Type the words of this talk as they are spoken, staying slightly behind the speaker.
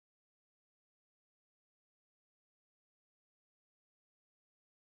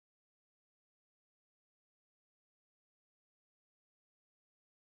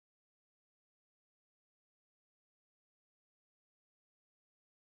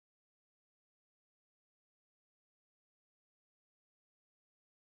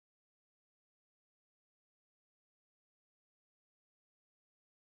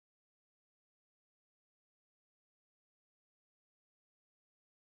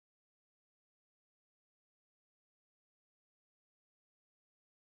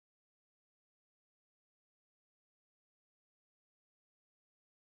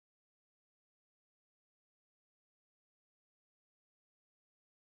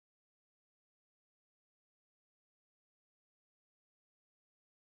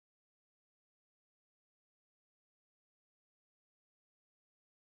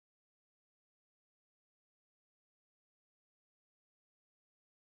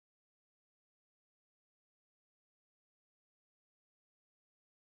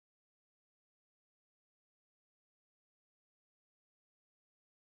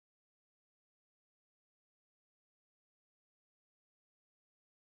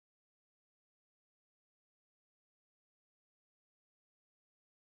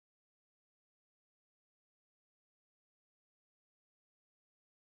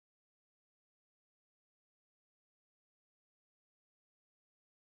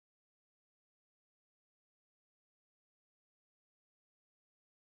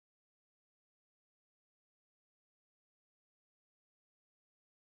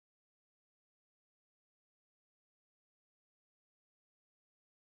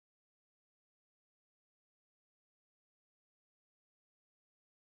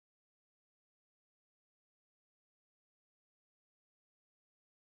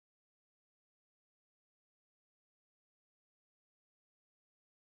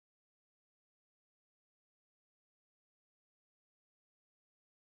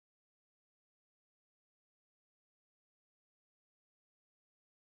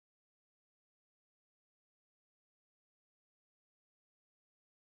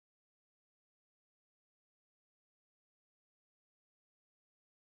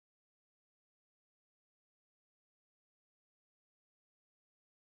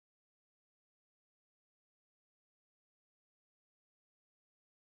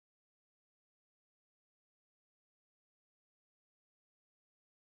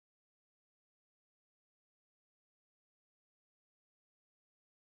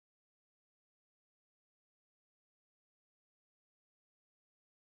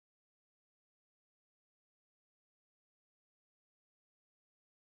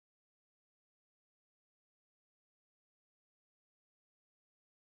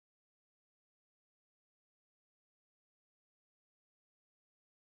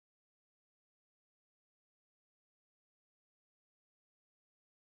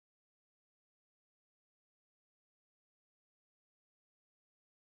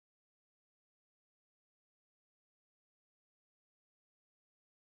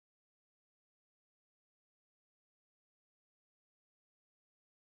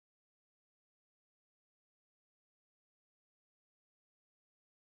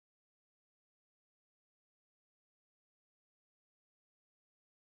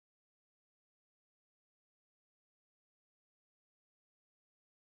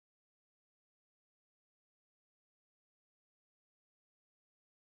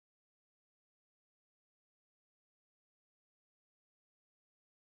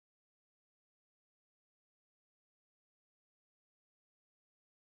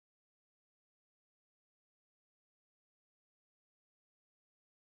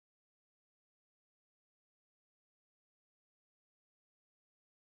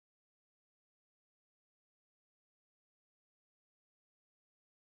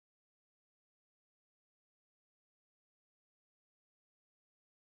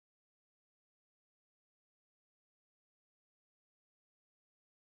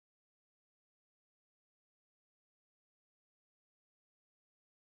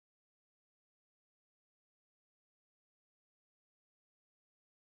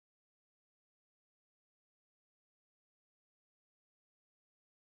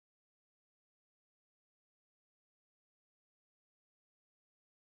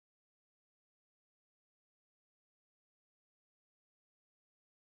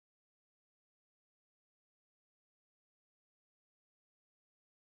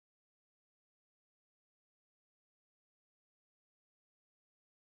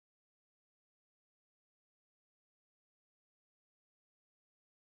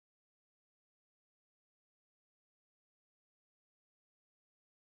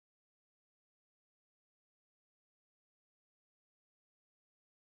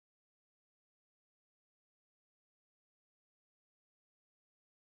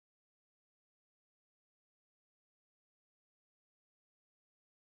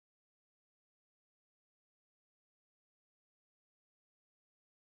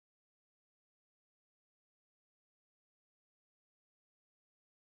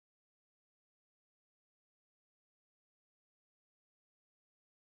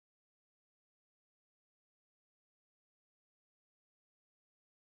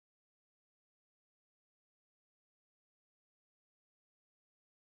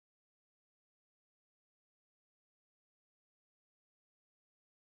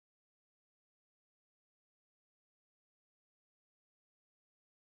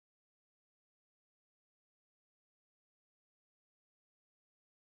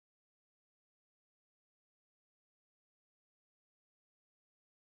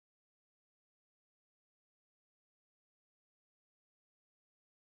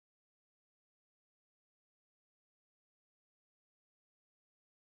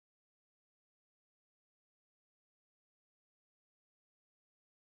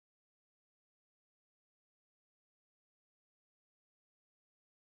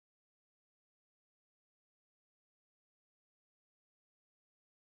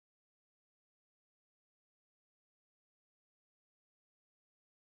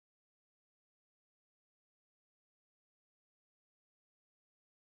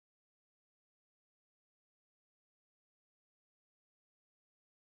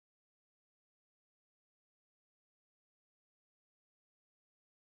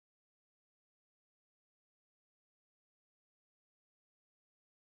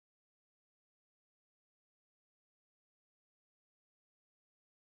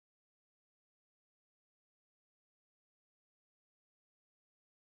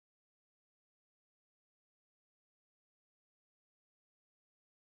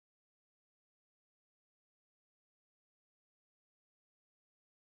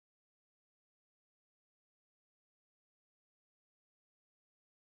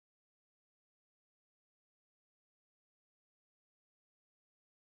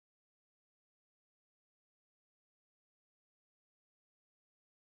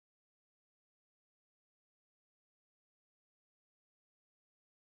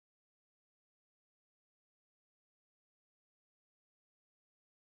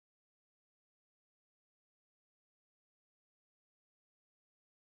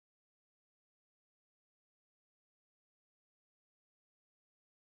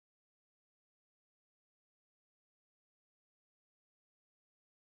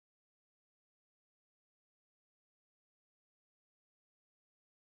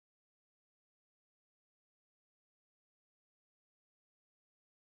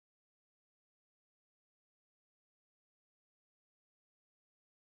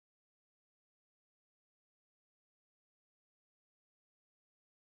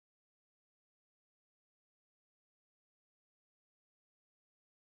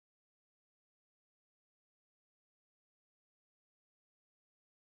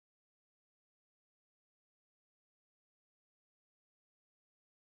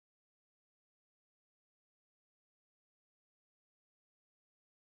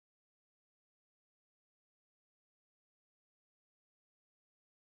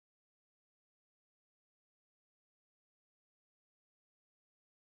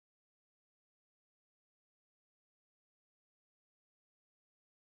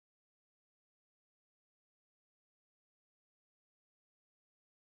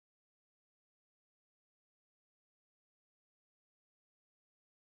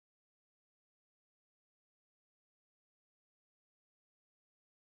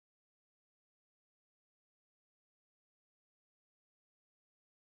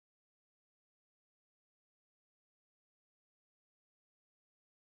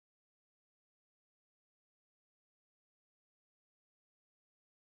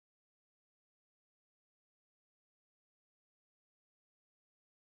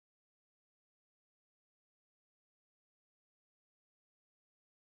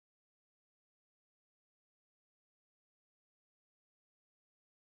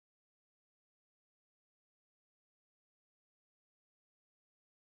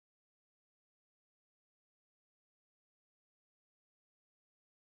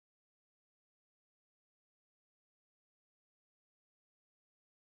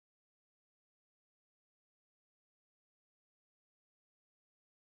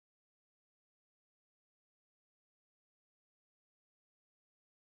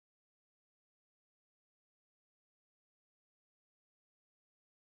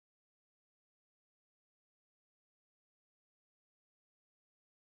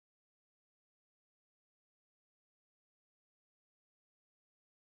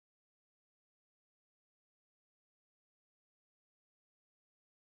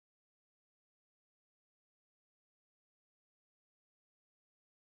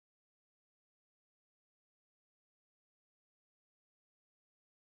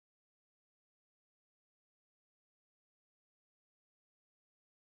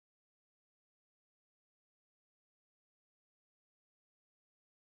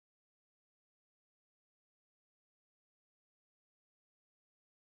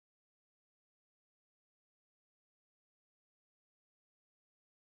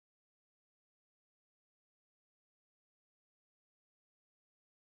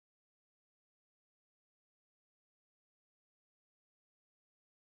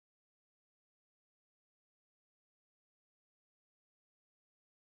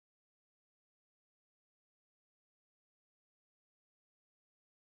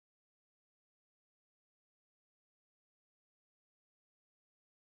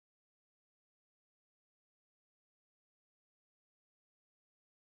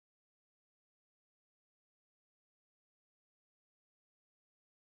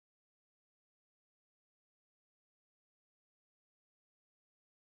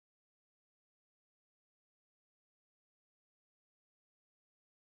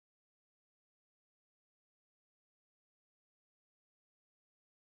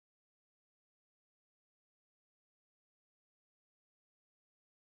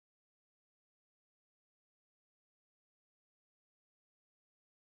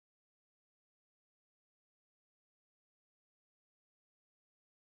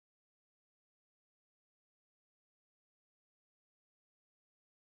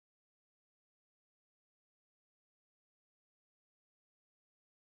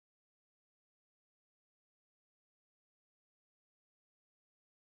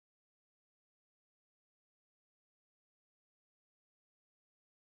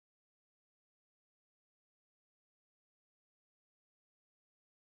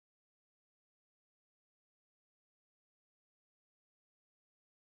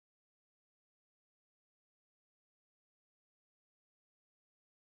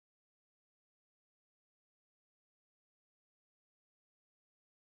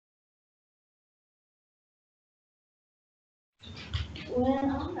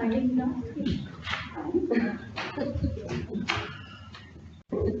Well, I didn't know.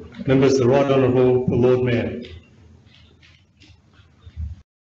 Members, the Right Honourable the Lord Mayor.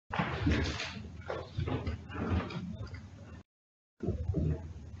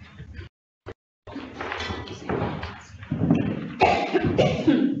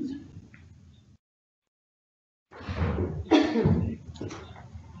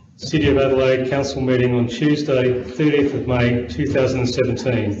 City of Adelaide Council meeting on Tuesday, 30th of May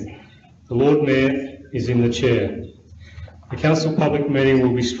 2017. The Lord Mayor is in the chair. The Council public meeting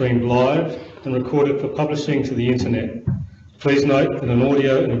will be streamed live and recorded for publishing to the internet. Please note that an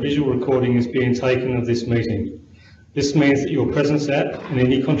audio and a visual recording is being taken of this meeting. This means that your presence at and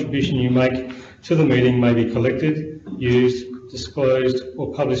any contribution you make to the meeting may be collected, used, disclosed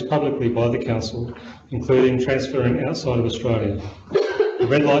or published publicly by the Council, including transferring outside of Australia. The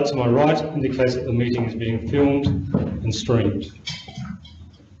red light to my right indicates that the meeting is being filmed and streamed.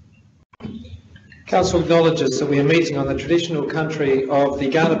 Council acknowledges that we are meeting on the traditional country of the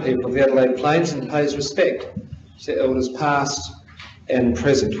Kaurna people of the Adelaide Plains and pays respect to elders past and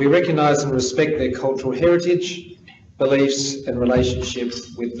present. We recognise and respect their cultural heritage, beliefs and relationship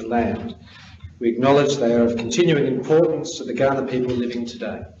with the land. We acknowledge they are of continuing importance to the Kaurna people living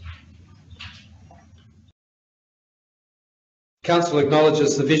today. Council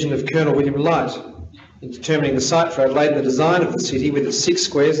acknowledges the vision of Colonel William Light in determining the site for Adelaide and the design of the city with its 6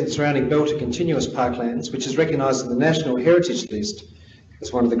 squares and surrounding belt of continuous parklands, which is recognised in the National Heritage List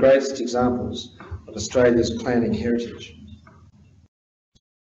as one of the greatest examples of Australia's planning heritage.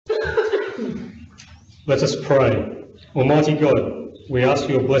 Let us pray. Almighty God, we ask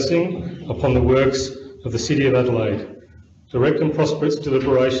your blessing upon the works of the City of Adelaide. Direct and prosper its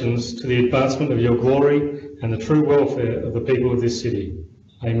deliberations to the advancement of your glory and the true welfare of the people of this city.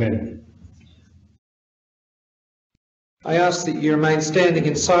 Amen. I ask that you remain standing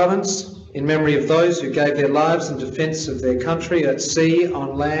in silence in memory of those who gave their lives in defence of their country at sea,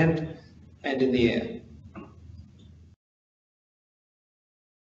 on land and in the air.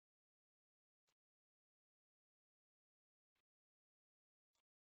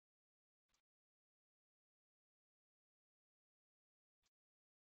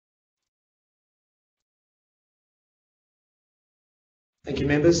 Thank you,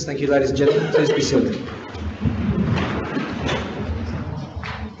 members. Thank you, ladies and gentlemen. Please be seated.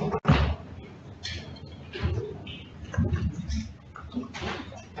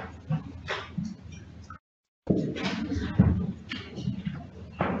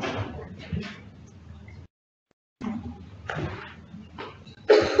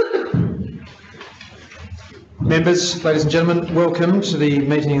 Members, ladies and gentlemen, welcome to the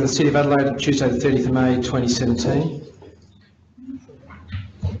meeting of the City of Adelaide on Tuesday the 30th of May 2017.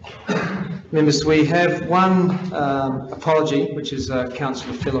 Members, we have one apology, which is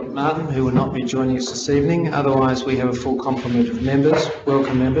Councillor Philip Martin, who will not be joining us this evening. Otherwise, we have a full complement of members.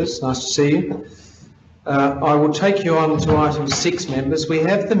 Welcome, members. Nice to see you. I will take you on to item 6, members. We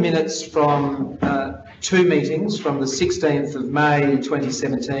have the minutes from 2 meetings, from the 16th of May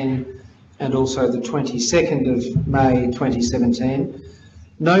 2017 and also the 22nd of May 2017.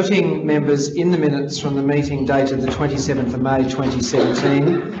 Noting, members, in the minutes from the meeting dated the 27th of May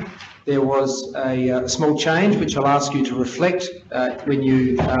 2017, there was a small change which I'll ask you to reflect when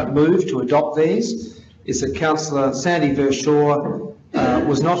you move to adopt these, is that Councillor Sandy Verschoor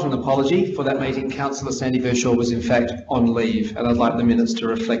was not an apology for that meeting. Councillor Sandy Verschoor was in fact on leave, and I'd like the minutes to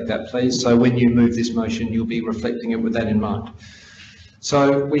reflect that, please. So when you move this motion, you'll be reflecting it with that in mind.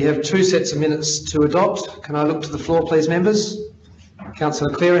 So we have 2 sets of minutes to adopt. Can I look to the floor, please, members?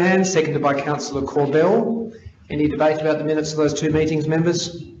 Councillor Clearahan, seconded by Councillor Corbell. Any debate about the minutes of those 2 meetings,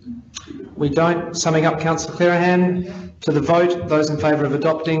 members? We don't. Summing up, Councillor Clearahan, to the vote, those in favour of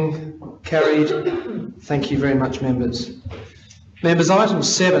adopting, carried. Thank you very much, members. Members, item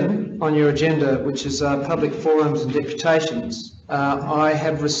 7 on your agenda, which is public forums and deputations. I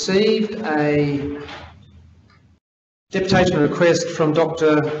have received a deputation request from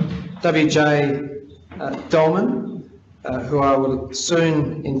Dr. W.J. Dollman, who I will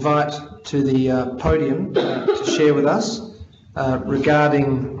soon invite to the podium to share with us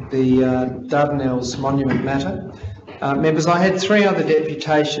regarding the Dardanelles monument matter. Members, I had 3 other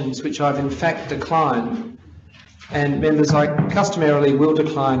deputations which I've in fact declined, and members, I customarily will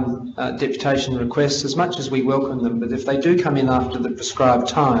decline deputation requests as much as we welcome them, but if they do come in after the prescribed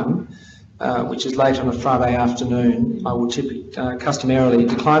time, which is late on a Friday afternoon, I will customarily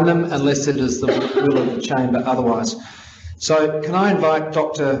decline them unless it is the will of the chamber otherwise. So can I invite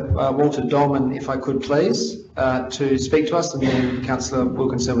Dr. Walter Dollman, if I could please, to speak to us, and then Councillor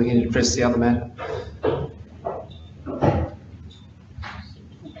Wilkinson, we can address the other matter.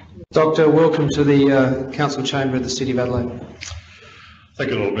 Doctor, welcome to the Council Chamber of the City of Adelaide.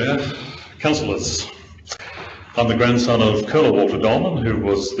 Thank you, Lord Mayor. Councillors, I'm the grandson of Colonel Walter Dollman, who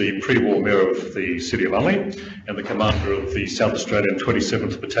was the pre-war Mayor of the City of Adelaide and the commander of the South Australian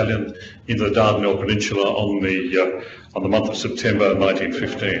 27th Battalion in the Dardanelles Peninsula on the month of September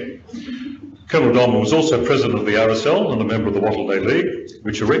 1915. Colonel Dollman was also president of the RSL and a member of the Wattle Day League,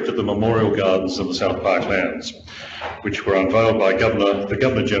 which erected the memorial gardens in the South Park lands, which were unveiled by the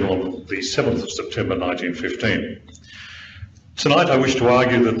Governor-General on the 7th of September 1915. Tonight I wish to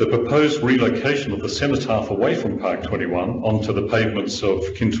argue that the proposed relocation of the cenotaph away from Park 21 onto the pavements of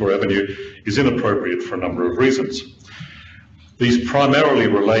Kintore Avenue is inappropriate for a number of reasons. These primarily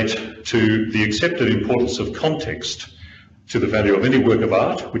relate to the accepted importance of context to the value of any work of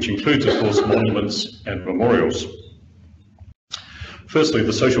art, which includes, of course, monuments and memorials. Firstly,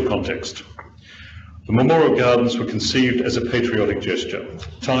 the social context. The memorial gardens were conceived as a patriotic gesture,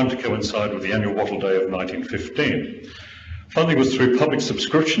 timed to coincide with the annual Wattle Day of 1915. Funding was through public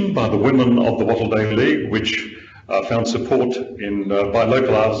subscription by the women of the Wattle Day League, which found support by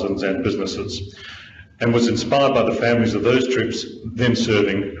local artisans and businesses, and was inspired by the families of those troops then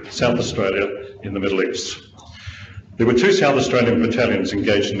serving South Australia in the Middle East. There were two South Australian battalions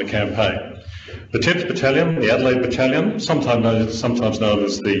engaged in the campaign. The 10th Battalion, the Adelaide Battalion, sometimes known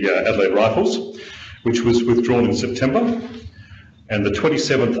as the Adelaide Rifles, which was withdrawn in September, and the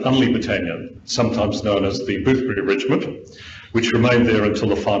 27th Unley Battalion, sometimes known as the Boothbury Regiment, which remained there until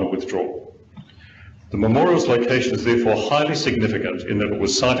the final withdrawal. The memorial's location is therefore highly significant in that it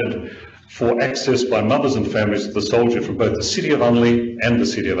was sited for access by mothers and families of the soldier from both the City of Unley and the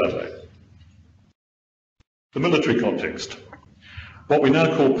City of Adelaide. The military context. What we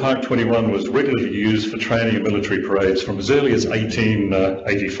now call Park 21 was regularly used for training and military parades from as early as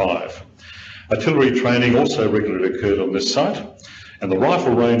 1885. Artillery training also regularly occurred on this site, and the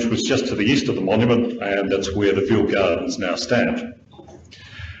rifle range was just to the east of the monument, and that's where the Ville Gardens now stand.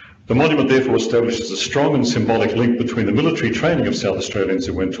 The monument therefore establishes a strong and symbolic link between the military training of South Australians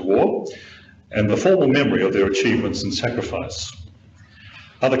who went to war and the formal memory of their achievements and sacrifice.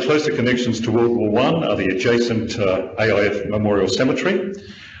 Other closer connections to World War I are the adjacent AIF Memorial Cemetery,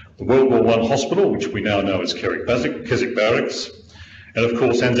 the World War I Hospital, which we now know as Keswick Barracks, and of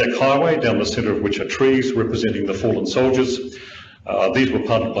course Anzac Highway, down the centre of which are trees representing the fallen soldiers. These were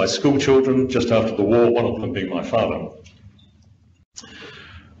planted by school children just after the war, one of them being my father.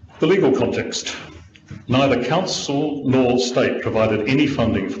 The legal context. Neither council nor state provided any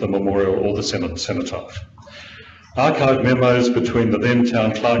funding for the memorial or the cenotaph. Archived memos between the then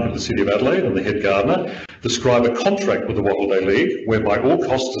town clerk of the City of Adelaide and the head gardener describe a contract with the Wattle Day League whereby all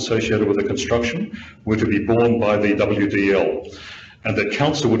costs associated with the construction were to be borne by the WDL and that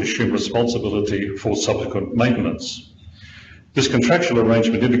council would assume responsibility for subsequent maintenance. This contractual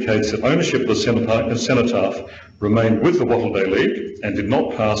arrangement indicates that ownership of the cenotaph remained with the Wattle Day League and did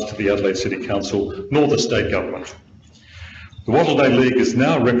not pass to the Adelaide City Council nor the state government. The Wattle Day League is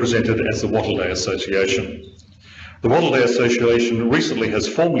now represented as the Wattle Day Association. The Wattle Day Association recently has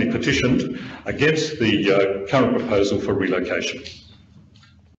formally petitioned against the current proposal for relocation.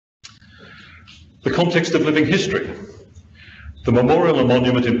 The context of living history. The memorial and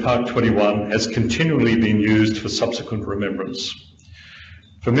monument in Park 21 has continually been used for subsequent remembrance.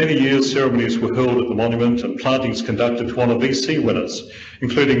 For many years, ceremonies were held at the monument and plantings conducted to honour VC winners,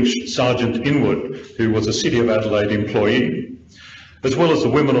 including Sergeant Inwood, who was a City of Adelaide employee, as well as the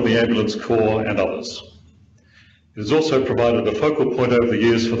women of the Ambulance Corps and others. It has also provided a focal point over the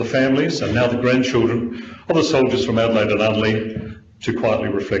years for the families and now the grandchildren of the soldiers from Adelaide and Unley to quietly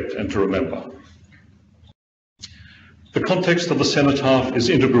reflect and to remember. The context of the cenotaph is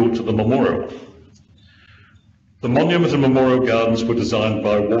integral to the memorial. The monument and memorial gardens were designed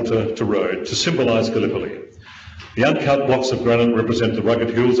by Walter de Rode to symbolise Gallipoli. The uncut blocks of granite represent the rugged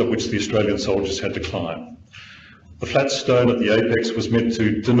hills up which the Australian soldiers had to climb. The flat stone at the apex was meant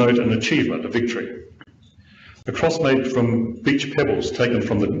to denote an achievement, a victory. A cross made from beach pebbles taken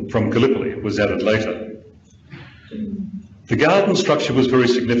from Gallipoli was added later. The garden structure was very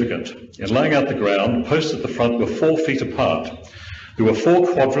significant. In laying out the ground, posts at the front were 4 feet apart. There were 4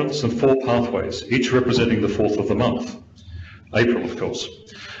 quadrants and 4 pathways, each representing the 4th of the month, April of course.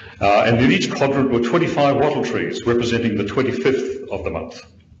 And in each quadrant were 25 wattle trees, representing the 25th of the month.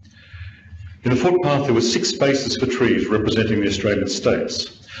 In the footpath there were 6 spaces for trees, representing the Australian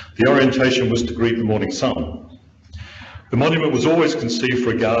states. The orientation was to greet the morning sun. The monument was always conceived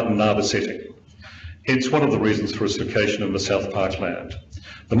for a garden arbour setting, hence one of the reasons for its location in the South Park land.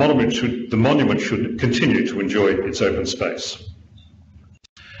 The monument should continue to enjoy its open space.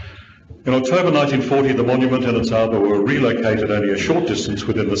 In October 1940, the monument and its arbour were relocated only a short distance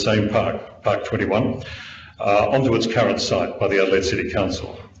within the same park, Park 21, onto its current site by the Adelaide City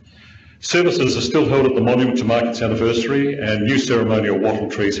Council. Services are still held at the monument to mark its anniversary, and new ceremonial wattle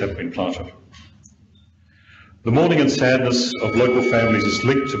trees have been planted. The mourning and sadness of local families is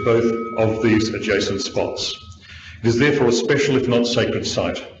linked to both of these adjacent spots. It is therefore a special, if not sacred,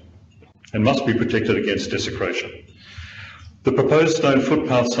 site, and must be protected against desecration. The proposed stone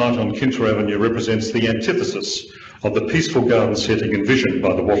footpath site on Kinter Avenue represents the antithesis of the peaceful garden setting envisioned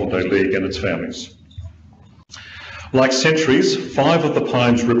by the Wattle Day League and its families. Like centuries, 5 of the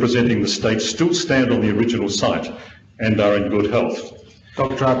pines representing the state still stand on the original site and are in good health.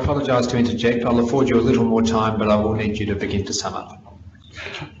 Doctor, I apologise to interject. I'll afford you a little more time, but I will need you to begin to sum up.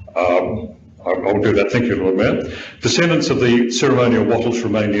 I'll do that. Thank you, Lord Mayor. Descendants of the ceremonial wattles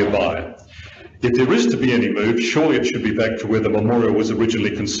remain nearby. If there is to be any move, surely it should be back to where the memorial was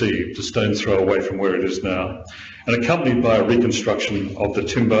originally conceived, a stone's throw away from where it is now, and accompanied by a reconstruction of the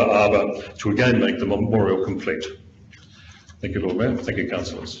timber arbour to again make the memorial complete. Thank you, Lord Mayor. Thank you,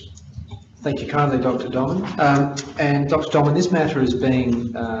 councillors. Thank you kindly, Dr. Dollman. And Dr. Dollman, this matter is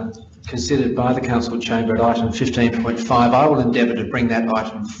being considered by the Council Chamber at item 15.5. I will endeavour to bring that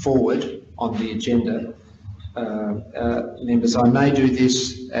item forward on the agenda. Members, I may do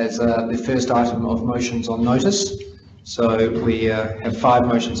this as the first item of motions on notice. So we have 5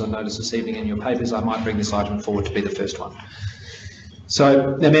 motions on notice this evening in your papers. I might bring this item forward to be the first one.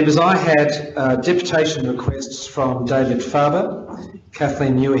 So now, members, I had deputation requests from David Farber,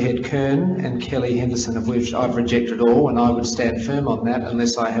 Kathleen Muirhead-Kern and Kelly Henderson, of which I've rejected all, and I would stand firm on that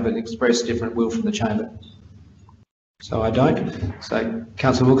unless I have an express different will from the chamber. So I don't. So,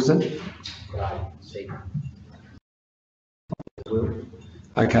 Councillor Wilkinson?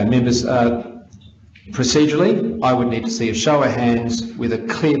 Okay, members, procedurally, I would need to see a show of hands with a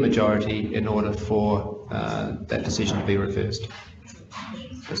clear majority in order for that decision to be reversed.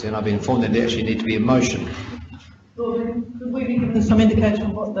 Because then I've been informed that there actually need to be a motion. Could we be given some indication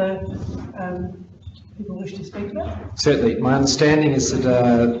of what the people wish to speak about? Certainly. My understanding is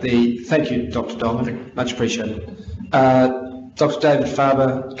that thank you, Dr. Dollman, much appreciated. Dr. David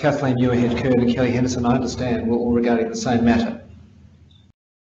Farber, Kathleen Muirhead-Kern and Kelly Henderson, I understand, were all regarding the same matter.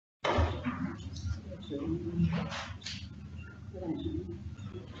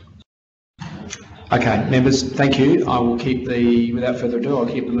 Okay, members, thank you. I will keep without further ado, I'll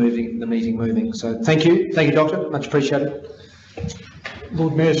keep the meeting moving. So thank you, Doctor, much appreciated.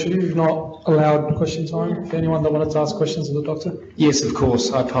 Lord Mayor, should you have not allowed question time for anyone that wanted to ask questions of the Doctor? Yes, of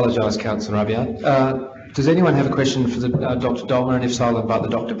course. I apologise, Councillor Rabiat. Does anyone have a question for the Dr. Dollman? And if so, I'll invite the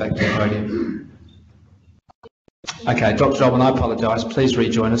Doctor back to the podium. Okay, Dr. Dollman, I apologise. Please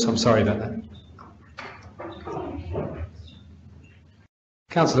rejoin us. I'm sorry about that.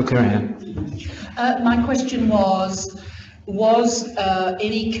 Councillor Clearahan. My question was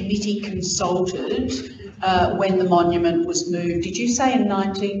any committee consulted when the monument was moved? Did you say in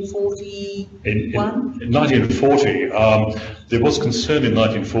 1941? In 1940, there was concern in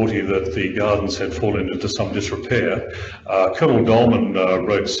 1940 that the gardens had fallen into some disrepair. Colonel Dollman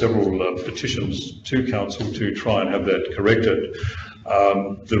wrote several petitions to council to try and have that corrected.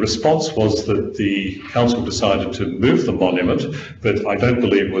 The response was that the council decided to move the monument, but I don't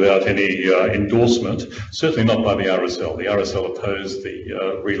believe without any endorsement, certainly not by the RSL. The RSL opposed the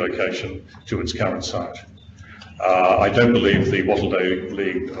relocation to its current site. I don't believe the Wattle Day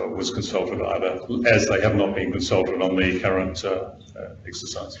League was consulted either, as they have not been consulted on the current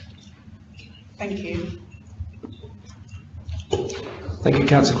exercise. Thank you. Thank you,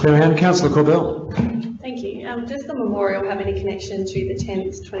 Councillor Clearahan. Councillor Corbell. Thank you. Does the memorial have any connection to the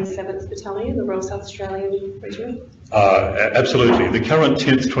 10th, 27th Battalion, the Royal South Australian Regiment? Absolutely. The current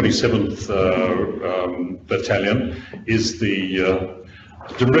 10th, 27th Battalion is the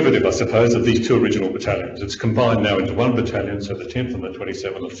derivative, I suppose, of these 2 original battalions. It's combined now into 1 battalion, so the 10th and the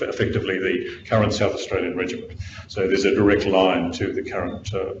 27th are effectively the current South Australian Regiment. So there's a direct line to the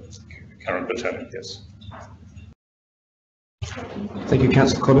current battalion, yes. Thank you,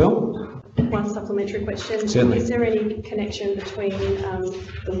 Councillor Corbell. One supplementary question. Certainly. Is there any connection between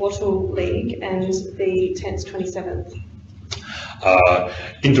the Wattle League and the 10th, 27th?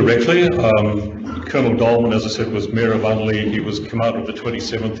 Indirectly, Colonel Dollman, as I said, was Mayor of Adelaide. He was Commander of the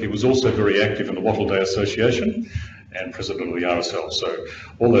 27th. He was also very active in the Wattle Day Association and President of the RSL. So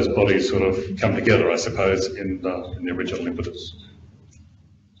all those bodies sort of come together, I suppose, in the original impetus.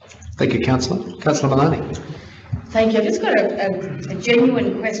 Thank you, Councillor. Councillor Maloney. Thank you. I've just got a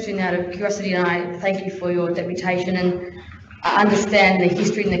genuine question out of curiosity, and I thank you for your deputation, and I understand the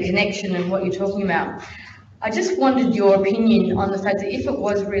history and the connection and what you're talking about. I just wanted your opinion on the fact that if it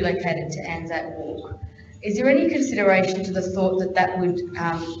was relocated to Anzac Walk, is there any consideration to the thought that that would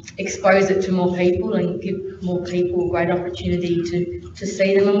expose it to more people and give more people great opportunity to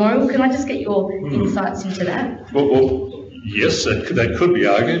see the memorial? Can I just get your insights into that? Well, yes, that could be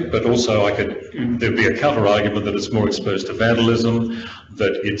argued, but also there'd be a counter argument that it's more exposed to vandalism,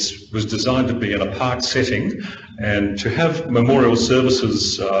 that it was designed to be in a park setting, and to have memorial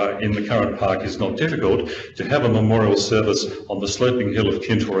services in the current park is not difficult. To have a memorial service on the sloping hill of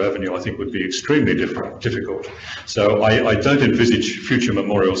Kintore Avenue, I think, would be extremely difficult. So I don't envisage future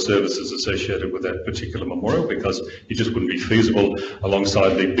memorial services associated with that particular memorial, because it just wouldn't be feasible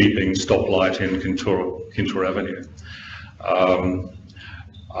alongside the beeping stoplight in Kintore Avenue.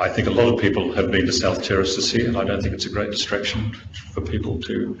 I think a lot of people have been to South Terrace to see it. I don't think it's a great distraction for people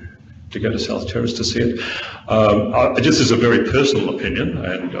to go to South Terrace to see it. This is a very personal opinion,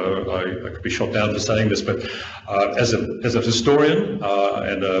 and I could be shot down for saying this, but as a historian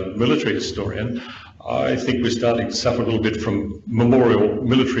and a military historian, I think we're starting to suffer a little bit from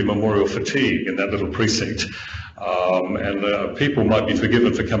military memorial fatigue in that little precinct. And people might be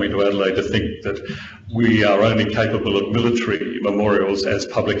forgiven for coming to Adelaide to think that we are only capable of military memorials as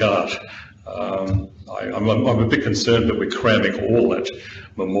public art. I'm a bit concerned that we're cramming all that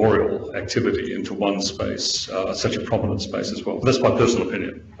memorial activity into one space, such a prominent space as well. That's my personal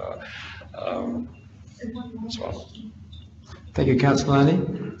opinion. As well. Thank you, Councillor Laney.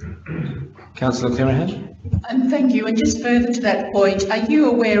 Councillor Clerihan. And thank you. And just further to that point, are you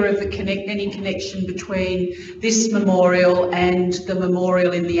aware of any connection between this memorial and the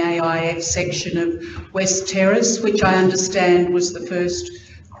memorial in the AIF section of West Terrace, which I understand was the first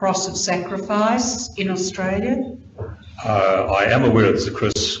cross of sacrifice in Australia? I am aware of the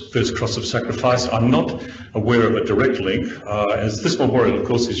first cross of sacrifice. I'm not aware of a direct link, as this memorial, of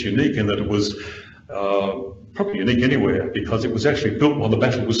course, is unique in that it was probably unique anywhere, because it was actually built while the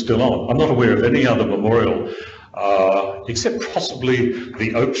battle was still on. I'm not aware of any other memorial, except possibly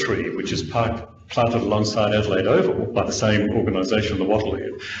the oak tree, which is planted alongside Adelaide Oval by the same organisation, the Wattle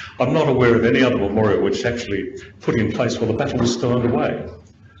Head. I'm not aware of any other memorial which actually put in place while the battle was still underway.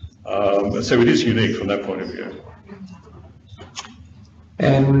 So it is unique from that point of view.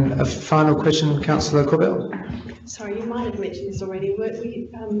 And a final question, Councillor Corbell. Sorry, you might have mentioned this already.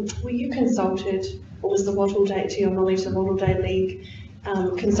 Were you consulted, or was the Wattle Day, to your knowledge, the Wattle Day League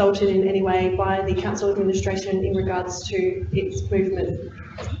consulted in any way by the council administration in regards to its movement?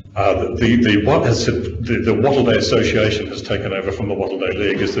 The Wattle Day Association has taken over from the Wattle Day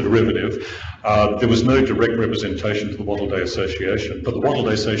League as the derivative. There was no direct representation to the Wattle Day Association, but the Wattle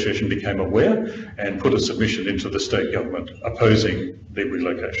Day Association became aware and put a submission into the state government opposing the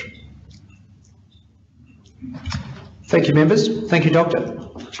relocation. Thank you, members. Thank you, Doctor.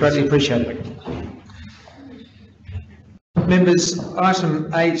 Greatly appreciated. Members,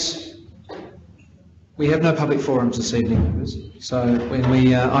 item 8, we have no public forums this evening, members. So item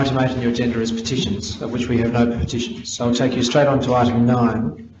 8 on your agenda is petitions, of which we have no petitions. So I'll take you straight on to item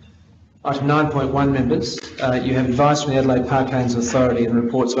 9. Item 9.1, members, you have advice from the Adelaide Park Lanes Authority and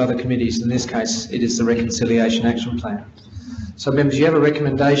reports of other committees. In this case, it is the Reconciliation Action Plan. So, members, you have a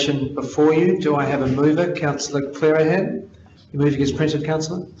recommendation before you. Do I have a mover? Councillor Clerihan. Your moving is printed,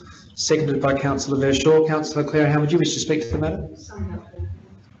 Councillor. Seconded by Councillor Verschoor. Councillor Clerihan, would you wish to speak to the matter?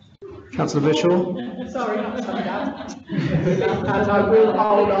 Councillor Verschoor. Sorry, not summed up. And I will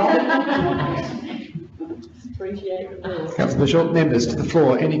hold on. Appreciate the Councillor Verschoor. Members, to the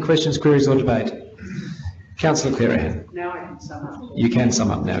floor. Any questions, queries or debate? Councillor Clerihan. Now I can sum up. You can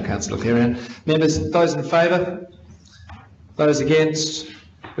sum up now, Councillor Clerihan. Members, those in favour? Those against?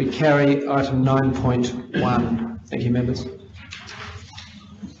 We carry item 9.1. Thank you, members.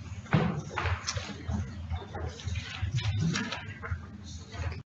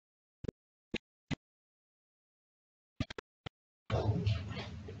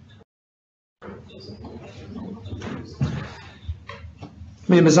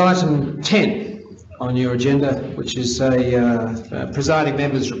 Members, item 10 on your agenda, which is a presiding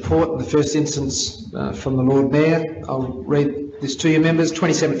member's report in the first instance from the Lord Mayor. I'll read this to you, members.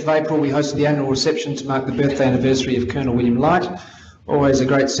 27th of April, we hosted the annual reception to mark the birthday anniversary of Colonel William Light. Always a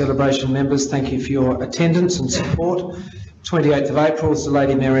great celebration, members. Thank you for your attendance and support. 28th of April is the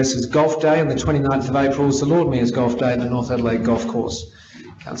Lady Mayoress's Golf Day, and the 29th of April is the Lord Mayor's Golf Day at the North Adelaide Golf Course.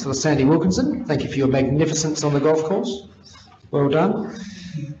 Councillor Sandy Wilkinson, thank you for your magnificence on the golf course. Well done.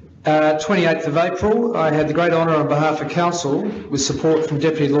 28th of April, I had the great honour on behalf of Council, with support from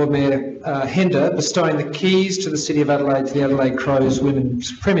Deputy Lord Mayor Hender, bestowing the keys to the City of Adelaide to the Adelaide Crows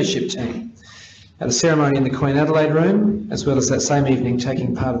Women's Premiership team. at a ceremony in the Queen Adelaide Room, as well as that same evening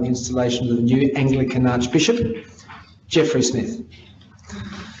taking part in the installation of the new Anglican Archbishop, Geoffrey Smith.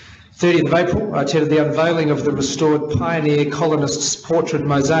 30th of April, I attended the unveiling of the restored pioneer colonists' portrait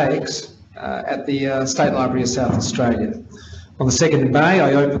mosaics at the State Library of South Australia. On the 2nd of May,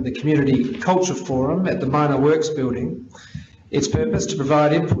 I opened the Community Culture Forum at the Minor Works Building. Its purpose to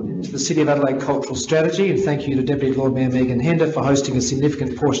provide input into the City of Adelaide cultural strategy, and thank you to Deputy Lord Mayor Megan Hender for hosting a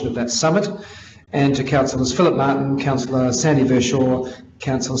significant portion of that summit, and to Councillors Philip Martin, Councillor Sandy Verschoor,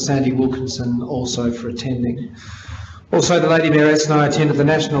 Councillor Sandy Wilkinson also for attending. Also, the Lady Mayoress and I attended the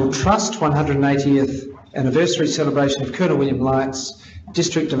National Trust 180th anniversary celebration of Colonel William Light's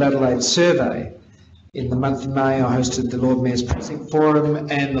District of Adelaide survey. In the month of May, I hosted the Lord Mayor's Precinct Forum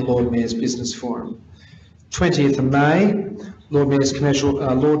and the Lord Mayor's Business Forum. 20th of May, Lord Mayor's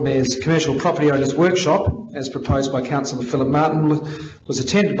Commercial Property Owners Workshop, as proposed by Councillor Philip Martin, was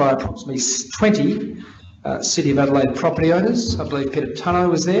attended by approximately 20 City of Adelaide property owners. I believe Peter Tunno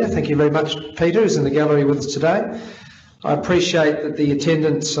was there. Thank you very much, Peter, who's in the gallery with us today. I appreciate that the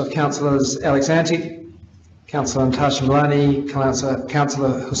attendance of Councillors Alex Antic, Councillor Natasha Malani, Councillor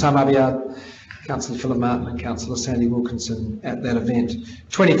Hussam Abiyad, Councillor Philip Martin and Councillor Sandy Wilkinson at that event.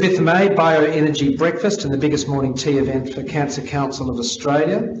 25th of May, Bioenergy Breakfast and the biggest morning tea event for Cancer Council of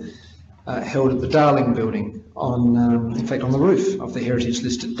Australia, held at the Darling Building, in fact on the roof of the heritage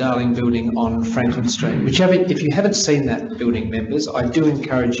listed Darling Building on Franklin Street. If you haven't seen that building, members, I do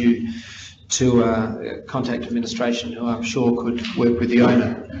encourage you to contact administration, who I'm sure could work with the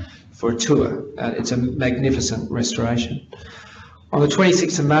owner for a tour. It's a magnificent restoration. On the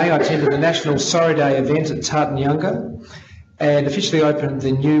 26th of May, I attended the National Sorry Day event at Dardanelles and officially opened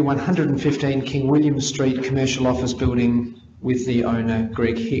the new 115 King William Street commercial office building with the owner,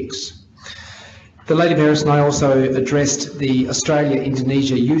 Greg Hicks. The Lady Mayoress and I also addressed the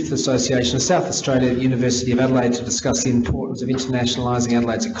Australia-Indonesia Youth Association of South Australia at the University of Adelaide to discuss the importance of internationalising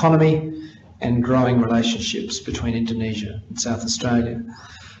Adelaide's economy and growing relationships between Indonesia and South Australia.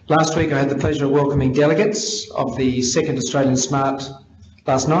 Last week I had the pleasure of welcoming delegates of the 2nd Australian Smart,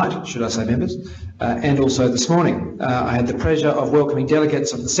 last night, should I say, members, and also this morning. I had the pleasure of welcoming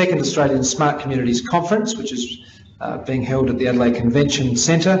delegates of the 2nd Australian Smart Communities Conference, which is being held at the Adelaide Convention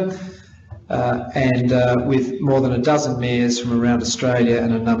Centre, and with more than a dozen mayors from around Australia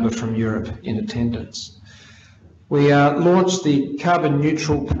and a number from Europe in attendance. We launched the Carbon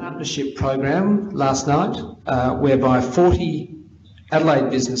Neutral Partnership Program last night, whereby 40 Adelaide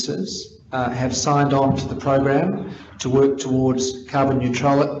businesses have signed on to the program to work towards carbon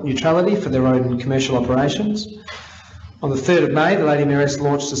neutrality for their own commercial operations. On the 3rd of May, the Lady Mayoress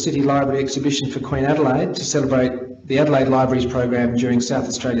launched the City Library exhibition for Queen Adelaide to celebrate the Adelaide Libraries program during South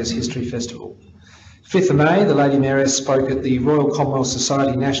Australia's History Festival. 5th of May, the Lady Mayoress spoke at the Royal Commonwealth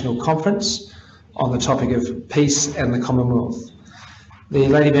Society National Conference on the topic of peace and the Commonwealth. The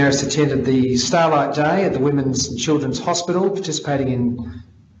Lady Mayoress attended the Starlight Day at the Women's and Children's Hospital, participating in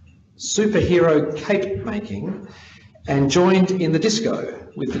superhero cape making, and joined in the disco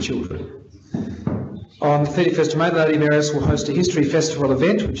with the children. On the 31st of May, the Lady Mayoress will host a History Festival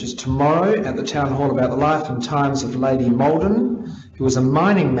event, which is tomorrow at the Town Hall, about the life and times of Lady Malden, who was a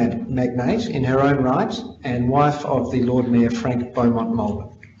mining magnate in her own right and wife of the Lord Mayor Frank Beaumont Malden.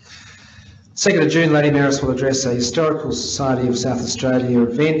 2nd of June, Lady Mayoress will address a Historical Society of South Australia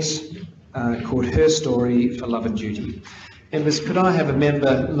event called Her Story for Love and Duty. Members, could I have a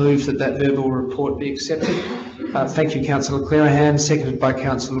member move that verbal report be accepted? Thank you, Councillor Clerihan, seconded by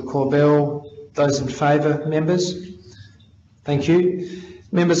Councillor Corbell. Those in favour, members? Thank you.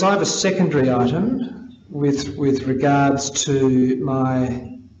 Members, I have a secondary item with regards to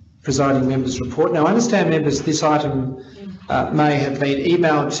my presiding member's report. Now, I understand, members, this item may have been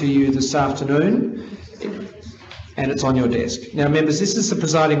emailed to you this afternoon, and it's on your desk. Now, members, this is the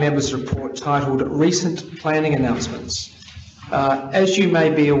presiding member's report titled Recent Planning Announcements. As you may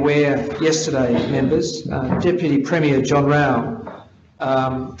be aware, yesterday, members, Deputy Premier John Rao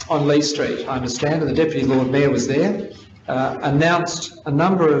on Lee Street, I understand, and the Deputy Lord Mayor was there, announced a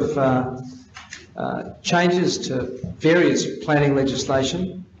number of changes to various planning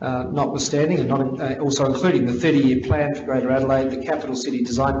legislation, notwithstanding, and also including the 30-year plan for Greater Adelaide, the Capital City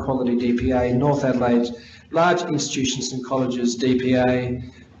Design Quality DPA, North Adelaide, Large Institutions and Colleges DPA,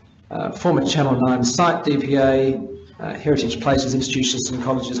 former Channel 9 Site DPA, Heritage Places, Institutions and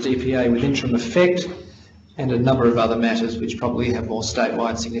Colleges DPA with interim effect, and a number of other matters which probably have more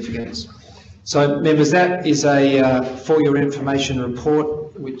statewide significance. So, members, that is a for your information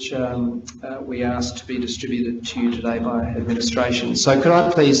report which we asked to be distributed to you today by administration. So could I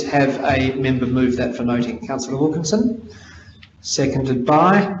please have a member move that for noting? Councillor Wilkinson, seconded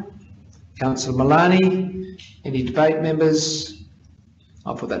by Councillor Milani. Any debate, members?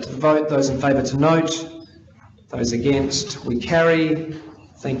 I'll put that to the vote. Those in favour to note. Those against, we carry.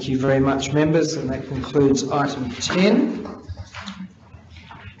 Thank you very much, members, and that concludes item 10.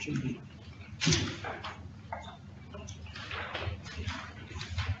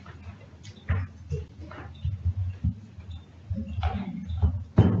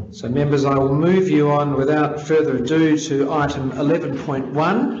 So, members, I will move you on without further ado to item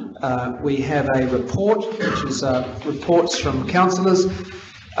 11.1. We have a report, which is reports from councillors.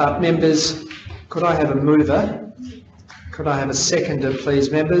 Members, could I have a mover? Could I have a seconder, please,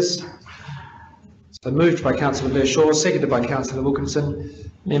 members? So moved by Councillor Verschoor, seconded by Councillor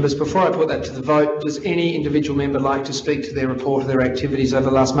Wilkinson. Members, before I put that to the vote, does any individual member like to speak to their report of their activities over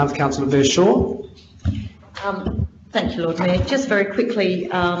the last month? Councillor Verschoor. Thank you, Lord Mayor. Just very quickly,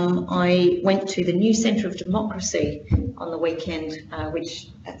 I went to the new Centre of Democracy on the weekend, which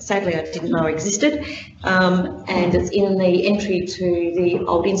sadly I didn't know existed, and it's in the entry to the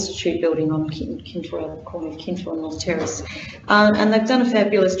old Institute building on Kintura, corner of Kintura and North Terrace. And they've done a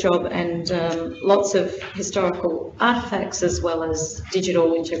fabulous job, and lots of historical artefacts as well as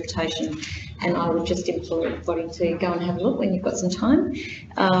digital interpretation. And I would just implore everybody to go and have a look when you've got some time.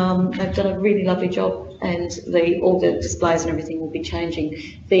 They've done a really lovely job, and all the displays and everything will be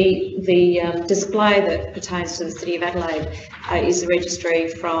changing. The display that pertains to the City of Adelaide is the registry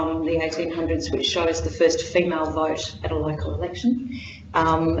from the 1800s, which shows the first female vote at a local election.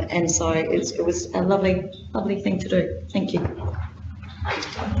 And so it was a lovely thing to do. Thank you.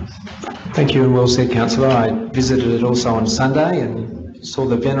 Thank you, and well said, Councillor. I visited it also on Sunday and saw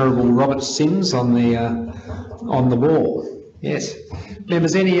the venerable Robert Sims on the wall. Yes.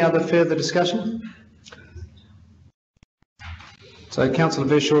 Members, any other further discussion? So Councillor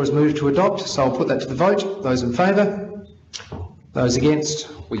Verschoor has moved to adopt, so I'll put that to the vote. Those in favour? Those against?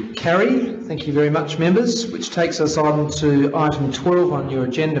 We carry. Thank you very much, members, which takes us on to item 12 on your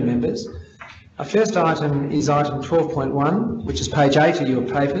agenda, members. Our first item is item 12.1, which is page 8 of your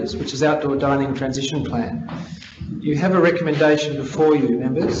papers, which is Outdoor Dining Transition Plan. You have a recommendation before you,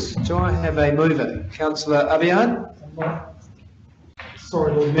 members. Do I have a mover? Councillor Abiad?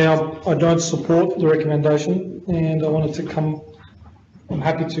 Sorry, Lord Mayor, I don't support the recommendation, and I wanted to come. I'm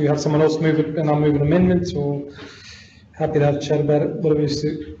happy to have someone else move it, and I'll move an amendment, or happy to have a chat about it, whatever you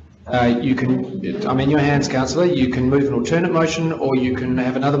suit. You can, I'm in your hands, Councillor. You can move an alternate motion, or you can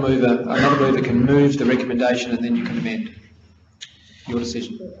have another mover. Another mover can move the recommendation, and then you can amend. Your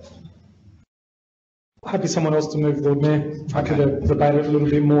decision. Happy someone else to move, Lord Mayor. Happy to debate it a little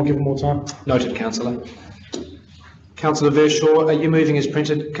bit more, give them more time. Noted, Councillor. Councillor Verschoor, are you moving as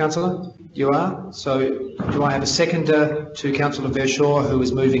printed, Councillor? You are. So do I have a seconder to Councillor Verschoor, who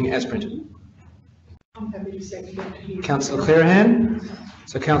is moving as printed? I'm happy to second it. Councillor Clearahan.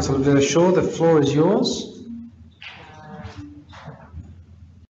 So Councillor Verschoor, the floor is yours.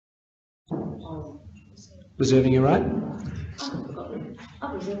 Reserving your right.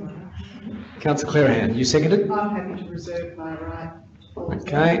 Councillor Clearahan, you seconded? I'm happy to reserve my right.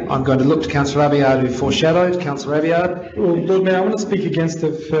 Okay, I'm going to look to Councillor Abiad, who foreshadowed. Councillor Abiad. Well, Lord Mayor, I want to speak against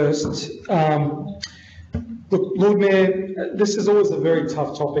it first. Look, Lord Mayor, this is always a very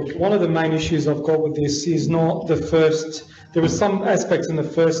tough topic. One of the main issues I've got with this is not the first. There are some aspects in the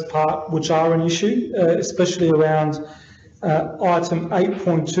first part which are an issue, especially around item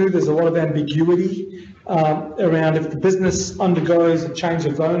 8.2. There's a lot of ambiguity around if the business undergoes a change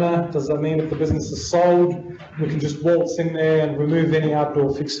of owner. Does that mean if the business is sold, we can just waltz in there and remove any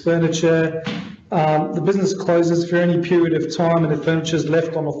outdoor fixed furniture? The business closes for any period of time and the furniture is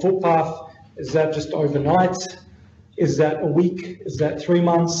left on a footpath. Is that just overnight? Is that a week? Is that 3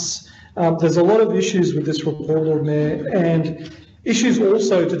 months? There's a lot of issues with this report, Lord Mayor, and issues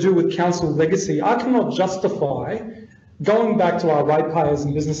also to do with council legacy. I cannot justify going back to our ratepayers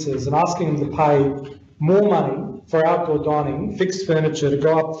and businesses and asking them to pay more money for outdoor dining, fixed furniture, to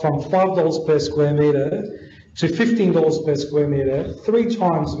go up from $5 per square metre to $15 per square metre, 3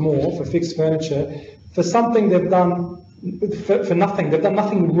 times more for fixed furniture, for something they've done for nothing. They've done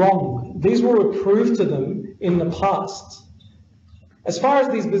nothing wrong. These were approved to them in the past. As far as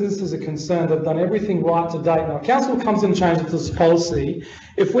these businesses are concerned, they've done everything right to date. Now, council comes and changes this policy.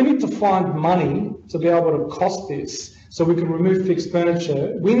 If we need to find money to be able to cost this, so we can remove fixed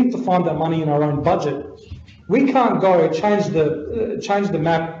furniture, we need to find that money in our own budget. We can't go change the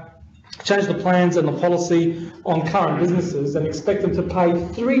map, change the plans and the policy on current businesses and expect them to pay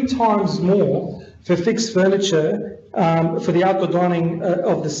 3 times more for fixed furniture for the outdoor dining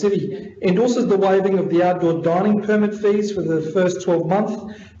of the city. And also the waiving of the outdoor dining permit fees for the first 12 months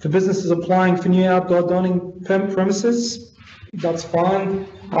for businesses applying for new outdoor dining premises. that's fine.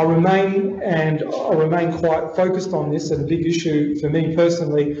 I remain quite focused on this, and a big issue for me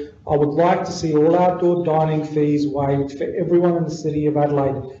personally. I would like to see all outdoor dining fees waived for everyone in the city of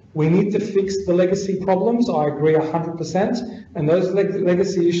Adelaide. We need to fix the legacy problems. I agree 100%, and those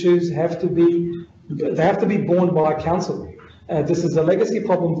legacy issues have to be borne by council. This is a legacy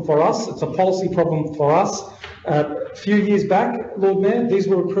problem for us. It's a policy problem for us. A few years back, Lord Mayor, these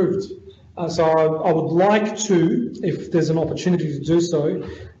were approved. So I would like to, if there's an opportunity to do so,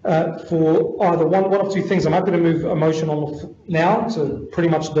 for either one of two things. I'm happy to move a motion on now to pretty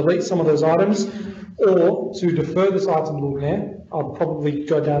much delete some of those items, or to defer this item, Lord Mayor. I'll probably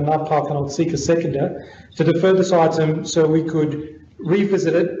go down that path and I'll seek a seconder to defer this item so we could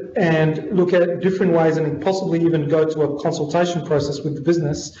revisit it and look at different ways, and possibly even go to a consultation process with the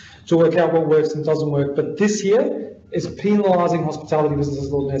business to work out what works and doesn't work. But this here is penalising hospitality businesses,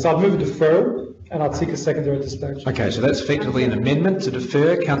 Lord Mayor. So I'd move a deferral, and I'd seek a seconder at this stage. Okay, so that's effectively an amendment to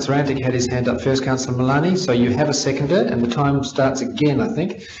defer. Councillor Antic had his hand up first, Councillor Malani. So you have a seconder, and the time starts again, I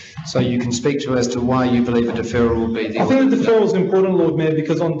think. So you can speak to as to why you believe a deferral will be the... I think a deferral is important, Lord Mayor,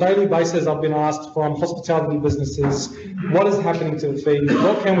 because on a daily basis I've been asked from hospitality businesses, what is happening to the fees?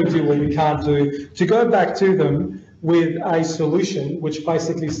 What can we do, what we can't do? To go back to them with a solution which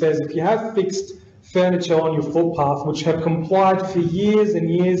basically says if you have fixed furniture on your footpath, which have complied for years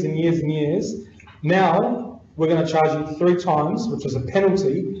and years and years and years, now we're going to charge you 3 times, which is a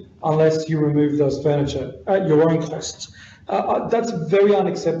penalty, unless you remove those furniture at your own cost. That's very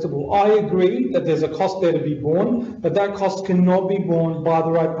unacceptable. I agree that there's a cost there to be borne, but that cost cannot be borne by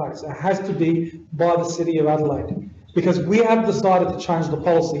the ratepayers. It has to be by the City of Adelaide, because we have decided to change the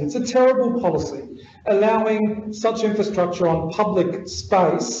policy. It's a terrible policy, allowing such infrastructure on public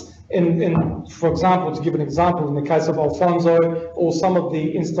space. For example, to give an example, in the case of Alfonso or some of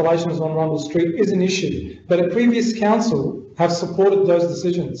the installations on Rundle Street is an issue, but a previous council have supported those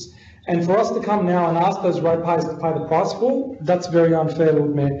decisions. And for us to come now and ask those ratepayers to pay the price for, that's very unfair,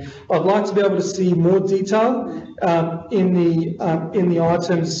 Lord Mayor. I'd like to be able to see more detail in the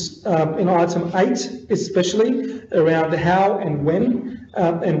items, in item 8 especially, around how and when,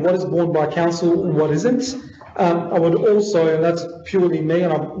 and what is borne by council and what isn't. I would also, and that's purely me,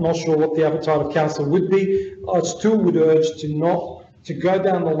 and I'm not sure what the appetite of council would be, I still would urge to go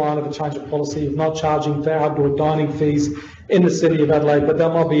down the line of a change of policy of not charging for outdoor dining fees in the City of Adelaide, but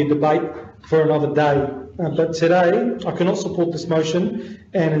that might be a debate for another day. But today, I cannot support this motion,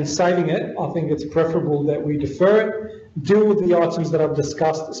 and in saving it, I think it's preferable that we defer it, deal with the items that I've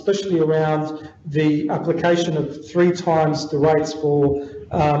discussed, especially around the application of 3 times the rates for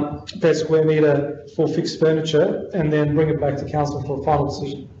per square metre for fixed furniture, and then bring it back to council for a final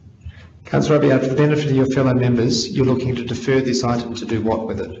decision. Councillor Abiad, for the benefit of your fellow members, you're looking to defer this item to do what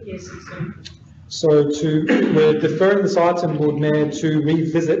with it? Yes, sir. So we're deferring this item, Lord Mayor, to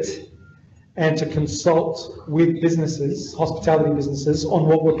revisit and to consult with businesses, hospitality businesses, on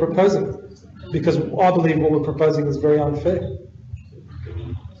what we're proposing, because I believe what we're proposing is very unfair.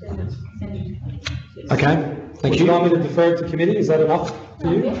 Okay, thank you. Would you like me to defer it to committee? Is that enough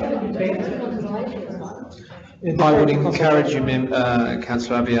for you? I would encourage you,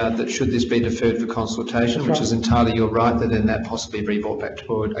 Councillor Abiad, that should this be deferred for consultation, which is entirely your right, that then that possibly be brought back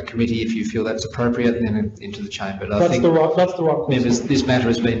to a committee if you feel that's appropriate, and then into the chamber. But that's the right. Members, this matter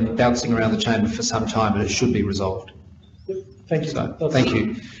has been bouncing around the chamber for some time, and it should be resolved. Thank you. So, thank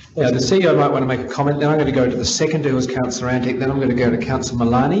you. Now, the CEO might want to make a comment. Now I'm going to go to the seconder, who is Councillor Antic. Then I'm going to go to Councillor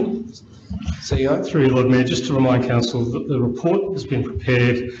Malani. CEO. Through you, Lord Mayor, just to remind Council that the report has been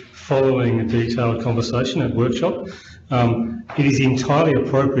prepared following a detailed conversation and workshop. It is entirely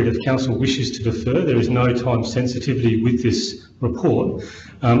appropriate if Council wishes to defer. There is no time sensitivity with this report,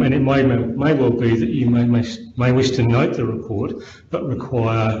 and it may well be that you may wish to note the report, but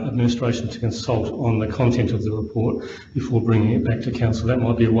require administration to consult on the content of the report before bringing it back to Council. That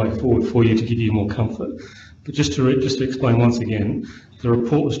might be a way forward for you to give you more comfort. But just to explain once again, the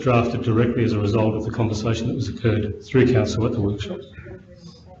report was drafted directly as a result of the conversation that was occurred through Council at the workshop.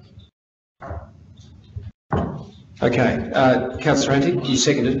 Okay, Councillor Antic, you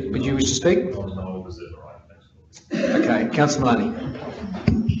seconded. Would you wish to speak? Okay, Councillor Malani.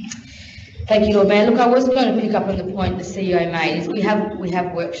 Thank you, Lord Mayor. Look, I was going to pick up on the point the CEO made. Is we have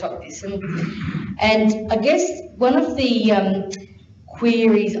workshopped this, and I guess one of the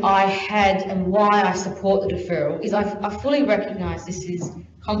queries I had and why I support the deferral is I fully recognise this is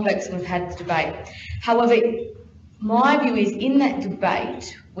complex and we've had the debate. However, my view is in that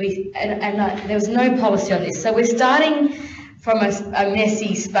debate, there was no policy on this. So we're starting from a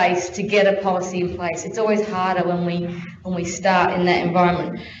messy space to get a policy in place. It's always harder when we start in that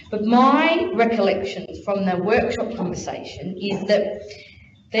environment. But my recollection from the workshop conversation is that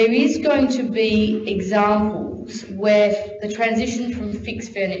there is going to be examples where the transition from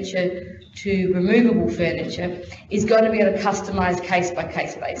fixed furniture to removable furniture is going to be on a customised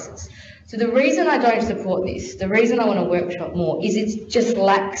case-by-case basis. So the reason I don't support this, the reason I want to workshop more, is it just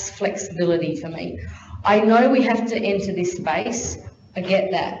lacks flexibility for me. I know we have to enter this space, I get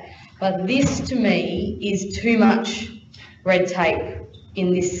that, but this to me is too much red tape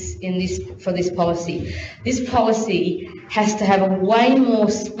for this policy. This policy has to have a way more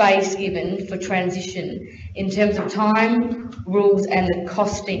space given for transition in terms of time, rules and the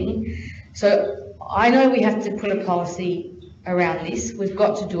costing. So I know we have to put a policy around this, we've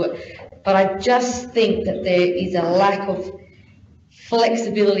got to do it, but I just think that there is a lack of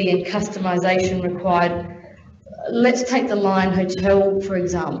flexibility and customisation required. Let's take the Lion Hotel, for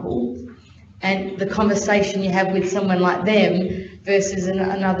example, and the conversation you have with someone like them versus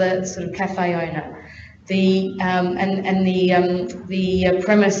another sort of cafe owner. The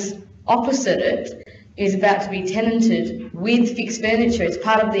premise opposite it is about to be tenanted with fixed furniture. It's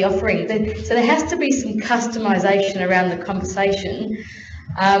part of the offering. So there has to be some customisation around the conversation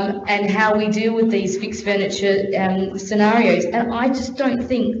and how we deal with these fixed furniture scenarios. And I just don't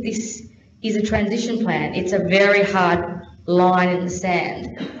think this is a transition plan. It's a very hard line in the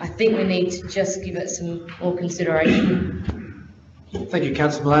sand. I think we need to just give it some more consideration. Thank you,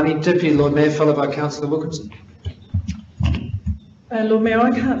 Councillor Maloney. Deputy Lord Mayor, followed by Councillor Wilkinson. Lord Mayor,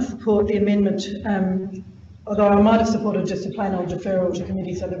 I can't support the amendment, although I might have supported just a plain old deferral to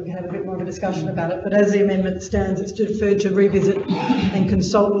committee so that we can have a bit more of a discussion about it. But as the amendment stands, it's deferred to revisit and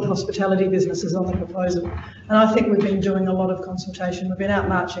consult with hospitality businesses on the proposal. And I think we've been doing a lot of consultation. We've been out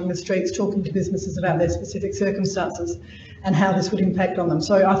marching the streets, talking to businesses about their specific circumstances and how this would impact on them.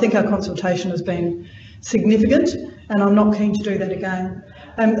 So I think our consultation has been significant, and I'm not keen to do that again.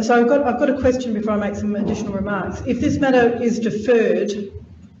 So I've got a question before I make some additional remarks. If this matter is deferred,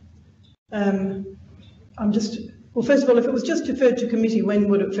 well, first of all, if it was just deferred to committee, when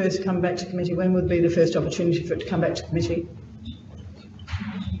would it first come back to committee? When would be the first opportunity for it to come back to committee?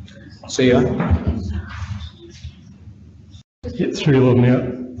 CEO. Yeah, through Lord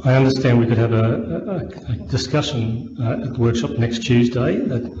Mayor, I understand we could have a discussion at the workshop next Tuesday,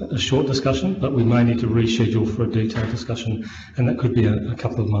 a short discussion, but we may need to reschedule for a detailed discussion, and that could be a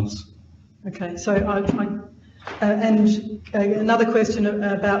couple of months. Okay, so another question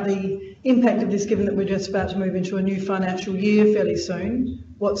about the impact of this, given that we're just about to move into a new financial year fairly soon.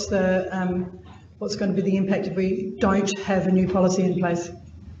 What's going to be the impact if we don't have a new policy in place?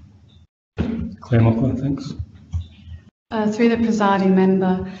 Claire Mockler, thanks. Through the presiding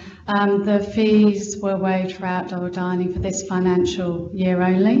member, the fees were waived for outdoor dining for this financial year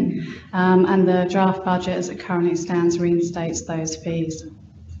only, and the draft budget as it currently stands reinstates those fees.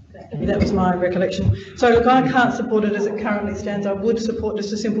 That was my recollection. So look, I can't support it as it currently stands. I would support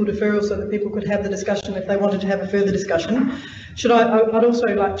just a simple deferral so that people could have the discussion if they wanted to have a further discussion. I'd also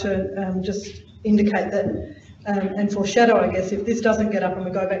like to just indicate that and foreshadow, I guess, if this doesn't get up and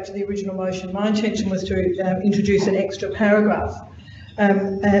we go back to the original motion, my intention was to introduce an extra paragraph,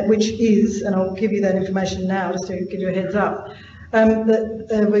 which is, and I'll give you that information now just to give you a heads up,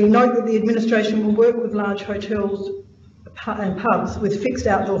 that we note that the administration will work with large hotels and pubs with fixed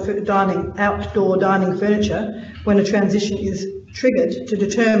outdoor dining furniture when a transition is triggered to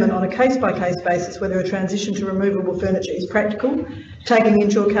determine on a case-by-case basis whether a transition to removable furniture is practical, taking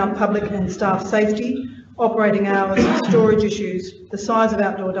into account public and staff safety, operating hours, storage issues, the size of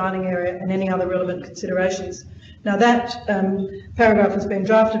outdoor dining area and any other relevant considerations. Now that paragraph has been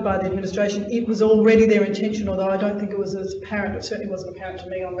drafted by the administration. It was already their intention, although I don't think it was as apparent. It certainly wasn't apparent to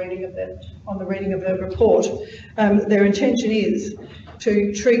me on the reading of the report. Their intention is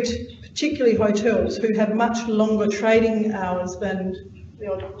to treat particularly hotels who have much longer trading hours than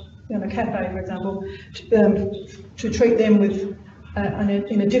the odd, a cafe, for example, to treat them with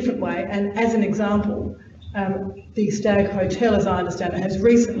in a different way. And as an example, the Stag Hotel, as I understand it, has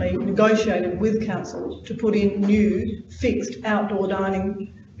recently negotiated with council to put in new fixed outdoor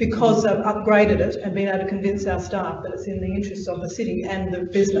dining because they've upgraded it and been able to convince our staff that it's in the interests of the city and the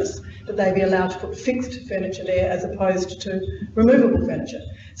business that they be allowed to put fixed furniture there as opposed to removable furniture.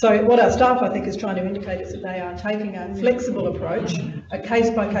 So what our staff, I think, is trying to indicate is that they are taking a flexible approach, a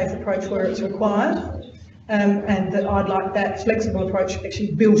case-by-case approach where it's required, and that I'd like that flexible approach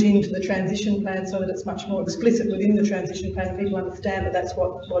actually built into the transition plan so that it's much more explicit within the transition plan and people understand that that's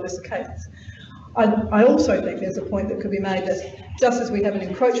what is the case. I also think there's a point that could be made that just as we have an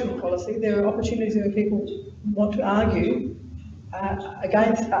encroachment policy, there are opportunities where people want to argue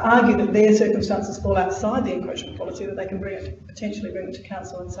argue that their circumstances fall outside the encroachment policy, that they can potentially bring it to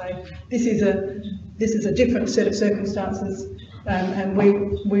council and say, this is a different set of circumstances, and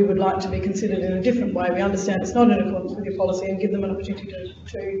we would like to be considered in a different way. We understand it's not in accordance with your policy, and give them an opportunity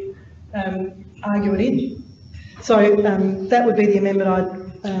to argue it in. So that would be the amendment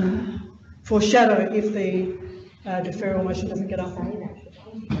I'd foreshadow if the deferral motion doesn't get up.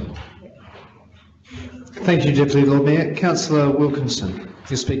 Thank you, Deputy Lord Mayor. Councillor Wilkinson,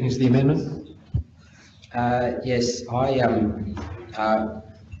 you're speaking to the amendment. Yes, I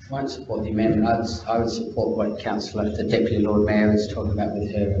won't support the amendment. I would support what the Deputy Lord Mayor is talking about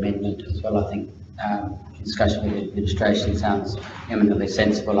with her amendment as well. I think discussion with the administration sounds eminently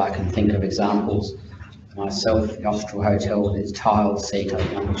sensible. I can think of examples myself, the Austral Hotel with its tiled seat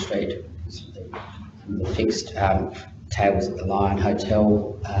on Young Street, the fixed tables at the Lion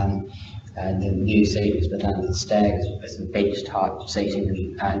Hotel, and the new seat was done at the Stag as a bench type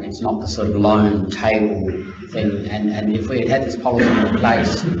seating, and it's not the sort of lone table thing. And if we had had this policy in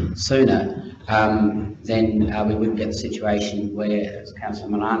place sooner, then we wouldn't get the situation where, as Councillor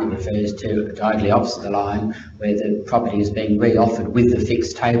Malani refers to, directly opposite the Lion, where the property is being re-offered with the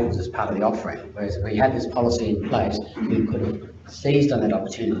fixed tables as part of the offering. Whereas if we had this policy in place, we could have seized on that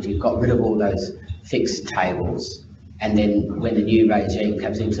opportunity, got rid of all those fixed tables, and then when the new regime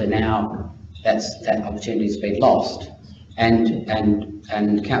comes in, so now that opportunity's been lost. And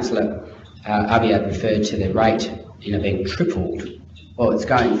Councillor Abiad referred to the rate, being tripled. Well, it's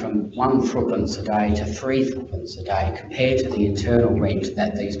going from 1 threepence a day to 3 threepence a day compared to the internal rent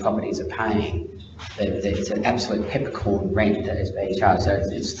that these properties are paying. It's an absolute peppercorn rent that is being charged. So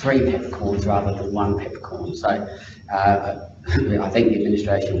it's 3 peppercorns rather than 1 peppercorn. So I think the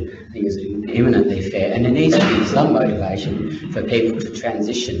administration is eminently fair, and there needs to be some motivation for people to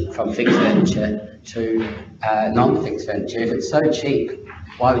transition from fixed furniture to non-fixed furniture. If it's so cheap,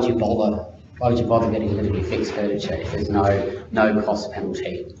 why would you bother? Why would you bother getting rid of your fixed furniture if there's no cost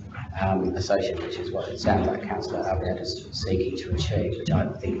penalty associated, which is what it sounds like Councillor Abiad is seeking to achieve, which I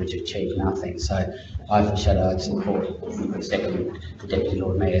think would achieve nothing. So I foreshadow I'd support the second the Deputy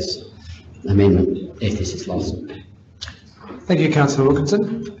Lord Mayor's amendment if this is lost. Thank you, Councillor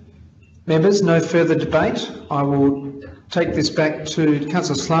Wilkinson. Members, no further debate. I will take this back to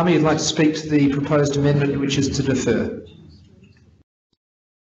Councillor Salami. You'd like to speak to the proposed amendment, which is to defer.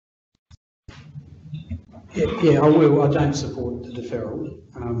 Yeah, I will. I don't support the deferral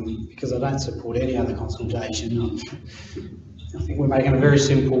because I don't support any other consultation. I think we're making a very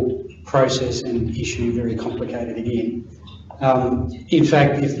simple process and issue very complicated again. In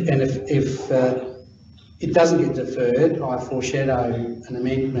fact, if it doesn't get deferred, I foreshadow an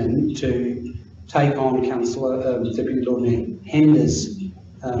amendment to take on Councillor Deputy Lord Mayor Hender's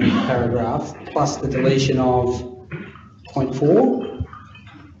paragraph plus the deletion of point 4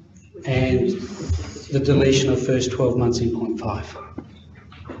 and the deletion of first 12 months in point 5.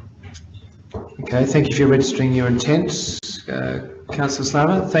 Okay, thank you for registering your intent, Councillor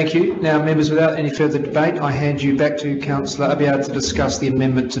Slama. Thank you. Now, members, without any further debate, I hand you back to Councillor Abiad to discuss the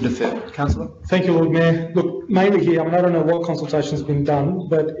amendment to defer. Councillor. Thank you, Lord Mayor. Look, mainly here, I don't know what consultation has been done,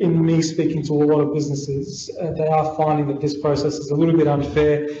 but in me speaking to a lot of businesses, they are finding that this process is a little bit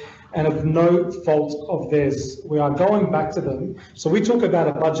unfair and of no fault of theirs. We are going back to them. So we talk about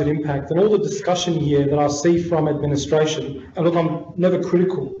a budget impact and all the discussion here that I see from administration, and look, I'm never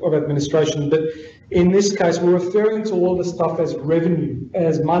critical of administration, but in this case, we're referring to all the stuff as revenue,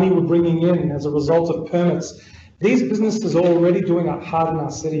 as money we're bringing in as a result of permits. These businesses are already doing it hard in our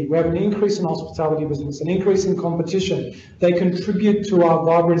city. We have an increase in hospitality business, an increase in competition. They contribute to our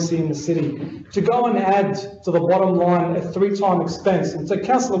vibrancy in the city. To go and add to the bottom line a 3-time expense, and to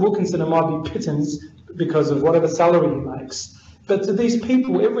Councillor Wilkinson, it might be pittance because of whatever salary he makes. But to these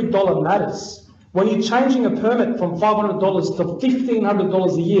people, every dollar matters. When you're changing a permit from $500 to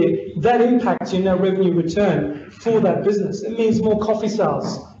 $1,500 a year, that impacts your net revenue return for that business. It means more coffee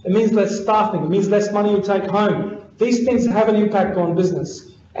sales. It means less staffing. It means less money you take home. These things have an impact on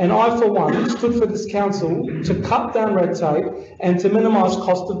business. And I, for one, stood for this council to cut down red tape and to minimise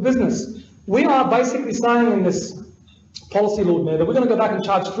cost of business. We are basically saying in this policy, Lord Mayor, that we're going to go back and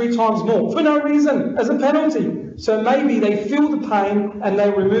charge 3 times more for no reason, as a penalty. So maybe they feel the pain and they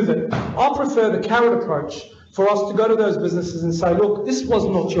remove it. I prefer the carrot approach for us to go to those businesses and say, look, this was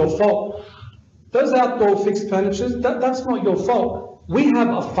not your fault. Those outdoor fixed furnitures, that's not your fault. We have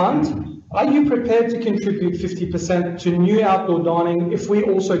a fund. Are you prepared to contribute 50% to new outdoor dining if we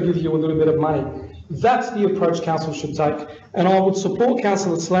also give you a little bit of money? That's the approach council should take. And I would support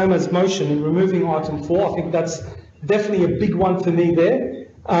Councillor Slama's motion in removing item 4. I think that's definitely a big one for me there.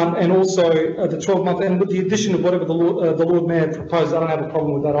 and also the 12-month, and with the addition of whatever the Lord Mayor proposed, I don't have a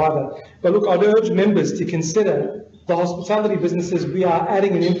problem with that either. But look, I'd urge members to consider the hospitality businesses we are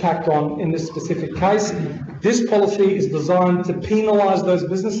adding an impact on in this specific case. This policy is designed to penalise those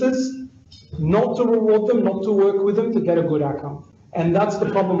businesses, not to reward them, not to work with them to get a good outcome. And that's the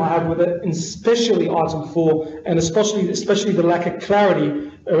problem I have with it, especially item 4, and especially the lack of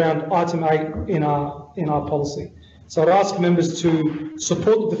clarity around item 8 in our policy. So I'd ask members to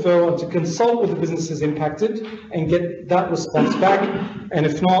support the deferral and to consult with the businesses impacted and get that response back. And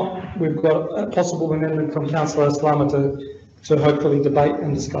if not, we've got a possible amendment from Councillor Aslama to hopefully debate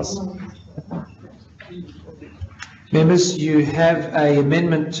and discuss. Members, you have an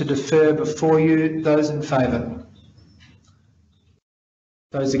amendment to defer before you. Those in favour?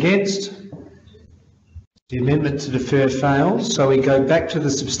 Those against? The amendment to defer fails, so we go back to the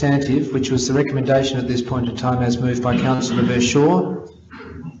substantive, which was the recommendation at this point in time as moved by Councillor Verschoor.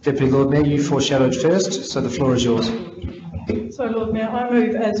 Deputy Lord Mayor, you foreshadowed first, so the floor is yours. So, Lord Mayor, I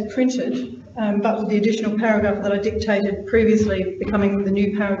move as printed, but with the additional paragraph that I dictated previously becoming the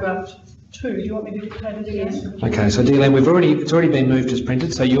new paragraph 2. Do you want me to dictate it again? Okay, so Dealane, it's already been moved as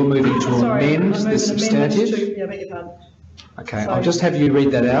printed, so you're moving to amend the substantive. Yeah, I beg your pardon. Okay, I'll just have you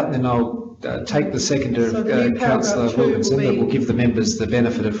read that out, and then I'll take the seconder of Councillor Wilkinson, but we'll give the members the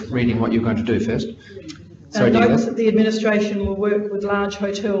benefit of reading what you're going to do first. Sorry, note the administration will work with large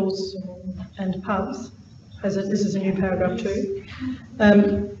hotels and pubs, this is a new paragraph 2,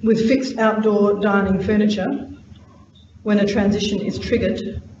 with fixed outdoor dining furniture when a transition is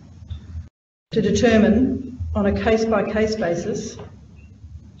triggered, to determine on a case-by-case basis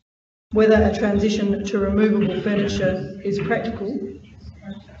whether a transition to removable furniture is practical,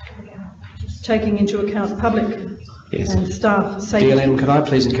 taking into account public and staff safety. DLM, could I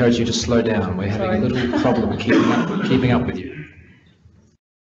please encourage you to slow down? We're having a little problem keeping up with you.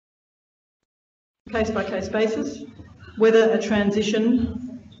 Case-by-case basis, whether a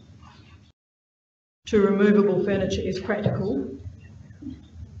transition to removable furniture is practical,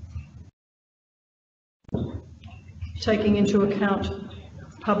 taking into account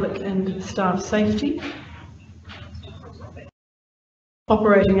public and staff safety,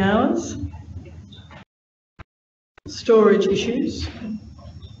 operating hours, storage issues,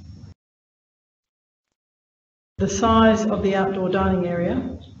 the size of the outdoor dining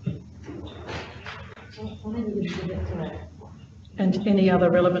area, and any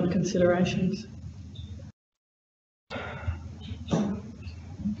other relevant considerations.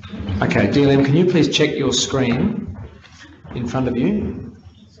 Okay, DLM, can you please check your screen in front of you?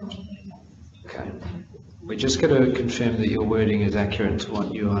 Okay. We're just going to confirm that your wording is accurate to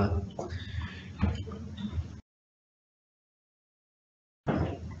what you are.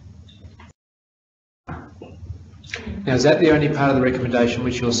 Now, is that the only part of the recommendation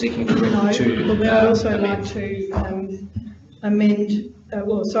which you're seeking to No, I'd also like to amend,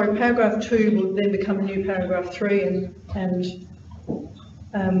 paragraph 2 will then become a new paragraph 3 and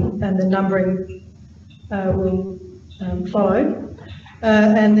the numbering will follow.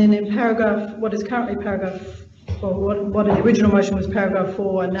 And then in what is currently paragraph, or what in the original motion was paragraph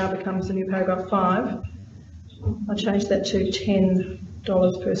 4 and now becomes the new paragraph 5, I'll change that to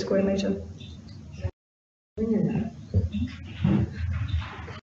 $10 per square metre.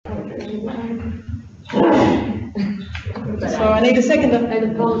 So I need a seconder.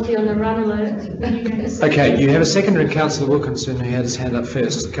 And a policy on the run alert. Okay, you have a seconder in Councillor Wilkinson who had his hand up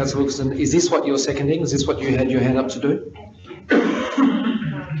first. Councillor Wilkinson, is this what you're seconding? Is this what you had your hand up to do?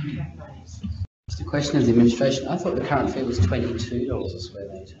 It's the question of the administration. I thought the current fee was $22 a square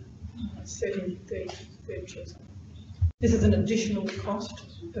metre. That's 30. This is an additional cost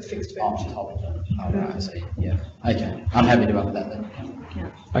for fixed furniture. Oh, right, I see. Yeah. Okay, I'm happy to up that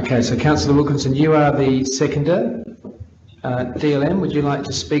then. Okay, so Councillor Wilkinson, you are the seconder. DLM, would you like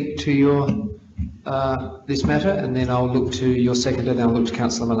to speak to your this matter, and then I'll look to your seconder, then I'll look to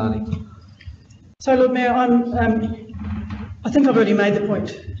Councillor Malani. So, Lord Mayor, I think I've already made the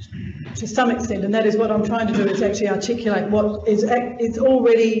point to some extent, and that is what I'm trying to do is actually articulate what is it's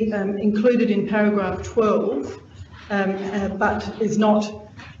already included in paragraph 12, but is not,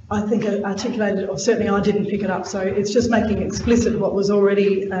 I think, articulated, or certainly I didn't pick it up. So it's just making explicit what was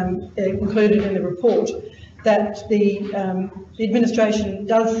already included in the report, that the administration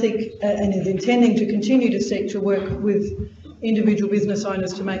does seek and is intending to continue to seek to work with individual business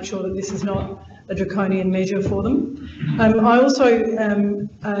owners to make sure that this is not a draconian measure for them. I also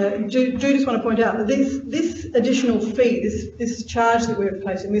do just want to point out that this additional fee, this charge that we're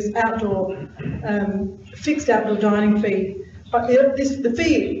placing, this outdoor fixed outdoor dining fee, the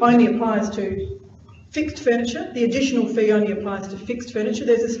fee only applies to fixed furniture. The additional fee only applies to fixed furniture.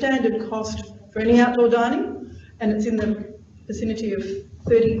 There's a standard cost for any outdoor dining, and it's in the vicinity of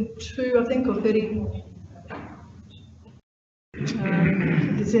 32, I think, or 30.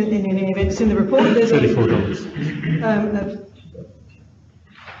 It's in any event, it's in the report. There's $34.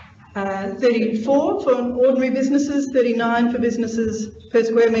 34 for ordinary businesses, 39 for businesses per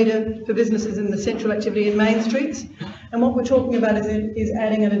square metre for businesses in the central activity in main streets. And what we're talking about is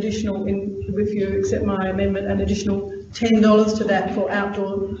adding an additional, if you accept my amendment, an additional $10 to that for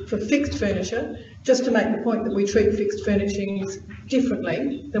outdoor, for fixed furniture, just to make the point that we treat fixed furnishings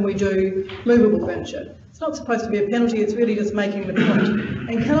differently than we do movable furniture. It's not supposed to be a penalty, it's really just making the point.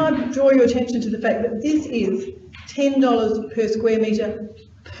 And can I draw your attention to the fact that this is $10 per square metre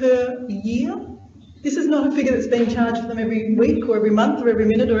per year? This is not a figure that's being charged for them every week or every month or every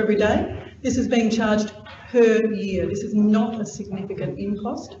minute or every day. This is being charged per year. This is not a significant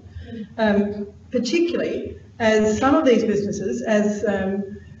impost, particularly as some of these businesses, as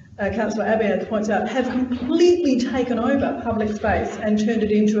Councillor Adelaide points out, have completely taken over public space and turned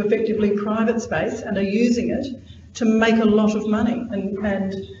it into effectively private space and are using it to make a lot of money.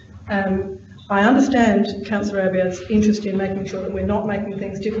 And I understand Councillor Abiad's interest in making sure that we're not making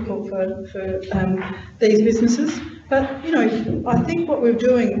things difficult for these businesses, but you know, I think what we're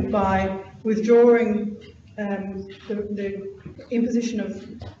doing by withdrawing the imposition of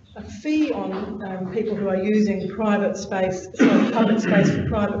a fee on people who are using public space for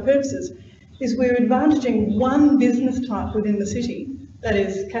private purposes is we're advantaging one business type within the city, that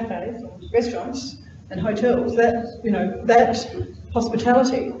is cafes, restaurants and hotels, that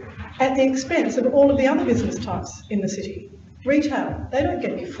hospitality, at the expense of all of the other business types in the city. Retail, they don't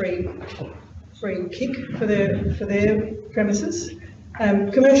get any free kick for their premises.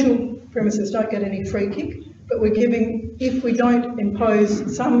 Commercial premises don't get any free kick, but we're giving, if we don't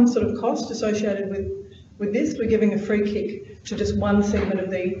impose some sort of cost associated with this, we're giving a free kick to just one segment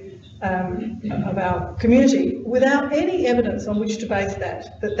of our community without any evidence on which to base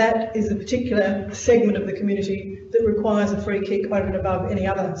that is a particular segment of the community that requires a free kick over and above any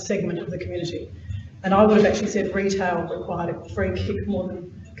other segment of the community. And I would have actually said retail required a free kick more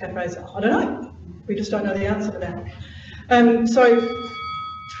than cafes. I don't know. We just don't know the answer to that. I'm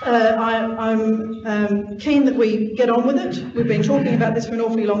keen that we get on with it. We've been talking about this for an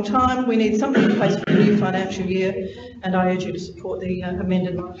awfully long time. We need something in place for the new financial year, and I urge you to support the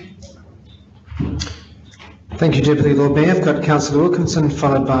amended motion. Thank you, Deputy Lord Mayor. I've got Councillor Wilkinson,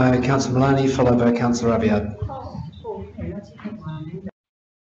 followed by Councillor Maloney, followed by Councillor Abiad.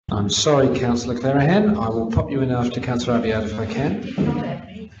 I'm sorry, Councillor Clarahan. I will pop you in after Councillor Abiad if I can.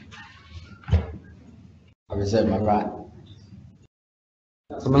 I reserve my right.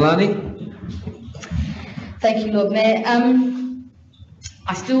 Councillor Maloney. Thank you, Lord Mayor.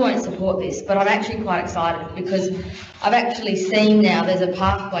 I still won't support this, but I'm actually quite excited because I've actually seen now there's a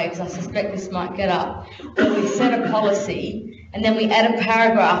pathway, because I suspect this might get up, where we set a policy and then we add a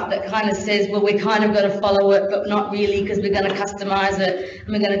paragraph that kind of says, well, we kind of got to follow it, but not really, because we're going to customise it and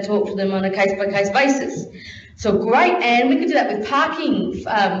we're going to talk to them on a case-by-case basis. So great, and we could do that with parking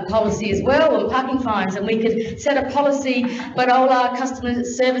policy as well, or parking fines, and we could set a policy, but all our customer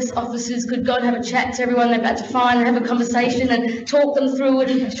service officers could go and have a chat to everyone they're about to fine and have a conversation and talk them through it,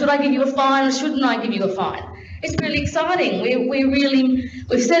 and should I give you a fine or shouldn't I give you a fine? It's really exciting.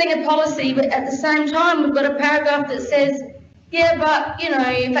 We're setting a policy, but at the same time we've got a paragraph that says, yeah, but, you know,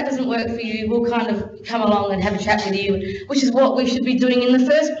 if that doesn't work for you, we'll kind of come along and have a chat with you, which is what we should be doing in the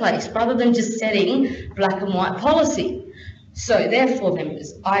first place, rather than just setting black and white policy. So, therefore,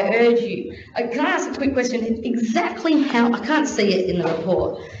 members, I urge you, can I ask a quick question? Exactly how, I can't see it in the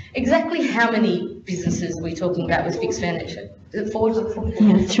report, exactly how many businesses are we talking about with fixed furniture? Is it 40?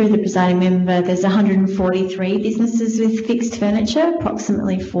 Yeah, through the presiding member, there's 143 businesses with fixed furniture.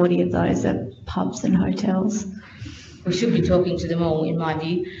 Approximately 40 of those are pubs and hotels. We should be talking to them all, in my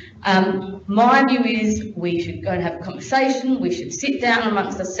view. My view is we should go and have a conversation, we should sit down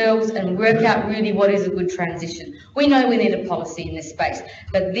amongst ourselves and work out really what is a good transition. We know we need a policy in this space,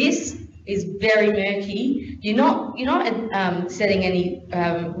 but this is very murky. You're not setting any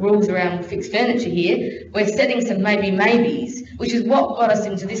rules around fixed furniture here. We're setting some maybes, which is what got us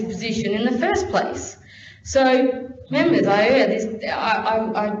into this position in the first place. So, members, I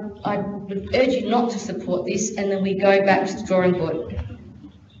would urge you not to support this, and then we go back to the drawing board.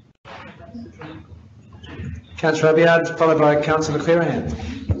 Councillor Abiad, followed by Councillor Clarahan.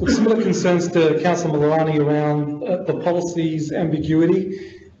 With similar concerns to Councillor Maloney around the policy's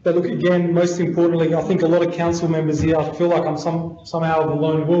ambiguity. But look, again, most importantly, I think a lot of council members here, I feel like I'm somehow the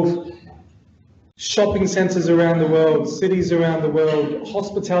lone wolf. shopping centres around the world, cities around the world,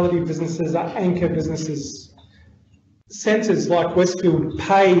 hospitality businesses are anchor businesses. Centres like Westfield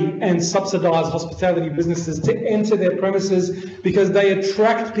pay and subsidise hospitality businesses to enter their premises because they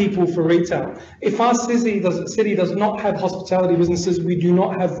attract people for retail. If our city does not have hospitality businesses, we do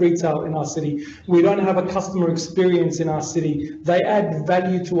not have retail in our city. We don't have a customer experience in our city. They add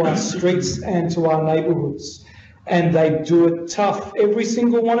value to our streets and to our neighbourhoods. And they do it tough. Every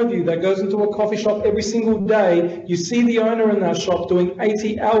single one of you that goes into a coffee shop every single day, you see the owner in that shop doing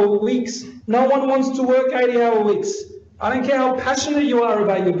 80-hour weeks. No one wants to work 80-hour weeks. I don't care how passionate you are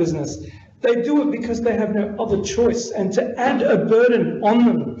about your business. They do it because they have no other choice. And to add a burden on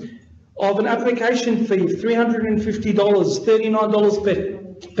them of an application fee of $350,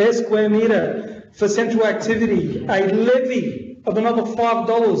 $39 per square metre for central activity, a levy of another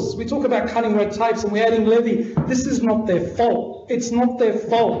 $5. We talk about cutting red tapes and we're adding levy. This is not their fault. It's not their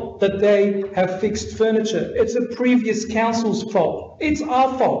fault that they have fixed furniture. It's a previous council's fault. It's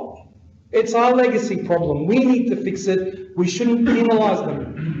our fault. It's our legacy problem. We need to fix it. We shouldn't penalise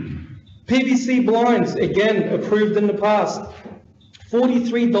them. PVC blinds, again, approved in the past.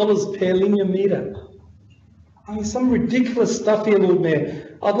 $43 per linear metre. I mean, some ridiculous stuff here, Lord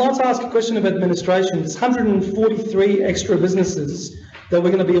Mayor. I'd like to ask a question of administration. There's 143 extra businesses that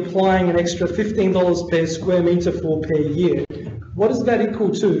we're going to be applying an extra $15 per square metre for per year. What does that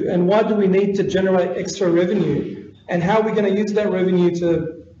equal to? And why do we need to generate extra revenue? And how are we going to use that revenue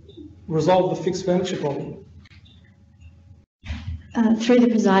to resolve the fixed furniture problem? Through the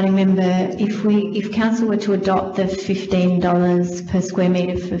presiding member, if council were to adopt the $15 per square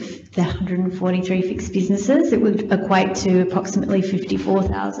metre for the 143 fixed businesses, it would equate to approximately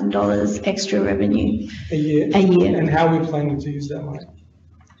 $54,000 extra revenue a year. And how are we planning to use that money?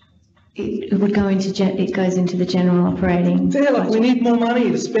 It would go into it goes into the general operating. Yeah, like we need more money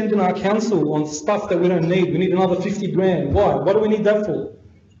to spend in our council on stuff that we don't need. We need another 50 grand. Why? What do we need that for?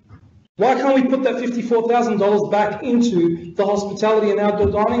 Why can't we put that $54,000 back into the hospitality and outdoor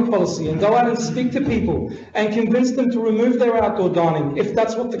dining policy and go out and speak to people and convince them to remove their outdoor dining if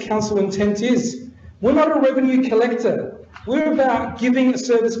that's what the council intent is? We're not a revenue collector. We're about giving a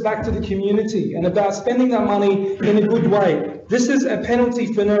service back to the community and about spending that money in a good way. This is a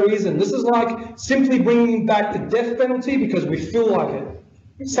penalty for no reason. This is like simply bringing back the death penalty because we feel like it.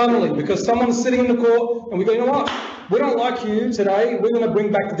 Suddenly, because someone's sitting in the court and we go, you know what? We don't like you today, we're going to bring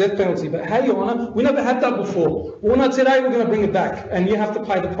back the death penalty. But hey, Your Honour, we never had that before. Well, not today, we're going to bring it back, and you have to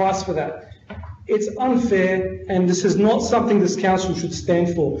pay the price for that. It's unfair, and this is not something this council should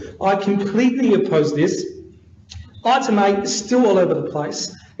stand for. I completely oppose this. Item 8 is still all over the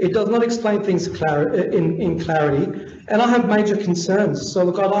place. It does not explain things in clarity, and I have major concerns. So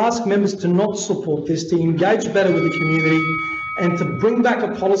look, I'd ask members to not support this, to engage better with the community, and to bring back a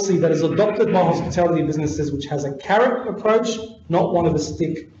policy that is adopted by hospitality businesses, which has a carrot approach, not one of a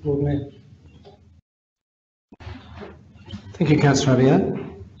stick, Lord Mayor. Thank you, Councillor Abiad.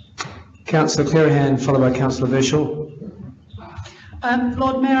 Councillor Clerihan, followed by Councillor Verschel.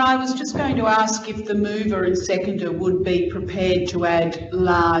 Lord Mayor, I was just going to ask if the mover and seconder would be prepared to add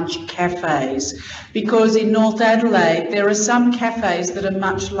large cafes, because in North Adelaide there are some cafes that are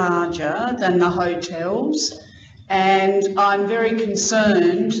much larger than the hotels. And I'm very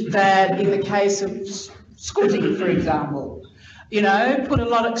concerned that in the case of Scooty, for example, you know,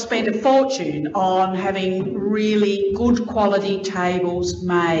 spent a fortune on having really good quality tables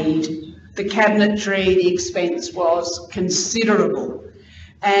made. The cabinetry, the expense was considerable.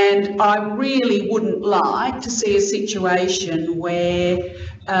 And I really wouldn't like to see a situation where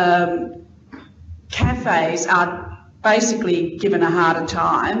cafes are basically given a harder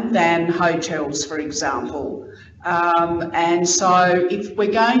time than hotels, for example. And so if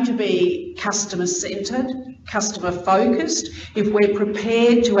we're going to be customer-centred, customer-focused, if we're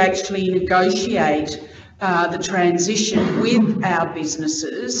prepared to actually negotiate the transition with our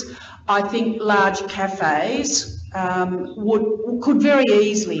businesses, I think large cafes could very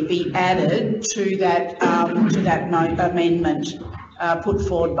easily be added to that amendment put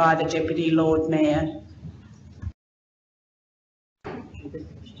forward by the Deputy Lord Mayor.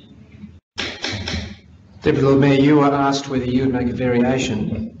 Deputy Lord Mayor, you were asked whether you would make a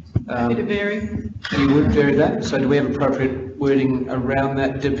variation. Happy to vary. You would vary that? So do we have appropriate wording around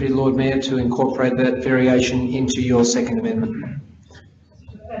that, Deputy Lord Mayor, to incorporate that variation into your second amendment?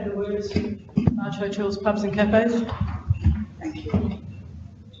 Add the words large hotels, pubs and cafes. Thank you.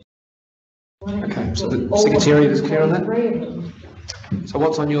 Okay, so the Secretariat is clear on that? So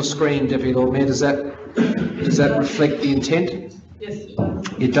what's on your screen, Deputy Lord Mayor, does that reflect the intent? Yes, it does.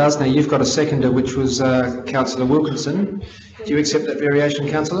 It does. Now you've got a seconder, which was Councillor Wilkinson. Do you accept that variation,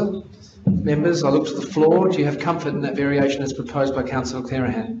 Councillor? Members, I look to the floor. Do you have comfort in that variation as proposed by Councillor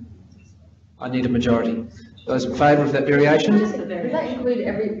Clerihan? I need a majority. Those in favour of that variation? Does that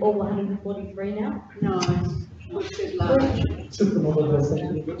include all 143 now? No. How do you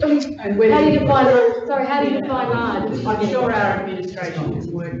define, how do you define large? I'm sure our administration has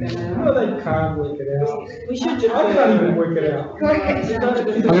worked that out. No, they can't work it out. We should I can't even work it out.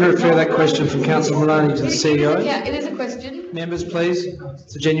 I'm going to refer that question from Councillor Maloney to the CEO. Yeah, it is a question. Members, please.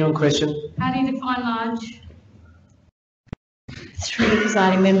 It's a genuine question. How do you define large? Through the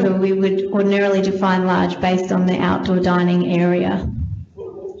presiding member, we would ordinarily define large based on the outdoor dining area,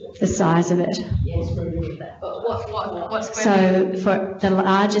 the size of it. What's So for the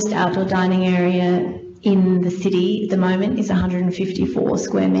largest outdoor dining area in the city at the moment is 154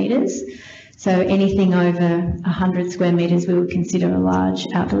 square metres. So anything over 100 square metres we would consider a large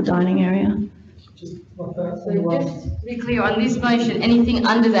outdoor dining area. So just to be clear on this motion, anything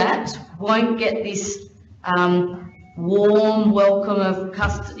under that won't get this warm welcome of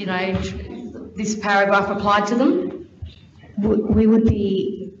this paragraph applied to them? We would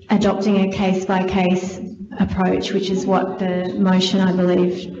be adopting a case-by-case approach, which is what the motion, I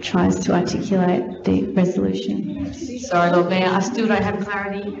believe, tries to articulate the resolution. Sorry, Lord Mayor, I still don't have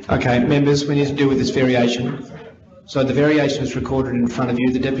clarity. Okay, members, we need to deal with this variation. So the variation is recorded in front of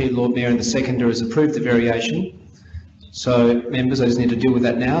you. The Deputy Lord Mayor and the seconder has approved the variation. So, members, I just need to deal with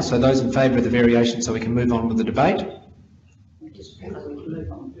that now. So those in favour of the variation, so we can move on with the debate. Just to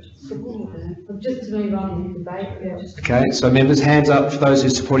move on with the debate, yeah. Okay, so members, hands up for those who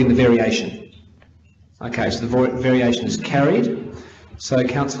are supporting the variation. Okay, so the variation is carried. So,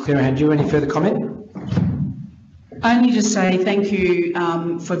 Councillor Clerihan, do you have any further comment? Only to say thank you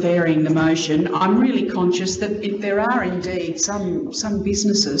for varying the motion. I'm really conscious that there are indeed some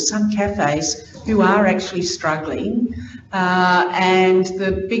businesses, some cafes who are actually struggling, and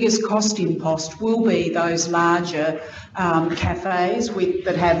the biggest cost impost will be those larger cafes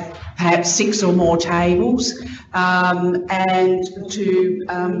that have perhaps 6 or more tables, and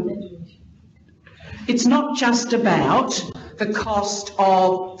it's not just about the cost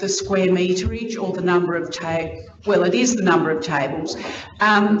of the square meterage or the number of well, it is the number of tables.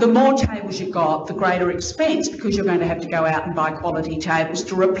 The more tables you've got, the greater expense, because you're going to have to go out and buy quality tables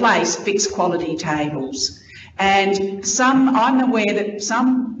to replace fixed quality tables. And I'm aware that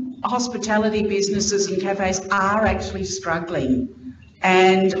some hospitality businesses and cafes are actually struggling.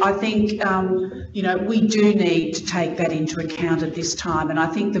 And I think, we do need to take that into account at this time. And I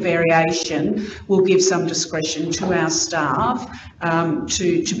think the variation will give some discretion to our staff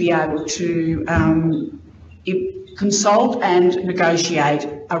to be able to consult and negotiate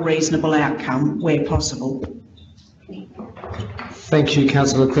a reasonable outcome where possible. Thank you,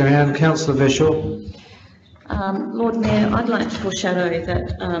 Councillor Clerihan. Councillor Veshaw. Lord Mayor, I'd like to foreshadow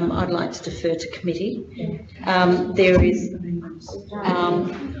that I'd like to defer to committee. There is...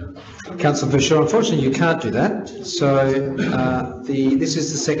 Councillor Veshaw, unfortunately you can't do that. So this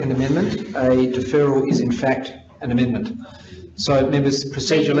is the second amendment. A deferral is in fact an amendment. So members,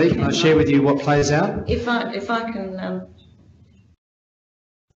 procedurally, can I share with you what plays out? If I can...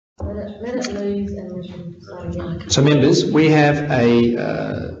 let it lose and we can start again. So members, we have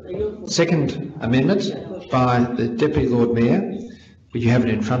a second amendment by the Deputy Lord Mayor. You have it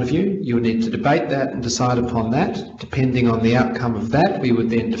in front of you. You would need to debate that and decide upon that. Depending on the outcome of that, we would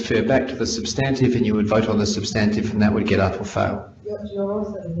then defer back to the substantive and you would vote on the substantive and that would get up or fail. You're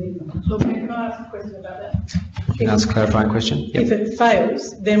also leaving. Look, can I ask a question about that? You can ask a clarifying question? Yep. If it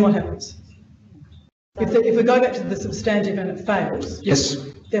fails, then what happens? If we go back to the substantive and it fails, Yes,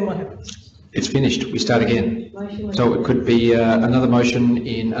 then what happens? it's finished. We start again. So it could be another motion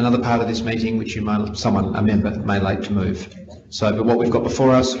in another part of this meeting which a member may like to move. So, but what we've got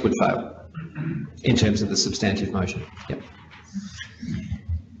before us would fail in terms of the substantive motion. Yep.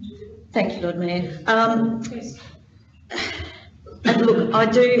 Thank you, Lord Mayor. And look, I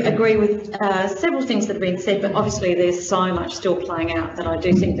do agree with several things that have been said, but obviously there's so much still playing out that I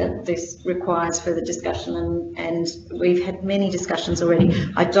do think that this requires further discussion, and we've had many discussions already.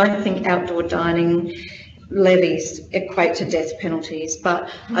 I don't think outdoor dining levies equate to death penalties, but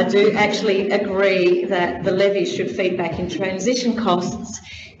I do actually agree that the levies should feed back in transition costs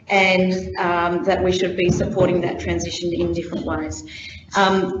and that we should be supporting that transition in different ways.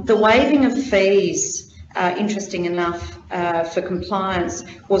 The waiving of fees, interesting enough, for compliance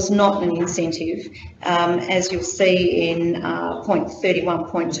was not an incentive. As you'll see in point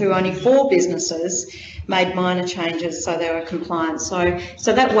 31.2, only 4 businesses made minor changes so they were compliant. So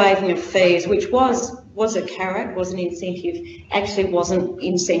that waiving of fees, which was was a carrot, was an incentive, actually wasn't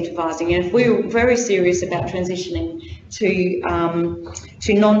incentivising. And if we were very serious about transitioning to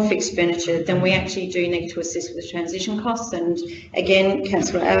non-fixed furniture, then we actually do need to assist with transition costs. And again,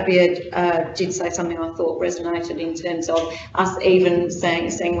 Councillor Abiad did say something I thought resonated in terms of us even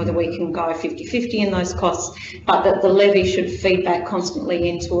saying whether we can go 50-50 in those costs, but that the levy should feed back constantly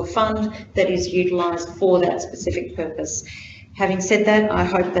into a fund that is utilised for that specific purpose. Having said that, I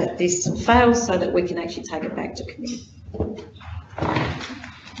hope that this fails so that we can actually take it back to committee.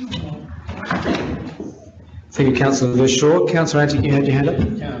 Thank you, Councillor Verschoor. Councillor Antic, you had your hand up?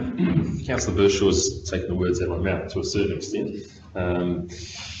 Councillor Verschoor's taken the words out of my mouth to a certain extent,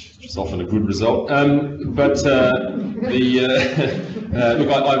 which is often a good result. Look,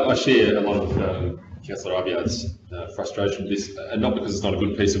 I share a lot of Councillor Abiad's frustration with this, and not because it's not a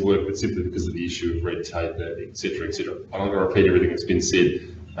good piece of work, but simply because of the issue of red tape, etc., etc. I'm not going to repeat everything that's been said.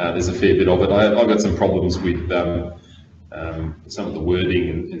 There's a fair bit of it. I've got some problems with some of the wording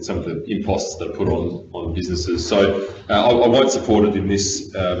and some of the imposts that are put on businesses. So I won't support it in this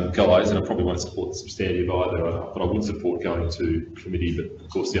guise, and I probably won't support the substantive either, but I would support going to committee. But of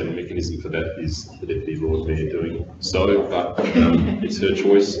course the only mechanism for that is the Deputy Lord Mayor doing so, but it's her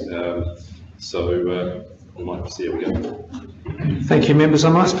choice. We might see how we go. Thank you, members. I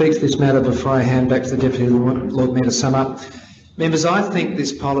might speak to this matter before I hand back to the Deputy Lord Mayor to sum up. Members, I think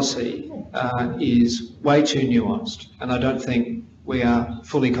this policy is way too nuanced, and I don't think we are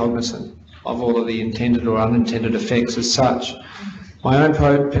fully cognisant of all of the intended or unintended effects as such. My own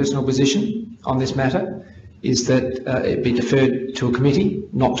personal position on this matter is that it be deferred to a committee,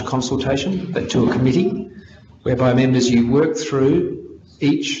 not to consultation, but to a committee, whereby members you work through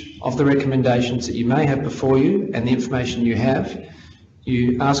each of the recommendations that you may have before you and the information you have.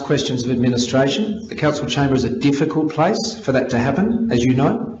 You ask questions of administration. The council chamber is a difficult place for that to happen, as you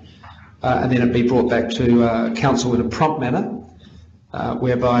know, and then it be brought back to council in a prompt manner,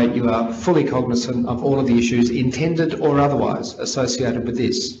 whereby you are fully cognisant of all of the issues intended or otherwise associated with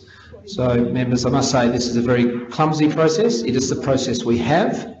this. So, members, I must say this is a very clumsy process. It is the process we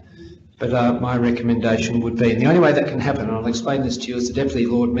have. But my recommendation would be, and the only way that can happen, and I'll explain this to you, is the Deputy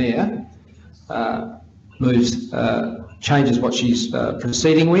Lord Mayor changes what she's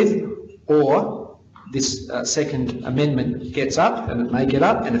proceeding with, or this second amendment gets up, and it may get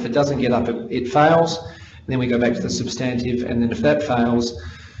up, and if it doesn't get up, it fails, and then we go back to the substantive, and then if that fails,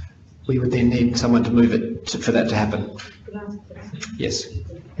 we would then need someone to move it for that to happen. Yes.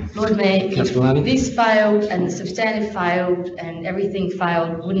 Lord Mayor, if this failed and the substantive failed and everything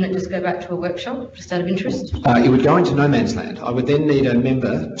failed, wouldn't it just go back to a workshop, just out of interest? It would go into no man's land. I would then need a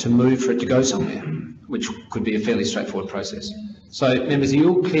member to move for it to go somewhere, which could be a fairly straightforward process. So, members, are you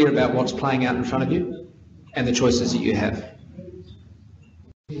all clear about what's playing out in front of you and the choices that you have?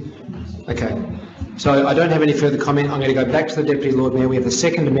 Okay. So I don't have any further comment. I'm going to go back to the Deputy Lord Mayor. We have the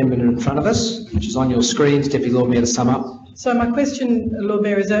second amendment in front of us, which is on your screens. Deputy Lord Mayor, to sum up. So my question, Lord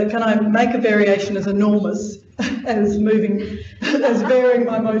Mayor, is can I make a variation as enormous as varying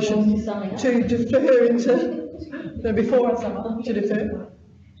my motion to defer into, before I sum up, to defer?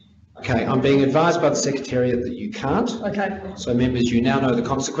 Okay, I'm being advised by the Secretariat that you can't. Okay. So members, you now know the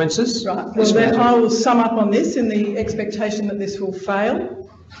consequences. Right. Well, then I will sum up on this in the expectation that this will fail.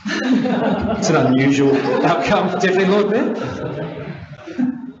 It's an unusual outcome, Deputy Lord Mayor.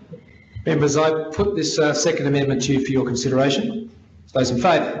 Members, I put this second amendment to you for your consideration. Those in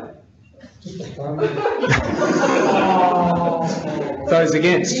favour? Those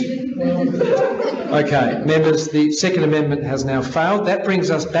against? Okay, members, the second amendment has now failed. That brings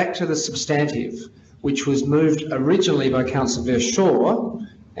us back to the substantive, which was moved originally by Councillor Verschoor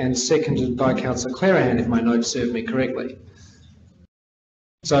and seconded by Councillor Clerihan, if my notes serve me correctly.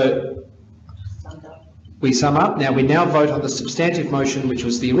 So we sum up. Now we vote on the substantive motion, which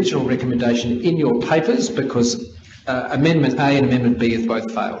was the original recommendation in your papers, because Amendment A and Amendment B have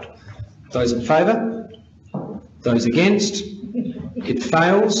both failed. Those in favour? Those against? It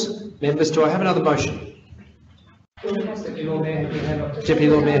fails. Members, do I have another motion? Deputy Lord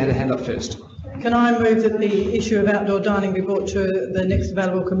Mayor had a hand up first. Can I move that the issue of outdoor dining be brought to the next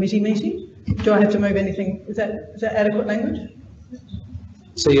available committee meeting? Do I have to move anything? Is that adequate language?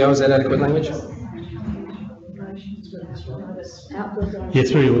 CEO, is that adequate language?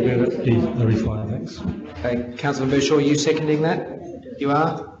 Yes, we will do that. That'll be fine, thanks. Okay, Councillor Verschoor, are you seconding that? You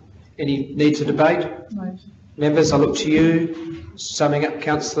are? Any need to debate? No. Members, I look to you. Summing up,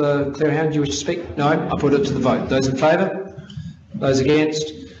 Councillor Clerihan, do you wish to speak? No, I put it to the vote. Those in favour? Those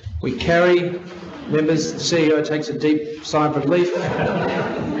against? We carry. Members, the CEO takes a deep sigh of relief.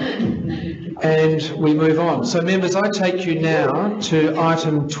 And we move on. So members, I take you now to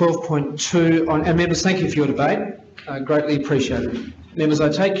item 12.2 on, and members, thank you for your debate. Greatly appreciated. Members, I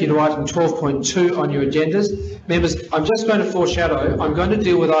take you to item 12.2 on your agendas. Members, I'm just going to foreshadow, I'm going to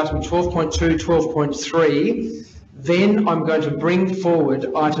deal with item 12.2, 12.3, then I'm going to bring forward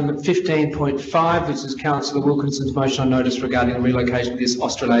item 15.5, which is Councillor Wilkinson's motion on notice regarding the relocation of this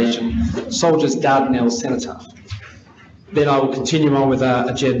Australasian Soldiers Dardanelles Cenotaph. Then I will continue on with our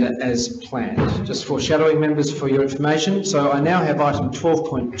agenda as planned. Just foreshadowing, members, for your information. So I now have item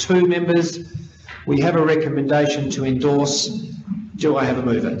 12.2, members. We have a recommendation to endorse. Do I have a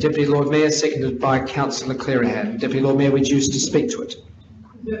mover? Deputy Lord Mayor, seconded by Councillor Clerihan. Deputy Lord Mayor, would you wish to speak to it?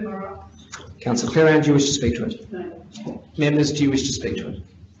 Councillor Clerihan, do you wish to speak to it? No. Members, do you wish to speak to it?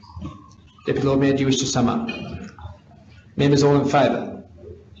 Deputy Lord Mayor, do you wish to sum up? Members, all in favour?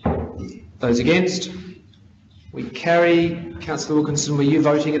 Those against? We carry. Councillor Wilkinson, were you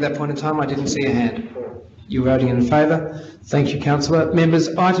voting at that point in time? I didn't see a hand. You were voting in favour. Thank you, Councillor. Members,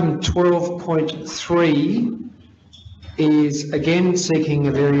 item 12.3 is again seeking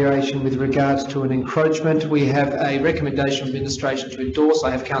a variation with regards to an encroachment. We have a recommendation from administration to endorse. I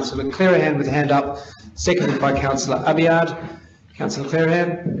have Councillor Clerihan with a hand up, seconded by Councillor Abiad. Councillor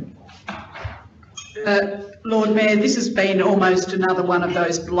Clerihan. Lord Mayor, this has been almost another one of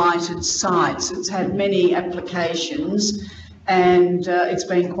those blighted sites. It's had many applications and it's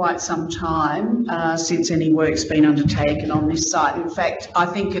been quite some time since any work's been undertaken on this site. In fact, I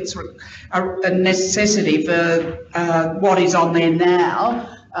think it's a necessity for what is on there now,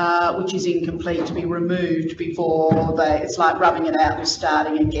 which is incomplete, to be removed before it's like rubbing it out and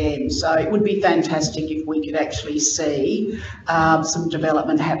starting again. So it would be fantastic if we could actually see some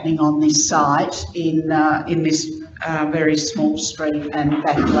development happening on this site in this very small street and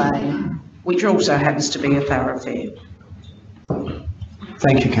back lane, which also happens to be a thoroughfare.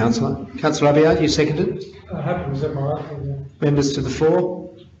 Thank you, Councillor. Councillor Abiad, you seconded? Happy to reserve my right. Members to the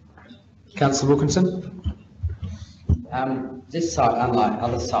floor. Councillor Wilkinson. This site, unlike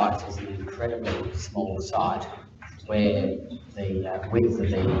other sites, is an incredibly small site where the width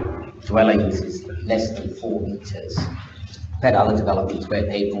of the dwellings is less than 4 metres. We've had other developments where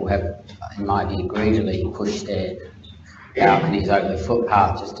people have, in my view, greedily pushed their balconies over the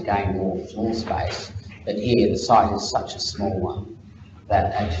footpath just to gain more floor space. But here, the site is such a small one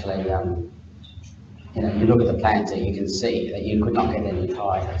that actually, you look at the plans there, you can see that you could not get any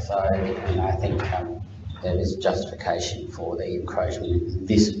tighter. So, I think there is justification for the encroachment in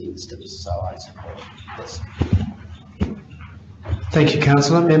this instance. So I support this. Thank you,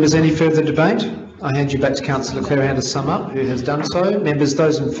 Councillor. Members, any further debate? I hand you back to Councillor Clerihan to sum up, who has done so. Members,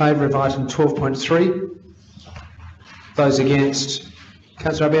 those in favour of item 12.3? Those against?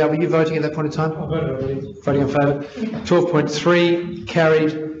 Councillor Abiad, were you voting at that point in time? I voted already. Voting in favour. 12.3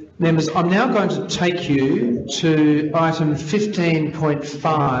 carried. Members, I'm now going to take you to item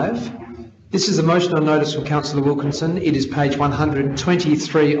 15.5. This is a motion on notice from Councillor Wilkinson. It is page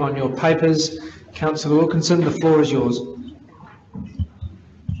 123 on your papers. Councillor Wilkinson, the floor is yours.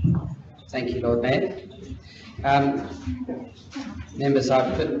 Thank you, Lord Mayor. Members,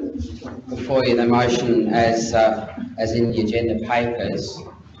 I've put before you the motion as in the agenda papers,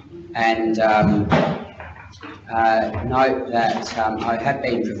 and note that I have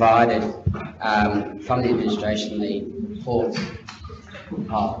been provided from the administration the reports.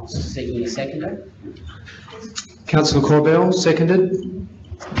 Seeking a seconder. Councillor Corbell, seconded.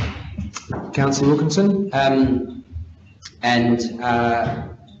 Councillor Wilkinson.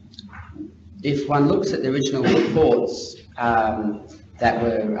 If one looks at the original reports that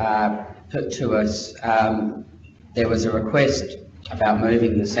were put to us, there was a request about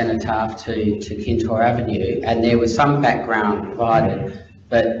moving the cenotaph to Kintore Avenue, and there was some background provided,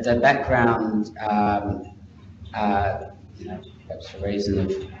 but the background, perhaps for reason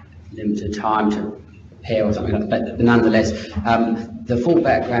of limited time to prepare or something like that, but nonetheless, the full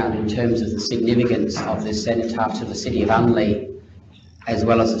background in terms of the significance of this cenotaph to the city of Unley, as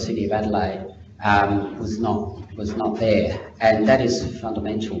well as the city of Adelaide, was not there, and that is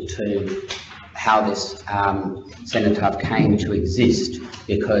fundamental to how this cenotaph came to exist,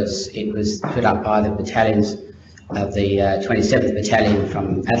 because it was put up by the battalions of the 27th Battalion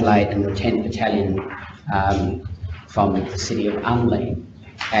from Adelaide and the 10th Battalion from the city of Unley,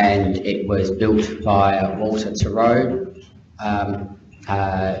 and it was built by Walter Thoreau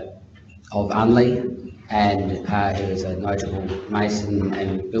of Unley, and he was a notable mason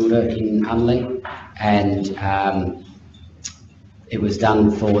and builder in Unley, and it was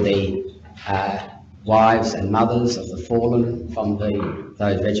done for the wives and mothers of the fallen from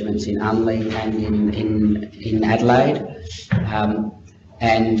those regiments in Unley and in Adelaide.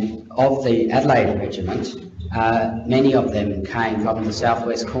 And of the Adelaide regiment, many of them came from the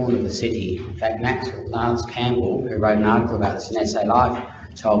southwest corner of the city. In fact, Lance Campbell, who wrote an article about this in Essay Life,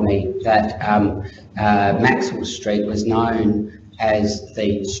 told me that Maxwell Street was known as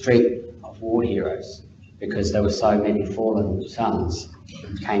the street of war heroes because there were so many fallen sons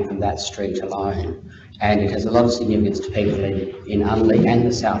that came from that street alone. And it has a lot of significance to people in Unley and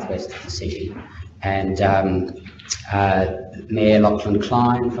the southwest of the city. And Mayor Lachlan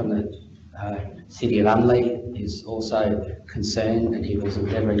Klein from the City of Adelaide is also concerned, and he was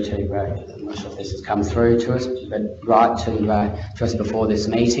endeavouring to, I'm not sure if this has come through to us, but write to us before this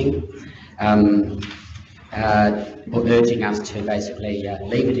meeting, urging us to basically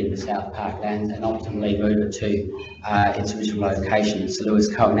leave it in the South Parklands and optimally move it to its original location, Sir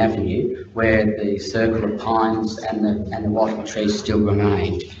Lewis Cohen Avenue, where the circle of pines and the wattle trees still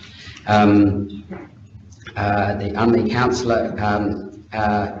remain. The Unley councillor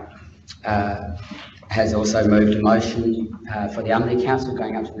has also moved a motion for the Unley Council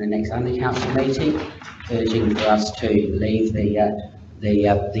going up to the next Unley Council meeting, urging for us to leave the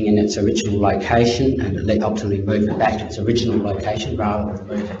thing in its original location and optimally move it back to its original location rather than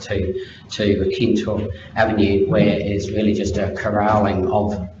move it to Kintor Avenue, where it's really just a corralling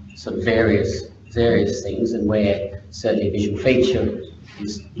of sort of various things, and where certainly a visual feature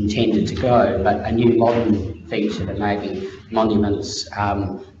is intended to go, but a new modern feature that maybe monuments,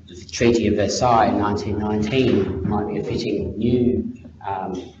 the Treaty of Versailles in 1919 might be a fitting new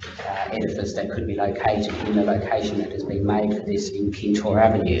edifice that could be located in the location that has been made for this in Kintor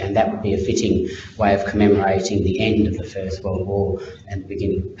Avenue, and that would be a fitting way of commemorating the end of the First World War and the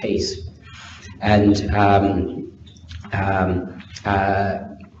beginning of peace. And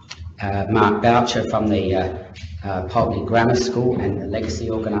Mark Boucher from the Pulteney Grammar School and the Legacy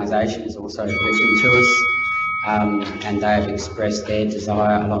organisation has also written to us, and they have expressed their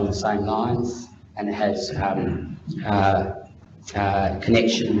desire along the same lines, and it has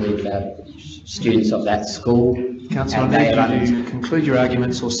connection with students of that school. Councillor, I need you to conclude your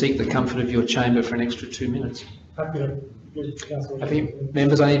arguments or seek the comfort of your chamber for an extra 2 minutes. Happy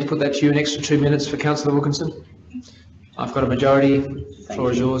members, I need to put that to you, an extra 2 minutes for Councillor Wilkinson. I've got a majority. The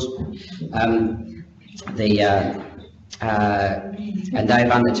floor is yours. And they've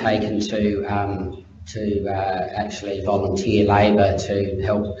undertaken to actually volunteer labour to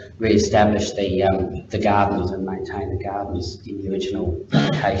help re-establish the gardens and maintain the gardens in the original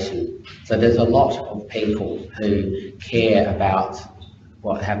location. So there's a lot of people who care about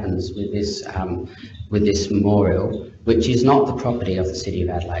what happens with this memorial, which is not the property of the City of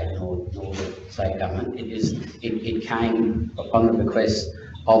Adelaide nor the state government. It came upon the request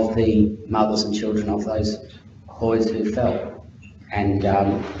of the mothers and children of those boys who fell. And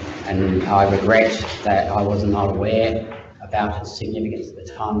I regret that I was not aware about its significance at the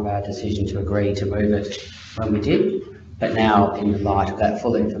time of our decision to agree to move it when we did. But now, in the light of that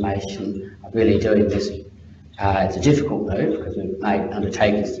full information, I'm really doing this. It's a difficult move because we've made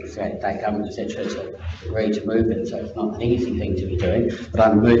undertakings to the state government, etc., to agree to move it, so it's not an easy thing to be doing. But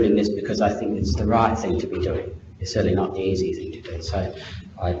I'm moving this because I think it's the right thing to be doing. It's certainly not the easy thing to do. So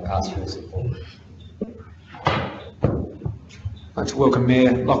I ask for your support. I'd like to welcome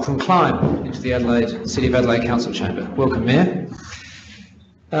Mayor Lachlan Klein into the City of Adelaide Council chamber. Welcome, Mayor.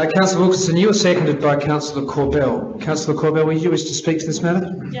 Councillor Wilkinson, you are seconded by Councillor Corbell. Councillor Corbell, will you wish to speak to this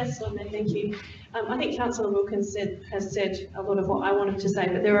matter? Yes, Lord Mayor, thank you. I think Councillor Wilkinson has said a lot of what I wanted to say,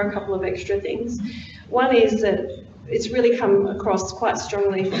 but there are a couple of extra things. One is that it's really come across quite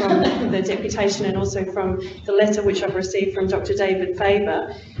strongly from the Deputation and also from the letter which I've received from Dr. David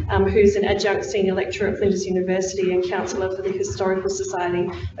Faber, who's an adjunct senior lecturer at Flinders University and councillor for the Historical Society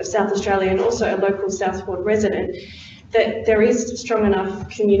of South Australia and also a local Southport resident, that there is strong enough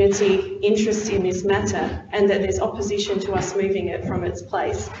community interest in this matter and that there's opposition to us moving it from its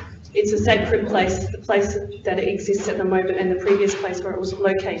place. It's a sacred place, the place that it exists at the moment and the previous place where it was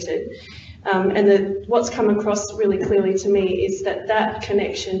located. And what's come across really clearly to me is that that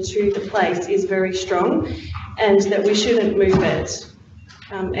connection to the place is very strong and that we shouldn't move it.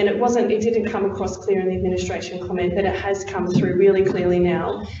 And it didn't come across clear in the administration comment, but it has come through really clearly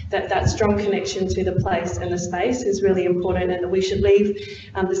now that that strong connection to the place and the space is really important and that we should leave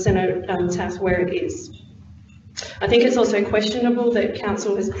the centre task where it is. I think it's also questionable that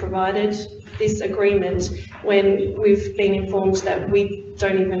Council has provided this agreement when we've been informed that we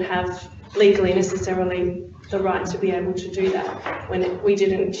don't even have legally necessarily the right to be able to do that when we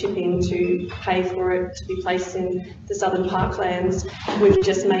didn't chip in to pay for it to be placed in the Southern Parklands. We've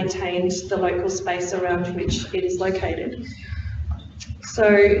just maintained the local space around which it is located. So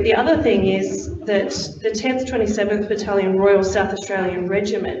the other thing is that the 10th 27th Battalion Royal South Australian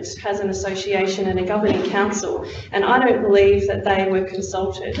Regiment has an association and a governing council, and I don't believe that they were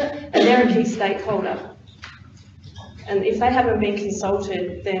consulted, and they're a key stakeholder. And if they haven't been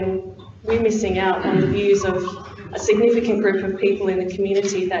consulted, then we're missing out on the views of a significant group of people in the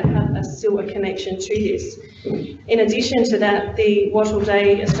community that have still a connection to this. In addition to that, the Wattle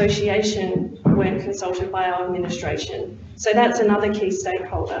Day Association weren't consulted by our administration. So that's another key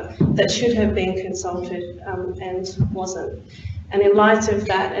stakeholder that should have been consulted and wasn't. And in light of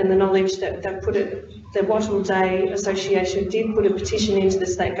that and the knowledge that they've put it, the Wattle Day Association did put a petition into the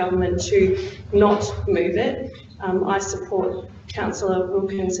state government to not move it. I support Councillor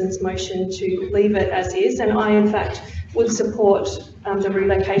Wilkinson's motion to leave it as is, and I in fact would support the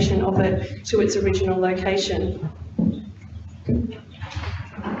relocation of it to its original location.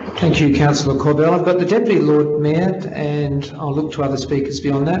 Thank you, Councillor Corbell. I've got the Deputy Lord Mayor, and I'll look to other speakers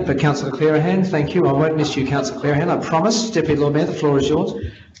beyond that, but Councillor Clearahan, thank you. I won't miss you, Councillor Clearahan, I promise. Deputy Lord Mayor, the floor is yours.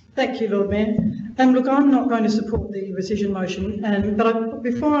 Thank you, Lord Mayor. Look, I'm not going to support the rescission motion, but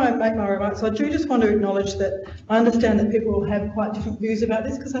before I make my remarks, I do just want to acknowledge that I understand that people will have quite different views about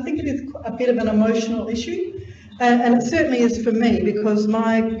this, because I think it is a bit of an emotional issue, and it certainly is for me, because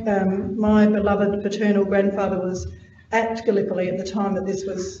my beloved paternal grandfather was at Gallipoli at the time that this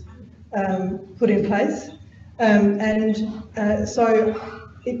was put in place, so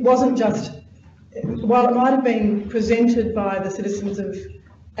it wasn't just, while it might have been presented by the citizens of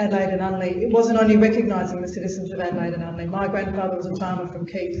Adelaide and Unley, it wasn't only recognising the citizens of Adelaide and Unley. My grandfather was a farmer from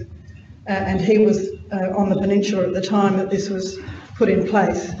Keith, and he was on the peninsula at the time that this was put in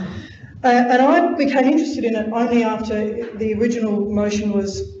place. And I became interested in it only after the original motion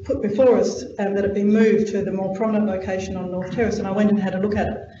was put before us, that it be moved to the more prominent location on North Terrace, and I went and had a look at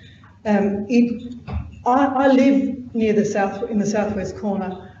it. I live near the in the southwest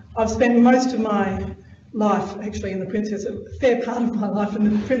corner. I've spent most of my life actually in the a fair part of my life in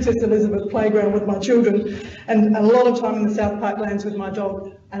the Princess Elizabeth playground with my children, and a lot of time in the South Parklands with my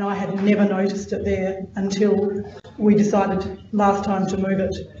dog, and I had never noticed it there until we decided last time to move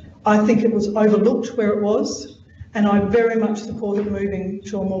it. I think it was overlooked where it was, and I very much supported moving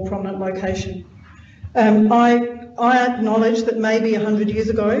to a more prominent location. I acknowledge that maybe 100 years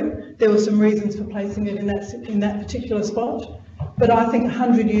ago there were some reasons for placing it in that particular spot, but I think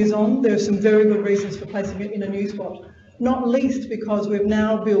 100 years on there are some very good reasons for placing it in a new spot, not least because we've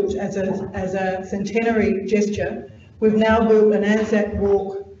now built, as a centenary gesture, we've now built an Anzac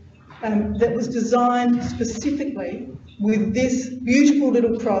Walk that was designed specifically with this beautiful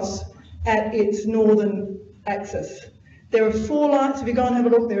little cross at its northern axis. There are 4 lights, if you go and have a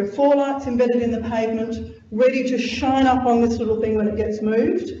look, there are 4 lights embedded in the pavement, ready to shine up on this little thing when it gets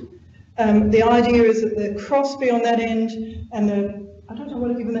moved. The idea is that the cross be on that end, and I don't know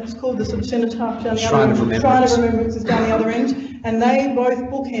what even that's called, the sort of cenotaph down the other end, Shrine of Remembrance is down the other end, and they both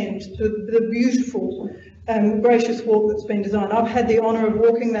bookend the beautiful gracious walk that's been designed. I've had the honour of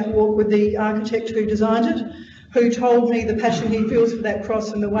walking that walk with the architect who designed it, who told me the passion he feels for that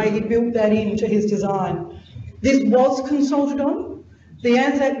cross and the way he built that into his design. This was consulted on. The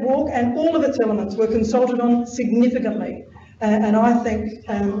Anzac Walk and all of its elements were consulted on significantly, and I think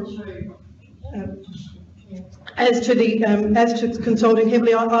as to consulting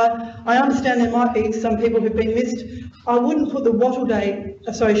heavily, I understand there might be some people who've been missed. I wouldn't put the Wattle Day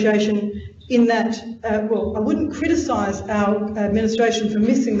Association in that, I wouldn't criticise our administration for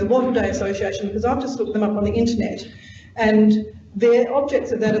missing the Wattle Day Association, because I've just looked them up on the internet, and their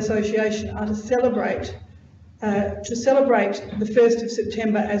objects of that association are to celebrate the 1st of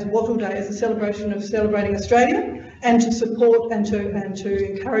September as Wattle Day, as a celebration of celebrating Australia, and to support and to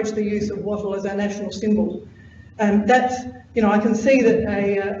encourage the use of wattle as our national symbol. That's, I can see that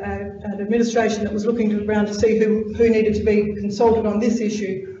an administration that was looking around to see who needed to be consulted on this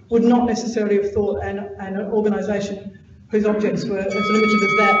issue would not necessarily have thought an organisation whose objects were as limited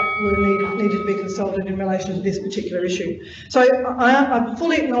as that needed to be consulted in relation to this particular issue. So I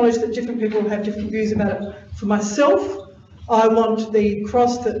fully acknowledge that different people have different views about it. For myself, I want the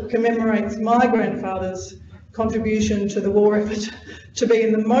cross that commemorates my grandfather's contribution to the war effort to be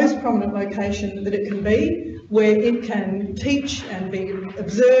in the most prominent location that it can be, where it can teach and be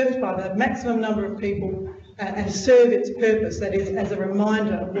observed by the maximum number of people and serve its purpose, that is, as a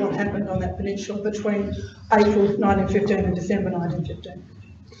reminder of what happened on that peninsula between April 1915 and December 1915.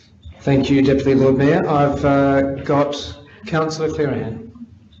 Thank you, Deputy Lord Mayor. I've got Councillor Clearahan.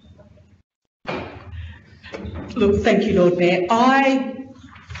 Look, thank you, Lord Mayor.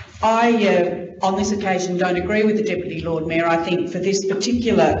 On this occasion, don't agree with the Deputy Lord Mayor. I think for this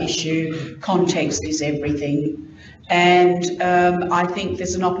particular issue, context is everything. And I think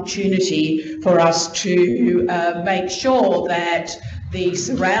there's an opportunity for us to make sure that the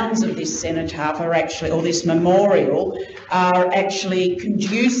surrounds of this cenotaph are actually, or this memorial, are actually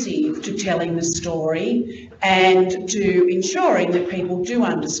conducive to telling the story and to ensuring that people do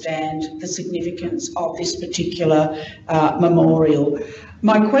understand the significance of this particular memorial.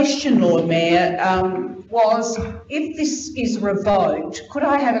 My question, Lord Mayor, was if this is revoked, could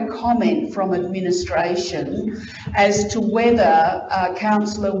I have a comment from administration as to whether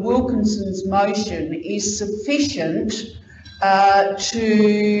Councillor Wilkinson's motion is sufficient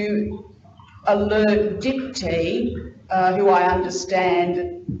to alert Dipti, who I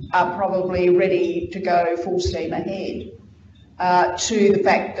understand are probably ready to go full steam ahead, to the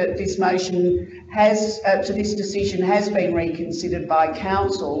fact that this motion has, to this decision has been reconsidered by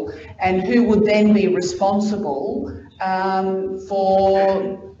Council, and who would then be responsible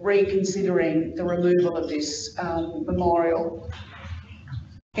for reconsidering the removal of this memorial.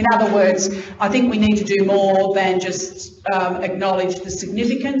 In other words, I think we need to do more than just acknowledge the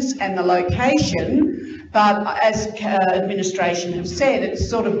significance and the location, but as administration have said, it's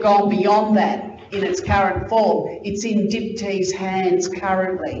sort of gone beyond that in its current form. It's in Dipti's hands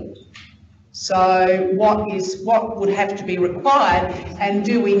currently. So what would have to be required, and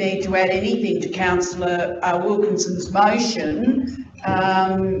do we need to add anything to Councillor Wilkinson's motion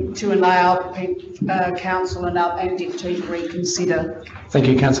to allow Council and Dipti to reconsider? Thank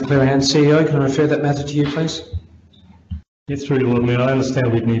you, Councillor Clearihan. CEO, can I refer that matter to you, please? Yes, through Lord Mayor, I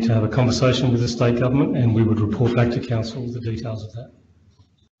understand we'd need to have a conversation with the state government, and we would report back to Council the details of that.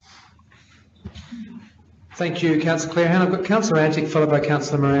 Thank you, Councillor Clearihan. I've got Councillor Antic followed by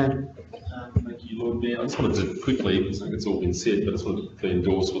Councillor Moran. Thank you, Lord Mayor. I just wanted to quickly, I think it's all been said, but I just wanted to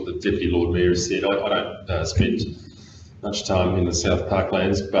endorse what the Deputy Lord Mayor has said. I don't spend much time in the South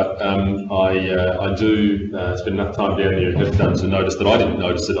Parklands, but I do spend enough time down there and have done to notice that I didn't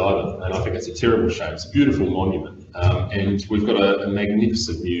notice it either, and I think it's a terrible shame. It's a beautiful monument, and we've got a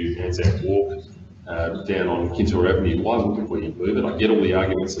magnificent new Anzac Walk down on Kintor Avenue. Why wouldn't we move it? I get all the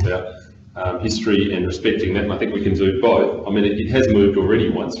arguments about history and respecting that, and I think we can do both. I mean, it has moved already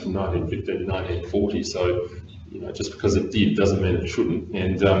once from 1915 to 1940, so just because it did doesn't mean it shouldn't.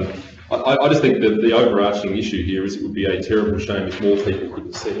 And I just think that the overarching issue here is it would be a terrible shame if more people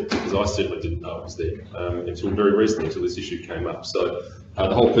couldn't see it, because I certainly didn't know it was there until very recently, until this issue came up. So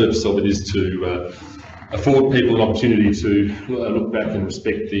the whole purpose of it is to afford people an opportunity to look back and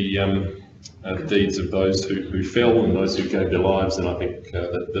respect the deeds of those who fell and those who gave their lives, and I think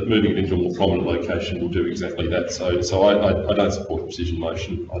that moving it into a more prominent location will do exactly that. So I don't support the decision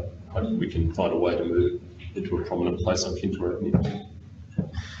motion. I hope we can find a way to move it into a prominent place on Kintor Avenue.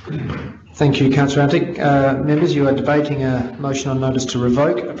 Thank you, Councillor Antic. Members, you are debating a motion on notice to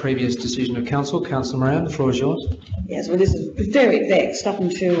revoke a previous decision of Council. Councillor Moran, the floor is yours. Yes, well, this is very vexed up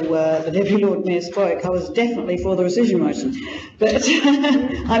until the Deputy Lord Mayor spoke. I was definitely for the rescission motion, but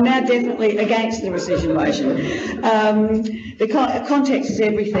I'm now definitely against the rescission motion. The context is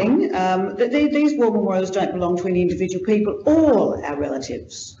everything. These war memorials don't belong to any individual people. All our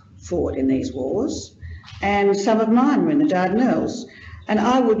relatives fought in these wars, and some of mine were in the Dardanelles. And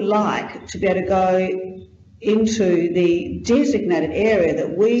I would like to be able to go into the designated area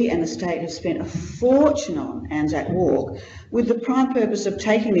that we and the state have spent a fortune on, Anzac Walk, with the prime purpose of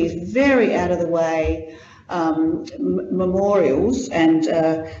taking these very out of the way memorials and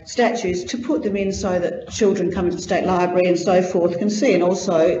statues to put them in so that children coming to the State Library and so forth can see, and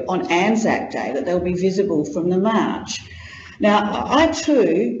also on Anzac Day that they'll be visible from the march. Now,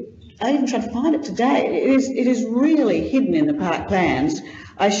 I even tried to find it today. It is really hidden in the park plans.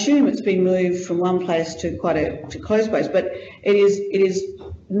 I assume it's been moved from one place to quite a close place, but it is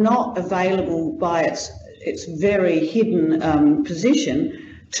not available by its very hidden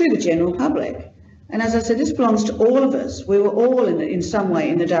position to the general public. And as I said, this belongs to all of us. We were all in some way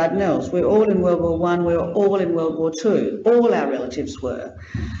in the Dardanelles. We were all in World War I. We were all in World War II. All our relatives were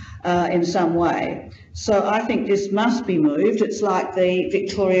in some way. So I think this must be moved. It's like the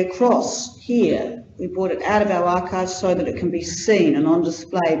Victoria Cross here. We brought it out of our archives so that it can be seen and on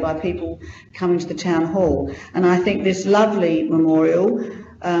display by people coming to the town hall. And I think this lovely memorial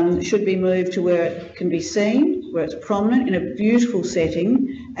should be moved to where it can be seen, where it's prominent, in a beautiful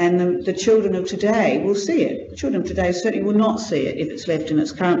setting, and the children of today will see it. The children of today certainly will not see it if it's left in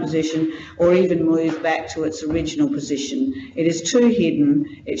its current position or even moved back to its original position. It is too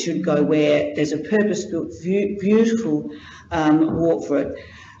hidden. It should go where there's a purpose-built, beautiful walk for it.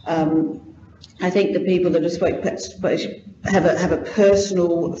 I think the people that have spoke have a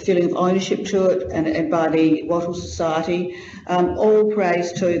personal feeling of ownership to it, and by the Wattle Society, all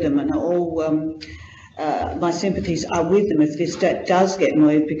praise to them, and all my sympathies are with them if this does get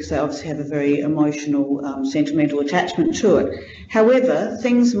moved, because they obviously have a very emotional, sentimental attachment to it. However,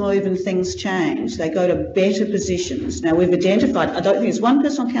 things move and things change. They go to better positions. Now, we've identified, I don't think there's one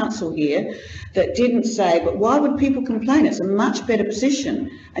person on council here that didn't say, but why would people complain? It's a much better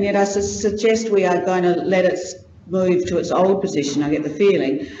position. And yet I suggest we are going to let it move to its old position, I get the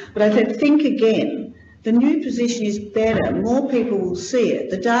feeling. But I said, think again. The new position is better. More people will see it.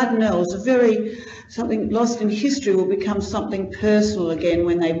 The Dardanelles are something lost in history will become something personal again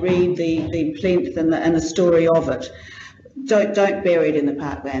when they read the plinth and the story of it. Don't bury it in the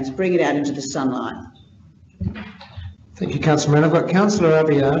parklands. Bring it out into the sunlight. Thank you, Councillor Moran. I've got Councillor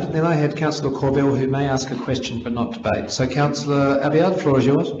Abiad, then I had Councillor Corbell, who may ask a question but not debate. So, Councillor Abiad, the floor is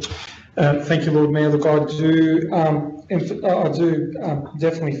yours. Thank you, Lord Mayor. Look, I do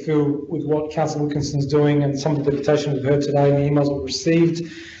definitely feel with what Councillor Wilkinson's doing and some of the deputation we've heard today and the emails we've received.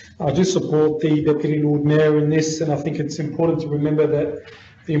 I do support the Deputy Lord Mayor in this, and I think it's important to remember that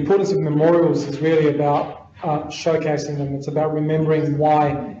the importance of memorials is really about showcasing them. It's about remembering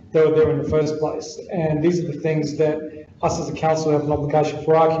why they were there in the first place. And these are the things that us as a council have an obligation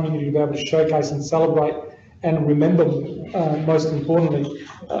for our community to be able to showcase and celebrate and remember, most importantly.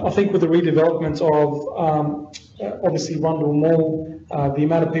 I think with the redevelopment of obviously Rundle Mall, the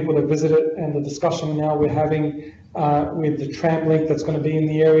amount of people that visit it and the discussion now we're having with the tram link that's going to be in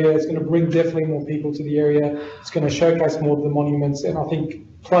the area, it's going to bring definitely more people to the area. It's going to showcase more of the monuments, and I think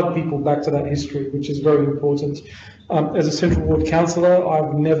plug people back to that history, which is very important. As a Central Ward councillor,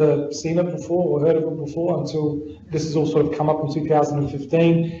 I've never seen it before or heard of it before until this has all sort of come up in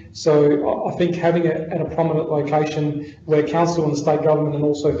 2015. So I think having it at a prominent location where council and the state government and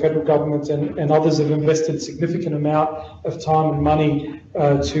also federal government and others have invested significant amount of time and money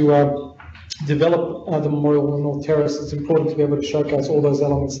to develop the memorial on North Terrace, it's important to be able to showcase all those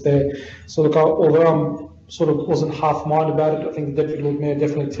elements there. So look, although I'm sort of wasn't half-minded about it, I think the Deputy Lord Mayor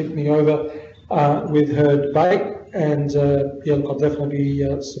definitely tipped me over with her debate, and yeah, look, I'll definitely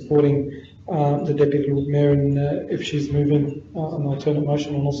be supporting the Deputy Lord Mayor if she's moving an alternate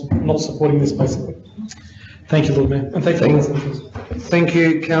motion and also not supporting this basically. Thank you, Lord Mayor, and thank you. Thank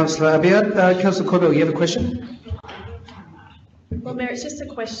you, Councillor Abiad. Councillor Corbell, you have a question? Well, Mayor, it's just a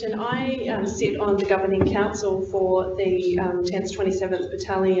question. I sit on the governing council for the 10th 27th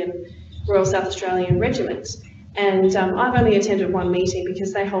Battalion Royal South Australian Regiment, and I've only attended one meeting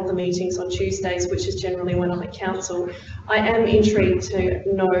because they hold the meetings on Tuesdays, which is generally when I'm at council. I am intrigued to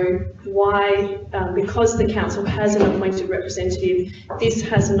know why, because the council has an appointed representative, this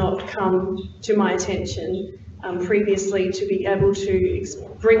has not come to my attention previously to be able to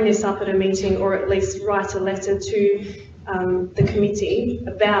bring this up at a meeting, or at least write a letter to the committee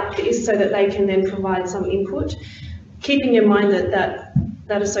about this so that they can then provide some input, keeping in mind that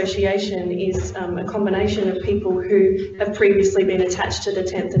association is a combination of people who have previously been attached to the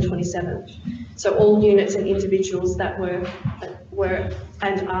 10th and 27th. So all units and individuals that were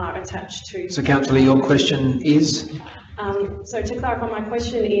and are attached to. So, Councillor, your question is? So to clarify, my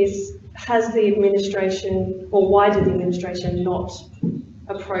question is, has the administration, or why did the administration not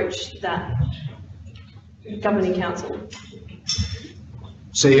approach that governing council?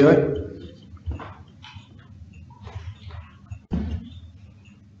 CEO?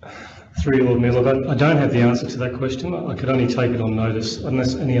 Through you, Lord Mayor, look, I don't have the answer to that question. I could only take it on notice,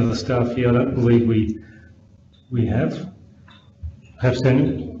 unless any other staff here, I don't believe we have. Perhaps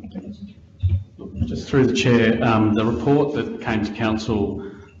Daniel? Just through the chair, the report that came to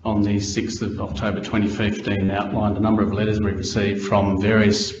council on the 6th of October 2015 outlined a number of letters we've received from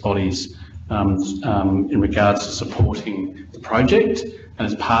various bodies in regards to supporting the project, and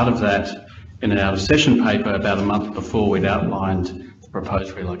as part of that, in an out-of-session paper about a month before, we'd outlined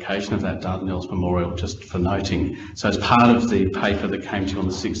proposed relocation of that Dardanelles Memorial, just for noting. So as part of the paper that came to you on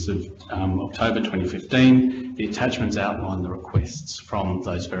the 6th of October 2015, the attachments outline the requests from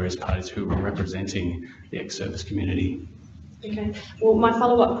those various parties who were representing the ex-service community. Okay, well, my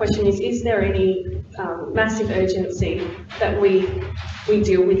follow-up question is there any massive urgency that we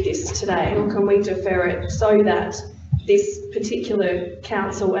deal with this today, or can we defer it so that this particular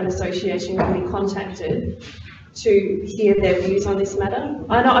council and association can be contacted to hear their views on this matter?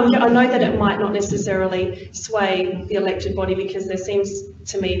 I know that it might not necessarily sway the elected body, because there seems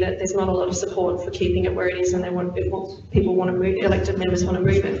to me that there's not a lot of support for keeping it where it is, and people want to move, elected members want to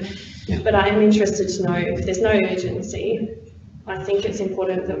move it. Yeah. But I am interested to know if there's no urgency. I think it's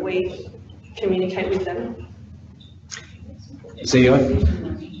important that we communicate with them. CEO?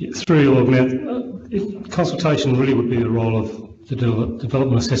 Through your Lord Mayor, consultation really would be the role of the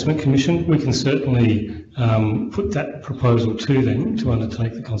Development Assessment Commission. We can certainly put that proposal to them to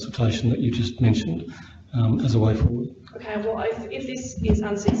undertake the consultation that you just mentioned as a way forward. Okay, well, if this is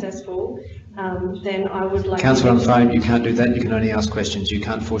unsuccessful, then I would like... Councillor on the phone, you can't do that. You can only ask questions. You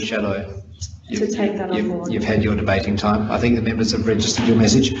can't foreshadow. To take that on board. You've had your debating time. I think the members have registered your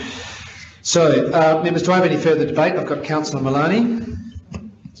message. So, members, do I have any further debate? I've got Councillor Maloney.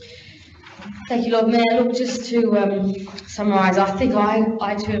 Thank you, Lord Mayor. Look, just to summarise, I think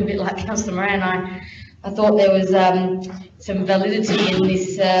I too am a bit like Councillor Moran. I thought there was some validity in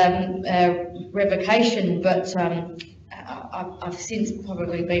this revocation, but I've since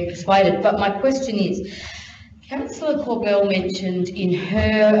probably been persuaded. But my question is, Councillor Corbell mentioned in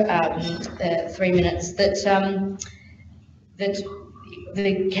her 3 minutes that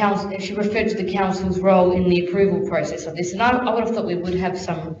the council, she referred to the council's role in the approval process of this, and I would have thought we would have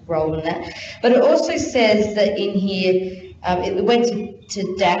some role in that. But it also says that in here, it went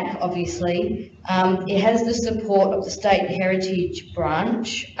to DAC, obviously. It has the support of the State Heritage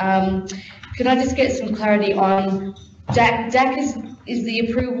Branch. Could I just get some clarity on DAC? DAC is the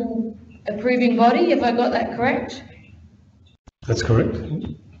approving body. Have I got that correct? That's correct.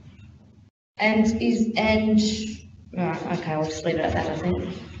 Right, okay, I'll just leave it at that, I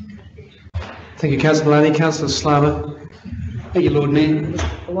think. Thank you, Councillor Maloney. Councillor Slama. Thank you, Lord Mayor.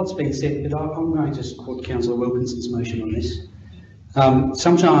 A lot's been said, but I'm going to support Councillor Wilkinson's motion on this.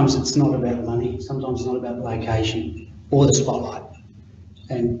 Sometimes it's not about money, sometimes it's not about the location or the spotlight.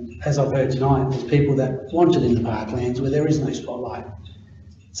 And as I've heard tonight, there's people that want it in the parklands where there is no spotlight.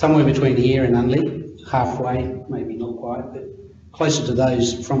 Somewhere between here and Unley, halfway, maybe not quite, but closer to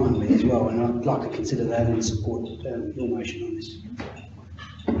those from Unley as well, and I'd like to consider that and support your motion on this.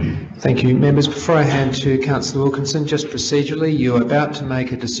 Thank you. Members, before I hand to Councillor Wilkinson, just procedurally, you're about to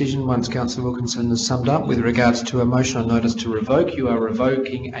make a decision once Councillor Wilkinson has summed up with regards to a motion on notice to revoke. You are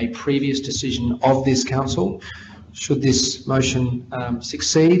revoking a previous decision of this council. Should this motion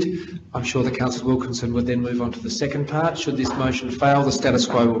succeed, I'm sure that Councillor Wilkinson would then move on to the second part. Should this motion fail, the status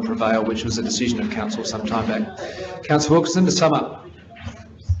quo will prevail, which was a decision of council some time back. Councillor Wilkinson, to sum up.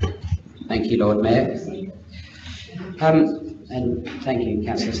 Thank you, Lord Mayor. And thank you,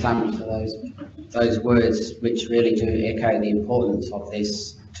 Councillor Slama, for those words, which really do echo the importance of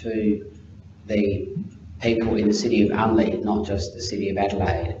this to the people in the city of Unley, not just the city of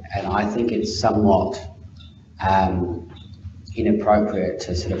Adelaide. And I think it's somewhat inappropriate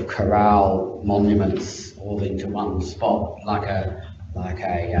to sort of corral monuments all into one spot, like a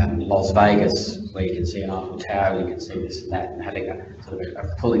Las Vegas, where you can see an Eiffel Tower, you can see this and that, and having a sort of a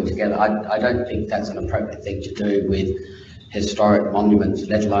pulling together. I don't think that's an appropriate thing to do with historic monuments,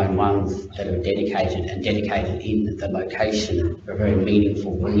 let alone ones that are dedicated in the location for a very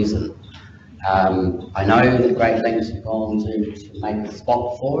meaningful reason. I know that great lengths have gone to make a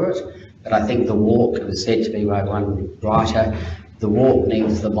spot for it, but I think the walk, it was said to be by one writer, the walk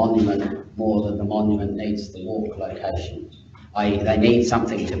needs the monument more than the monument needs the walk location. They need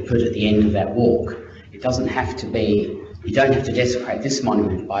something to put at the end of that walk. It doesn't have to be, you don't have to desecrate this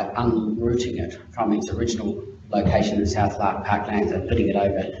monument by unrooting it from its original location in South Parklands and putting it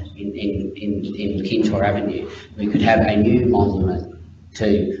over in Kintore Avenue. We could have a new monument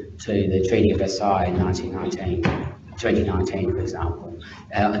to the Treaty of Versailles in 2019, for example.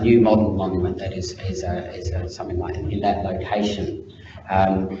 A new modern monument that is something like in that location.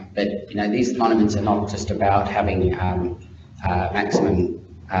 But you know, these monuments are not just about having maximum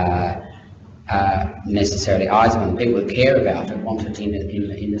necessarily eyes on people who care about it, want it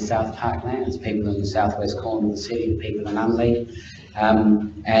in the South Parklands, people in the southwest corner of the city, people in Unley. I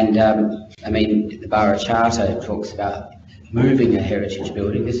mean, the Borough Charter talks about moving a heritage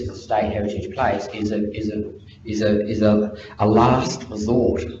building. This is a state heritage place. Is a last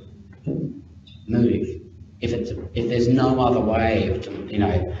resort move. If there's no other way of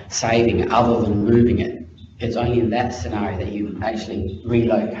saving it other than moving it, it's only in that scenario that you actually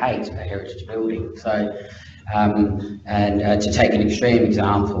relocate a heritage building. So, to take an extreme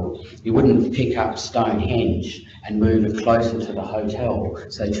example, you wouldn't pick up Stonehenge and move it closer to the hotel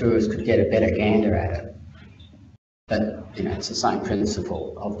so tourists could get a better gander at it. But it's the same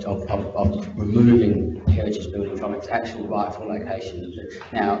principle of removing a heritage building from its actual rightful location.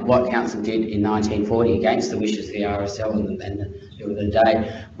 Now, what council did in 1940 against the wishes of the RSL and the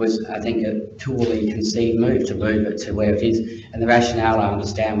day was, I think, a poorly conceived move to move it to where it is. And the rationale, I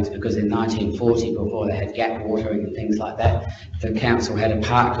understand, was because in 1940, before they had gap watering and things like that, the council had a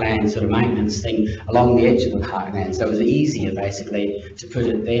parkland sort of maintenance thing along the edge of the parkland. So it was easier, basically, to put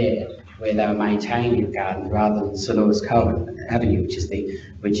it there where they were maintaining the garden rather than St Louis Avenue,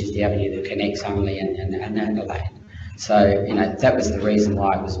 which is the avenue that connects Unley and Adelaide. So, you know, that was the reason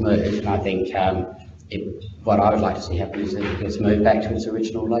why it was moved, and I think what I would like to see happen is that it gets moved back to its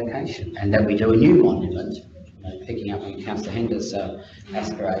original location, and that we do a new monument, you know, picking up on Councillor Hender's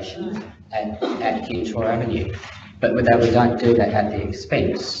aspirations at Kintor Avenue. But that we don't do that at the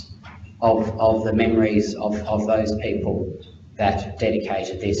expense of the memories of those people that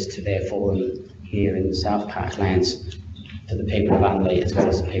dedicated this to their fallen here in the South Parklands, to the people of Unley as well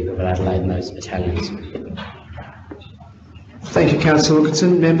as the people of Adelaide and those battalions. Thank you, Councillor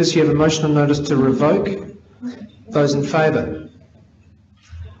Wilkinson. Members, you have a motion on notice to revoke. Those in favour?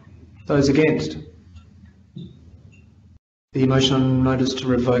 Those against? The motion on notice to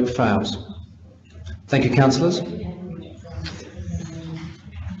revoke fails. Thank you, councillors.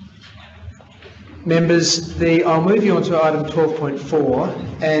 Members, I'll move you on to item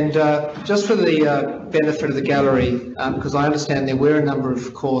 12.4, and just for the benefit of the gallery, because I understand there were a number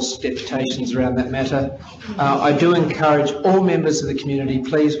of, course, deputations around that matter, I do encourage all members of the community,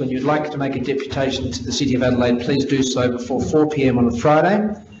 please, when you'd like to make a deputation to the City of Adelaide, please do so before 4 p.m. on a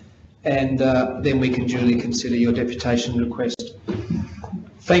Friday, and then we can duly consider your deputation request.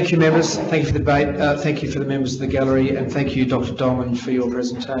 Thank you, members. Thank you for the debate. Thank you for the members of the gallery, and thank you, Dr. Dollman, for your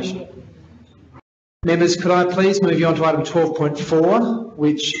presentation. Members, could I please move you on to item 12.4,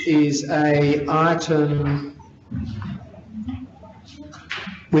 which is an item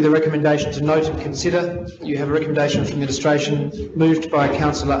with a recommendation to note and consider. You have a recommendation from administration moved by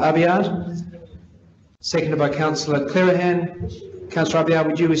Councillor Abiad, seconded by Councillor Clerihan. Councillor Abiad,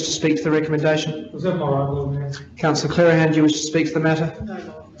 would you wish to speak to the recommendation? Reserve my right, Lord Mayor. Councillor Clerihan, do you wish to speak to the matter?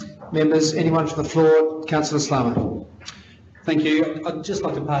 No. Members, anyone from the floor? Councillor Slama. Thank you. I'd just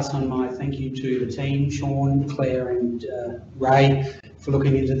like to pass on my thank you to the team, Sean, Claire and Ray, for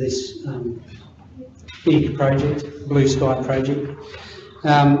looking into this big project, Blue Sky project,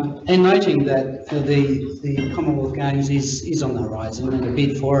 and noting that the Commonwealth Games is on the horizon and a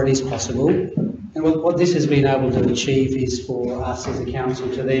bid for it is possible. And what this has been able to achieve is for us as a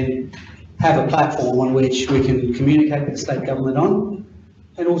council to then have a platform on which we can communicate with the state government on,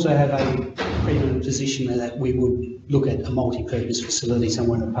 and also have a preeminent position that we would look at a multi-purpose facility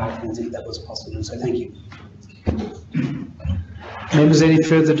somewhere in the park, and I think that was possible, so thank you. Members, any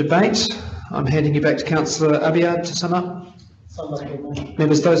further debate? I'm handing you back to Councillor Abiad to sum up.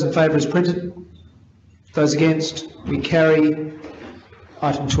 Members, those in favour as printed. Those against, we carry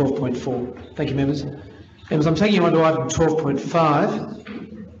item 12.4. Thank you, members. Members, I'm taking you on to item 12.5.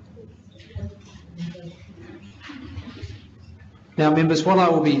 Now, members, what I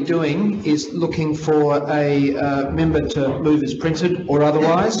will be doing is looking for a member to move as printed or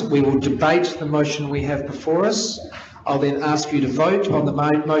otherwise. We will debate the motion we have before us. I'll then ask you to vote on the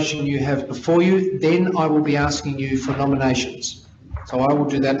motion you have before you. Then I will be asking you for nominations. So I will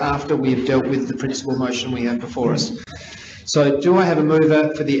do that after we have dealt with the principal motion we have before us. So do I have a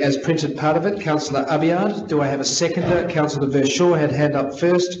mover for the as printed part of it? Councillor Abiad. Do I have a seconder? Councillor Verschaw had hand up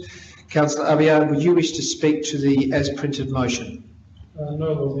first. Councillor Abiad, would you wish to speak to the as printed motion?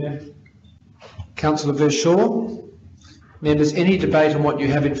 No, Lord Mayor. Councillor Verschaw. Members, any debate on what you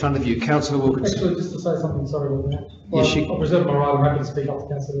have in front of you? Councillor Wilkinson. Actually, just to say something, sorry, Lord Mayor. Yes, I'll reserve my right. I'm happy to speak after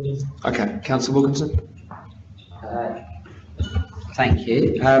Councillor Wilkinson. Okay, Councillor Wilkinson. Thank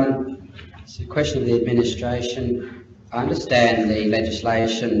you. It's a question of the administration. I understand the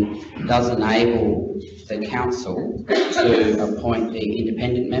legislation does enable the council to appoint the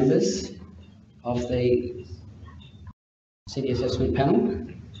independent members of the City Assessment Panel.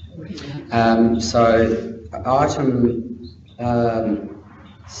 So item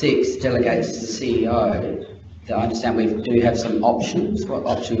 6 delegates to the CEO. I understand we do have some options. What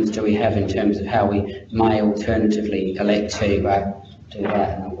options do we have in terms of how we may alternatively elect to do that? And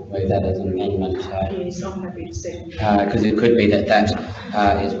I'll move that as an amendment. Yes, I'm happy to second. Because it could be that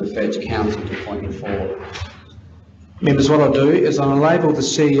is referred to council to appoint before. Members, what I'll do is I'll enable the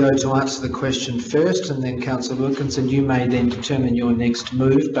CEO to answer the question first, and then Councillor Wilkinson, you may then determine your next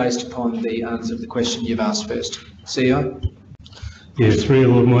move based upon the answer of the question you've asked first. CEO? Yes,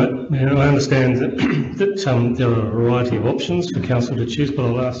 Lord Mayor, I understand that there are a variety of options for council to choose, but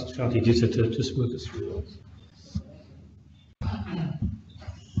I'll ask Shanti Jitta to just work us through those.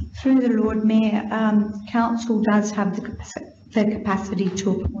 Through the Lord Mayor, council does have the capacity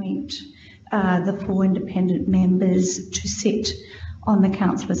to appoint the 4 independent members to sit on the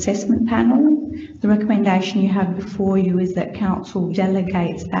council assessment panel. The recommendation you have before you is that council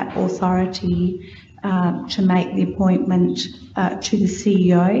delegates that authority to make the appointment to the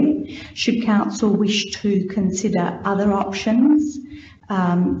CEO. Should council wish to consider other options,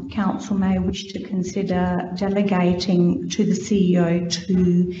 council may wish to consider delegating to the CEO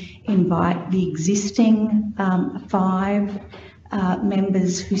to invite the existing 5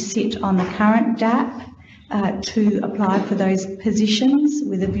 members who sit on the current DAP to apply for those positions,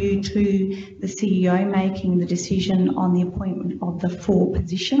 with a view to the CEO making the decision on the appointment of the 4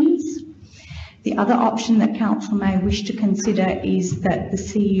 positions. The other option that council may wish to consider is that the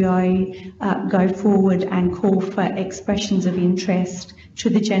CEO go forward and call for expressions of interest to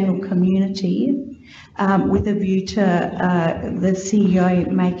the general community, with a view to the CEO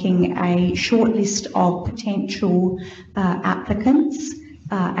making a short list of potential applicants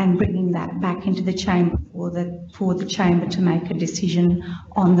and bringing that back into the chamber for the chamber to make a decision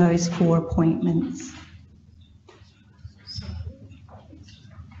on those 4 appointments.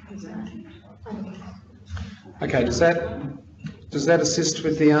 Okay, does that assist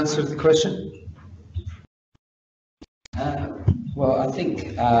with the answer to the question? Well, I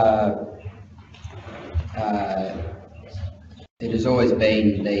think it has always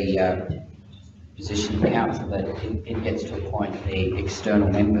been the position of the council that it gets to appoint the external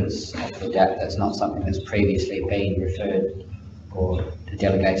members of the DAP. That's not something that's previously been referred or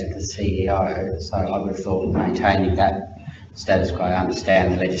delegated to the CEO. So I would have thought maintaining that status quo. I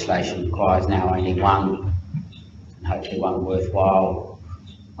understand the legislation requires now only one, and hopefully one worthwhile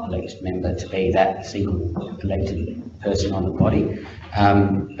elected member to be that single elected person on the body,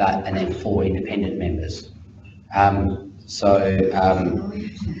 and then 4 independent members. I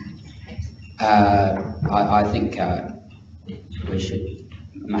think we should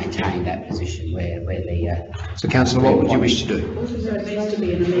maintain that position where the... So, Councillor, what would you wish to do?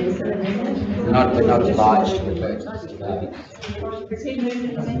 We're not obliged to revert to this.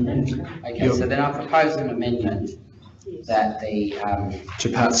 Okay, so then I propose an amendment that the... to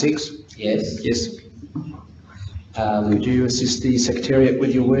part 6? Yes. Yes. Would you assist the Secretariat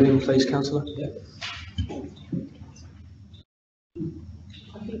with your wording, please, Councillor? Yeah.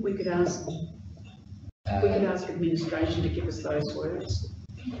 I think we could ask administration to give us those words.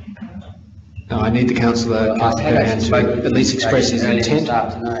 No, I need the Councillor to at least express his intent. This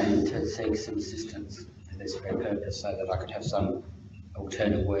afternoon to seek some assistance for this very purpose, so that I could have some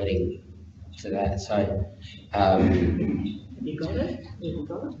alternate wording to that. So, have you got it?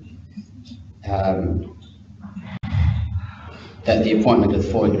 That the appointment of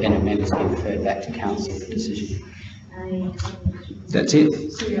 4 independent members be referred back to council for decision. That's it.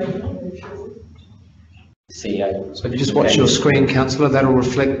 CEO. So if you just watch your screen, Councillor, that'll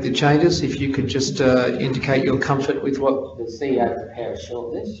reflect the changes. If you could just indicate your comfort with what... The CEO prepare a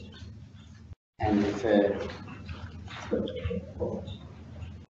shortlist and refer...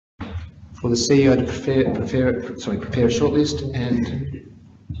 For the CEO to prepare a shortlist and...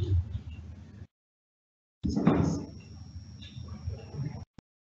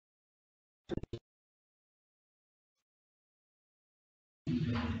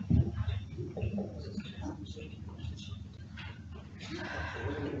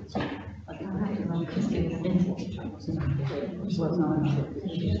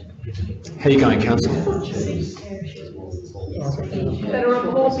 How are you going, Councillor?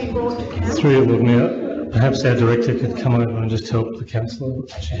 Through you, Lord Mayor, perhaps our director could come over and just help the councillor.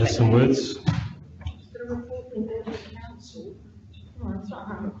 She has some words.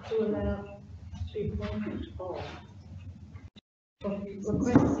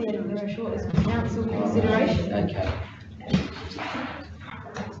 Request the shortlist for council consideration. Okay.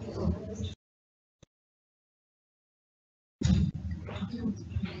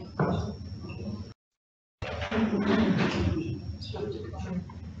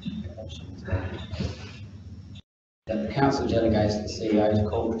 That the council delegates the CEO to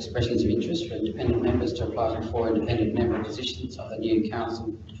call for expressions of interest for independent members to apply for 4 independent member positions of the new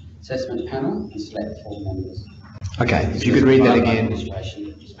council assessment panel and select 4 members. Okay, if you could read that again.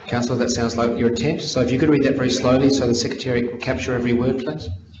 Councillor, that sounds like your intent. So if you could read that very slowly so the Secretary can capture every word, please.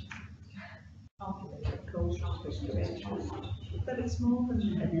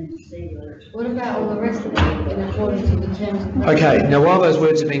 What about all the rest of it in accordance with the terms of... Okay, now while those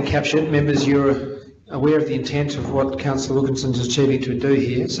words are being captured, members, you're aware of the intent of what Councillor Wilkinson's achieving to do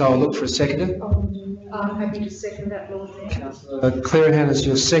here, so I'll look for a seconder. I'm happy to second that, Lord Mayor. Clearahan is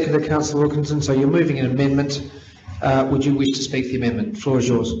your seconder, Councillor Wilkinson, so you're moving an amendment. Would you wish to speak to the amendment? The floor is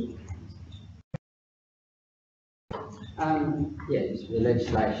yours. Yes, the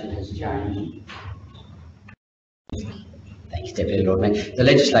legislation has changed. Thank you, Deputy Lord Mayor. The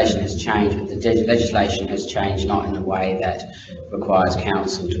legislation has changed, but the legislation has changed not in a way that requires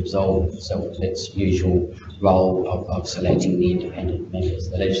council to absolve itself of its usual role of selecting the independent members.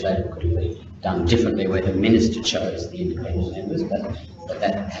 The legislation could have been done differently where the minister chose the independent members, but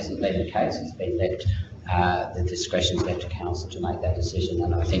that hasn't been the case. It's been left, the discretion's left to council to make that decision,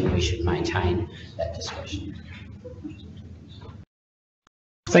 and I think we should maintain that discretion.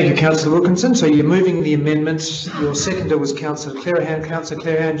 Thank you, Councillor Wilkinson. So you're moving the amendments. Your seconder was Councillor Clerihan. Councillor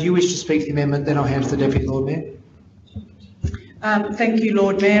Clerihan, do you wish to speak to the amendment? Then I'll hand to the Deputy Lord Mayor. Thank you,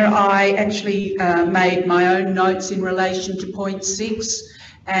 Lord Mayor. I actually made my own notes in relation to point 6,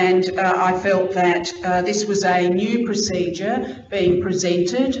 and I felt that this was a new procedure being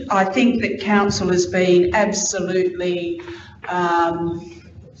presented. I think that council has been absolutely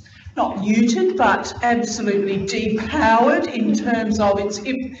not neutered, but absolutely depowered in terms of its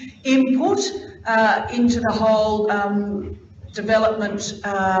input into the whole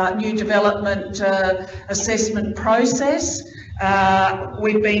new development assessment process.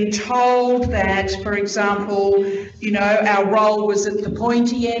 We've been told that, for example, our role was at the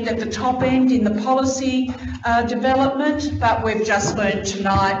pointy end, at the top end in the policy development, but we've just learned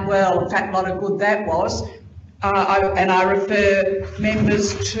tonight, well, in fact, a lot of good that was. I refer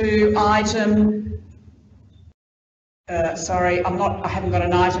members to item, I haven't got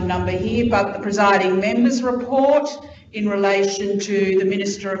an item number here, but the presiding members report in relation to the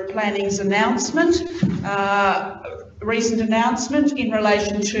Minister of Planning's announcement, recent announcement in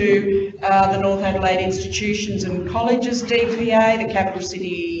relation to the North Adelaide institutions and colleges DPA, the Capital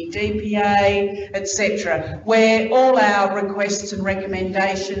City DPA, etc., where all our requests and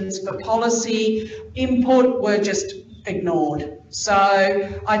recommendations for policy input were just ignored. So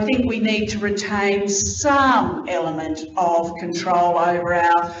I think we need to retain some element of control over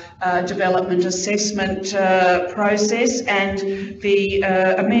our development assessment process, and the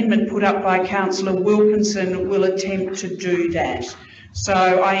amendment put up by Councillor Wilkinson will attempt to do that. So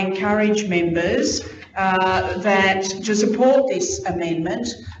I encourage members to support this amendment,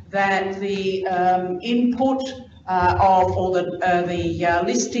 that the input the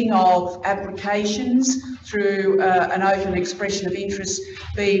listing of applications through an open expression of interest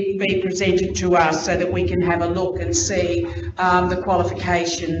be presented to us, so that we can have a look and see the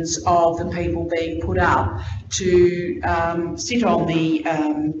qualifications of the people being put up to sit on the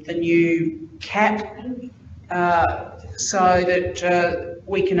new CAP, so that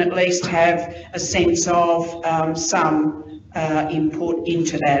we can at least have a sense of some input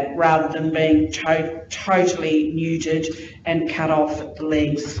into that, rather than being totally neutered and cut off at the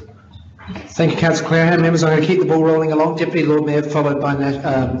legs. Thank you, Councillor Clerihan. Members, I'm going to keep the ball rolling along. Deputy Lord Mayor, followed by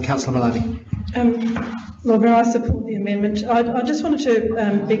Councillor Maloney. Lord Mayor, I support the amendment. I just wanted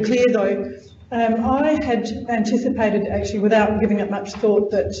to be clear, though. I had anticipated, actually, without giving it much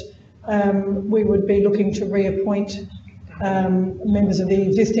thought, that we would be looking to reappoint members of the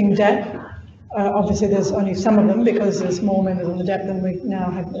existing DAP. Obviously, there's only some of them because there's more members on the DAP than we now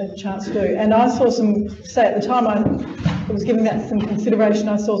have a chance to do. And I saw at the time I was giving that some consideration,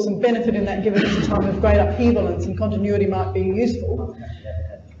 I saw some benefit in that, given it's a time of great upheaval and some continuity might be useful.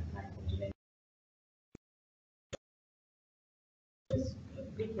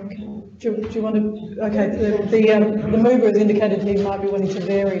 Do you want to? Okay, the mover has indicated he might be willing to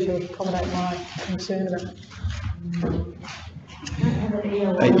vary to accommodate my concern about it.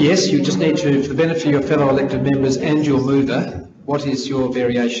 Yes, you just need to, for the benefit of your fellow elected members and your mover, what is your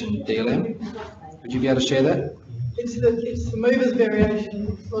variation, DLM? Would you be able to share that? It's the mover's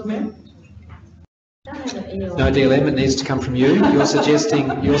variation, Lord Mayor. No, DLM, it needs to come from you. You're suggesting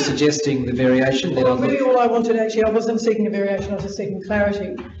the variation. Well, really all I wanted, actually, I wasn't seeking a variation, I was just seeking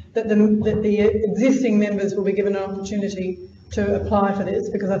clarity, that the existing members will be given an opportunity to apply for this,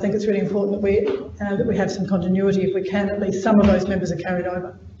 because I think it's really important that we have some continuity. If we can, at least some of those members are carried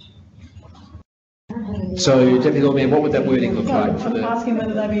over. So, Deputy Lord Mayor, what would that wording look like? I'm asking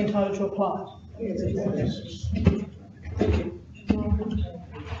whether they be entitled to apply.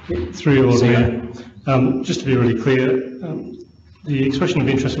 Through you, Lord Mayor. Just to be really clear, the expression of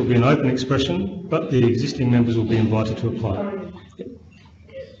interest will be an open expression, but the existing members will be invited to apply.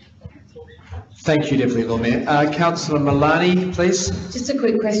 Thank you, Deputy Lord Mayor. Councillor Maloney, please. Just a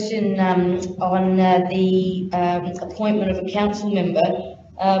quick question on the appointment of a council member.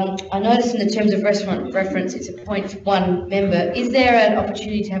 I noticed in the terms of reference it's appoint one member. Is there an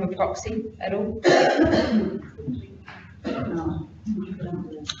opportunity to have a proxy at all?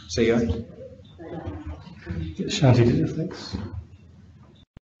 CEO. Shanti, thanks.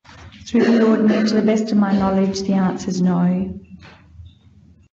 Through the Lord Mayor, to the best of my knowledge, the answer is no.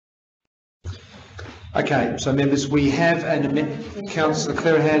 Okay, so members, we have an amendment. Councillor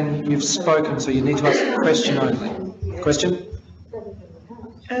Clerihan, you've spoken, so you need to ask a question only. Question?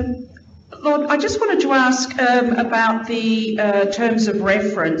 Lord, I just wanted to ask about the terms of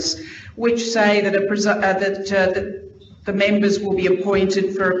reference, which say that that the members will be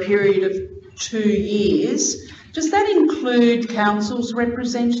appointed for a period of 2 years. Does that include council's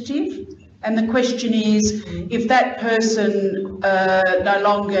representative? And the question is, if that person no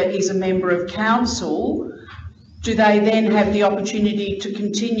longer is a member of council, do they then have the opportunity to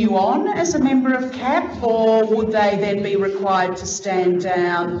continue on as a member of CAP, or would they then be required to stand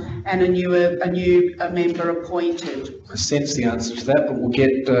down and a new member appointed? I sense the answer to that, but we'll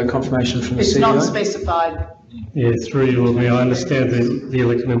get confirmation from the CEO. It's not specified. Yeah, through you, Lord Mayor, I understand that the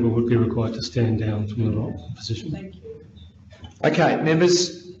elected member would be required to stand down from the position. Thank you. Okay,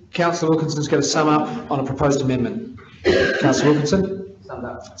 members, Councillor Wilkinson's going to sum up on a proposed amendment. Councillor Wilkinson? Summed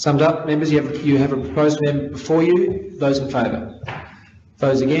up. Summed up. Members, you have a proposed amendment before you. Those in favour?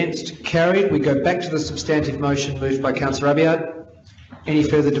 Those against? Carried. We go back to the substantive motion moved by Councillor Abiad. Any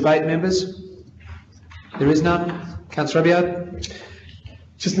further debate, members? There is none. Councillor Abiad?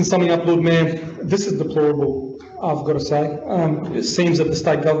 Just in summing up, Lord Mayor, this is deplorable, I've got to say. It seems that the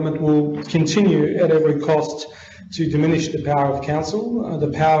state government will continue at every cost to diminish the power of council,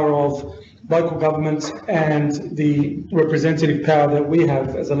 the power of local government and the representative power that we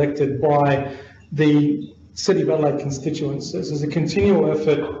have as elected by the City of Adelaide constituents. This is a continual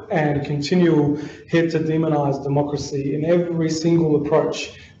effort and continual hit to demonise democracy in every single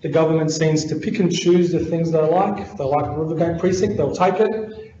approach. The government seems to pick and choose the things they like. If they like the Riverbank precinct, they'll take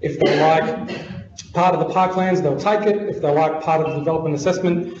it. If they like part of the parklands, they'll take it. If they like part of the development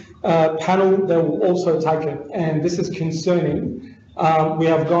assessment panel, they will also take it. And this is concerning. We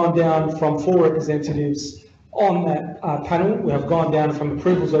have gone down from 4 representatives on that panel. We have gone down from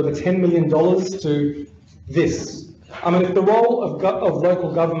approvals over $10 million to this. I mean, if the role of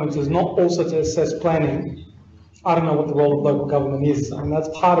local government is not also to assess planning, I don't know what the role of local government is. I mean, that's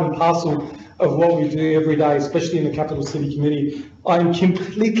part and parcel of what we do every day, especially in the Capital City Committee. I am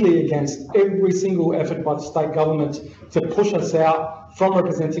completely against every single effort by the state government to push us out from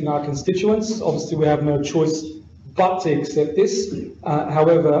representing our constituents. Obviously, we have no choice but to accept this.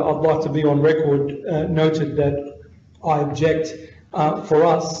 However, I'd like to be on record noted that I object for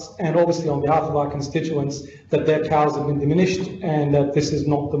us, and obviously on behalf of our constituents, that their powers have been diminished and that this is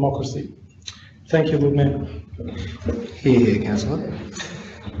not democracy. Thank you, Lord Mayor. Hear, hear, Councillor.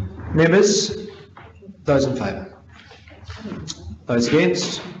 Members, those in favour? Those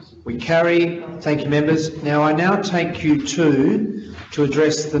against? We carry. Thank you, members. Now, I now take you to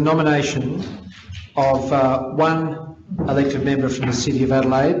address the nomination of one elected member from the City of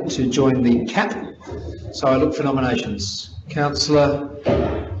Adelaide to join the CAP. So I look for nominations. Councillor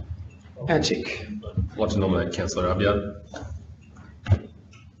Antic. I'd like to nominate Councillor Abiad.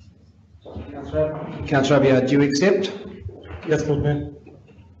 Councillor Abiad, do you accept? Yes, Lord Mayor.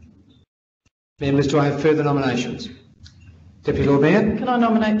 Members, do I have further nominations? Deputy Lord Mayor? Can I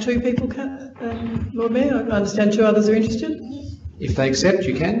nominate 2 people, Lord Mayor? I understand 2 others are interested. If they accept,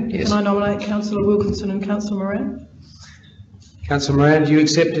 you can, yes. Can I nominate Councillor Wilkinson and Councillor Moran? Councillor Moran, do you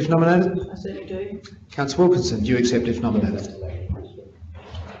accept if nominated? I certainly do. Councillor Wilkinson, do you accept if nominated?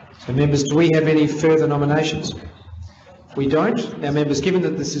 So members, do we have any further nominations? We don't. Now members, given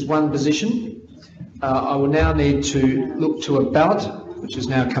that this is one position, I will now need to look to a ballot, which is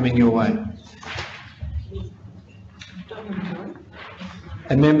now coming your way.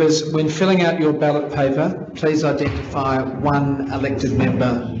 And members, when filling out your ballot paper, please identify one elected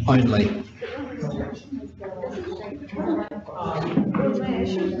member only.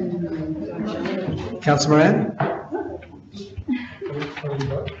 Councillor Moran?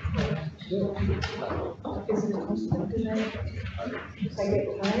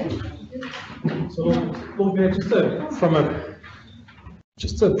 So, Lord Mayor,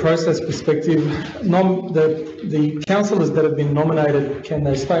 just a process perspective, the councillors that have been nominated, can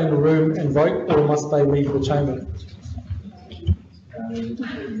they stay in the room and vote, or must they leave the chamber?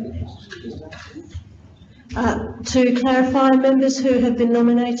 To clarify, members who have been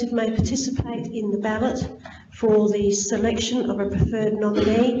nominated may participate in the ballot for the selection of a preferred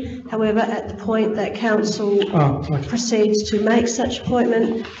nominee. However, at the point that council proceeds to make such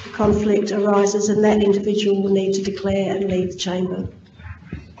appointment, conflict arises and that individual will need to declare and leave the chamber.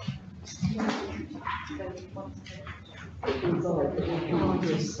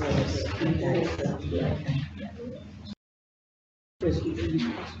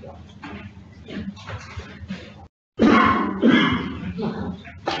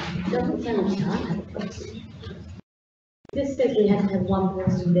 Doesn't sound hard. This says we have to have one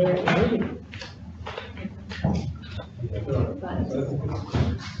person there at the meeting. Well,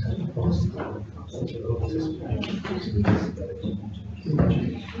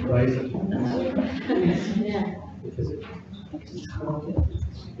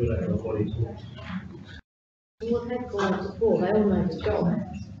 they've gone up before, they all know the job.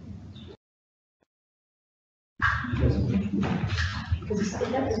 Because if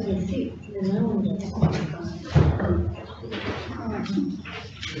that was been sick, then no one would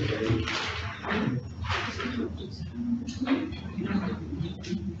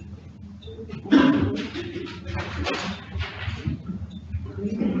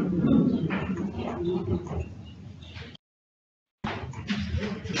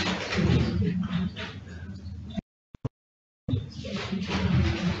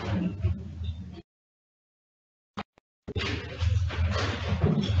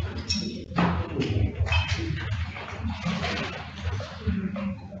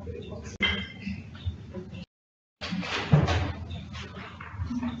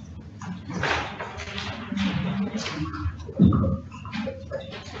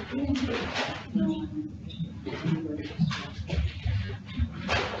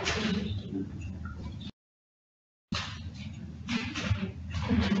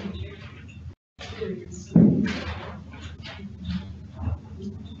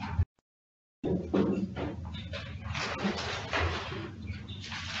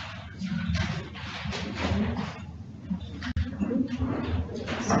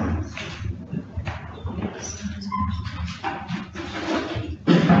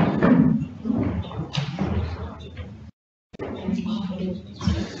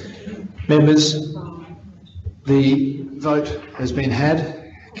Members, the vote has been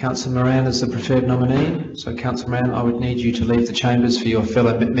had. Councillor Moran is the preferred nominee. So, Councillor Moran, I would need you to leave the chambers for your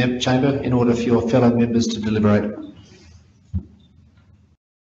fellow chamber in order for your fellow members to deliberate.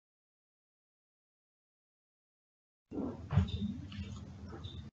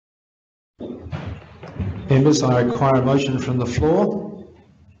 Members, I require a motion from the floor.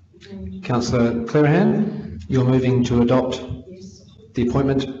 Councillor Clearahan, you're moving to adopt the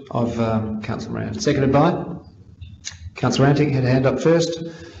appointment of Councillor Moran. Seconded by? Councillor Antic had a hand up first.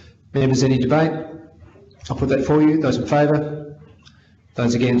 Members, any debate? I'll put that for you. Those in favour?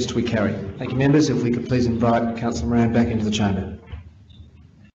 Those against? We carry. Thank you, members. If we could please invite Councillor Moran back into the chamber.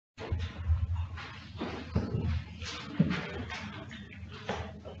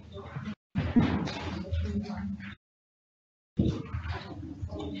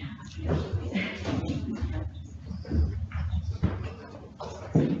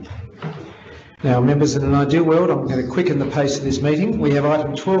 Now, members, in an ideal world, I'm going to quicken the pace of this meeting. We have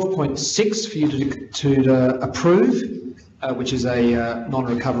item 12.6 for you to approve, which is a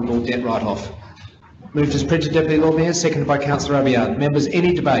non-recoverable debt write-off. Moved as printed, Deputy Lord Mayor, seconded by Councillor Abiad. Members,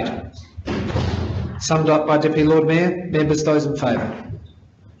 any debate? Summed up by Deputy Lord Mayor. Members, those in favour?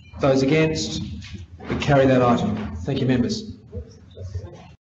 Those against? We carry that item. Thank you, members.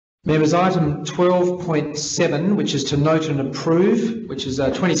 Members, item 12.7, which is to note and approve, which is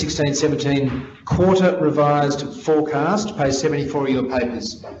 2016-17 quarter revised forecast, page 74 of your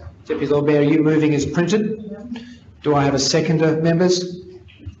papers. Deputy Lord Mayor, are you moving as printed? Do I have a seconder, members?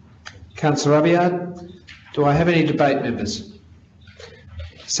 Councillor Abiad. Do I have any debate, members?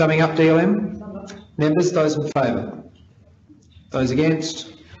 Summing up, DLM. Members, those in favour? Those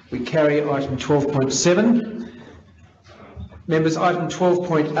against? We carry item 12.7. Members, item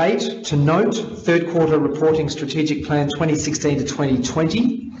 12.8, to note, third quarter reporting strategic plan 2016 to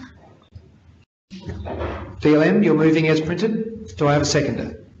 2020. DLM, you're moving as printed. Do I have a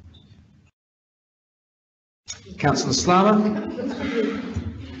seconder? Councillor Slama.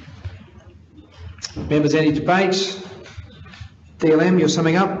 Members, any debate? DLM, you're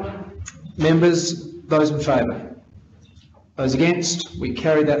summing up. Members, those in favour? Those against? We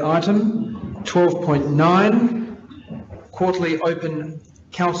carry that item. 12.9. Quarterly Open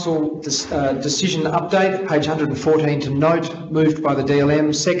Council Decision Update, page 114 to note, moved by the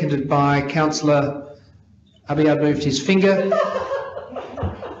DLM, seconded by Councillor Abiad, moved his finger.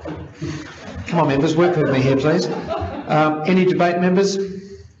 Come on, members, work with me here, please. Any debate, members?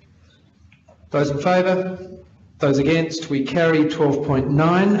 Those in favour? Those against? We carry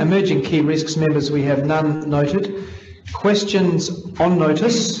 12.9. Emerging key risks, members, we have none noted. Questions on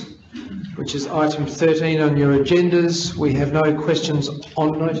notice, which is item 13 on your agendas. We have no questions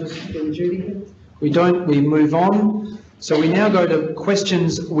on notice. We don't, we move on. So we now go to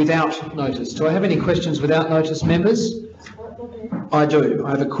questions without notice. Do I have any questions without notice, members? I do.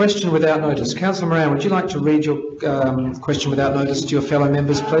 I have a question without notice. Councillor Moran, would you like to read your question without notice to your fellow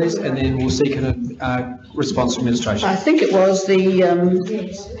members, please? And then we'll seek a response from administration. I think it was the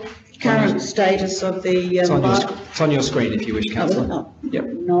current status of the... It's on your screen if you wish, Councillor. Oh, Yep.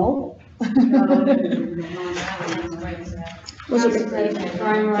 no.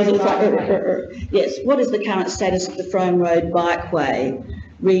 Yes, what is the current status of the Frome Road bikeway,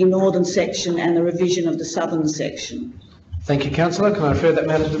 northern section and the revision of the southern section? Thank you, Councillor. Can I refer that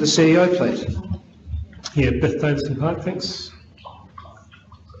matter to the CEO, please? Yeah, Beth Davison Park, thanks.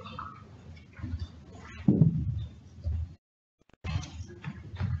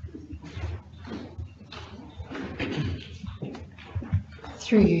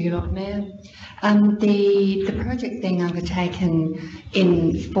 Through you, Lord Mayor. The project's being undertaken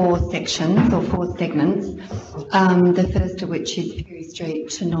in 4 sections or 4 segments, the first of which is Perry Street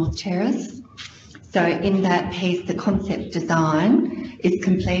to North Terrace. So in that piece, the concept design is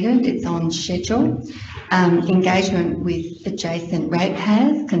completed, it's on schedule. Engagement with adjacent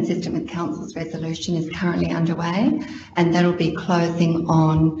ratepayers, consistent with Council's resolution, is currently underway, and that'll be closing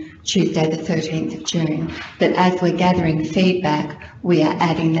on Tuesday the 13th of June. But as we're gathering feedback, we are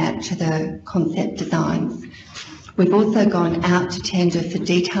adding that to the concept designs. We've also gone out to tender for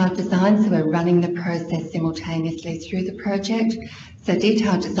detailed design, so we're running the process simultaneously through the project. So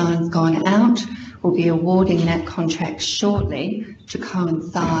detailed design's gone out. We'll be awarding that contract shortly to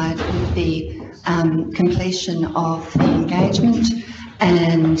coincide with the completion of the engagement,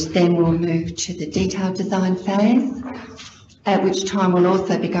 and then we'll move to the detailed design phase, at which time we'll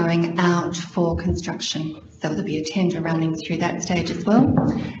also be going out for construction. So there'll be a tender running through that stage as well,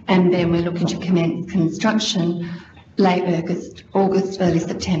 and then we're looking to commence construction late August, early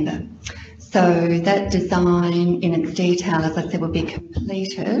September. So that design in its detail, as I said, will be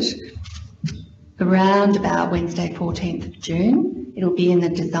completed around about Wednesday 14th of June. It'll be in the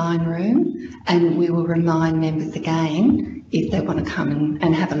design room, and we will remind members again if they want to come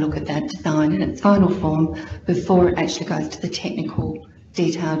and have a look at that design in its final form before it actually goes to the technical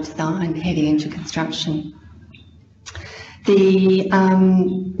detailed design heading into construction. The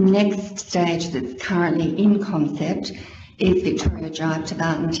next stage that's currently in concept is Victoria Drive to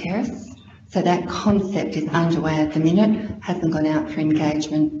Barton Terrace. So that concept is underway at the minute, hasn't gone out for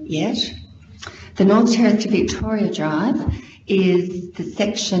engagement yet. The North Terrace to Victoria Drive is the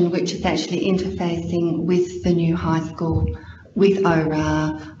section which is actually interfacing with the new high school, with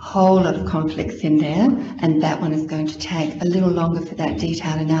ORA, whole lot of conflicts in there, and that one is going to take a little longer for that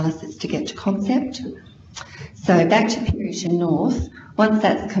detailed analysis to get to concept. So back to Pearisham North, once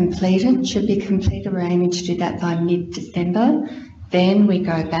that's completed, should be completed, we're aiming to do that by mid-December, then we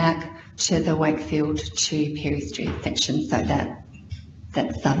go back to the Wakefield to Perry Street section, so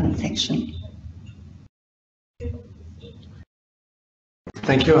that southern section.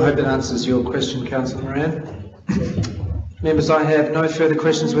 Thank you. I hope that answers your question, Councillor Moran. Members, I have no further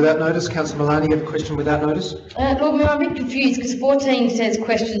questions without notice. Councillor Maloney, you have a question without notice? Lord Mayor, I'm a bit confused because 14 says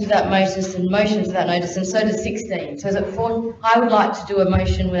questions without notice and motions without notice, and so does 16. So is it 4? I would like to do a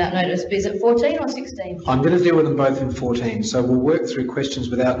motion without notice, but is it 14 or 16? I'm going to deal with them both in 14. So we'll work through questions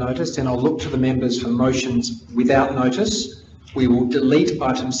without notice, and I'll look to the members for motions without notice. We will delete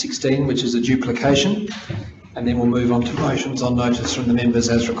item 16, which is a duplication, and then we'll move on to motions on notice from the members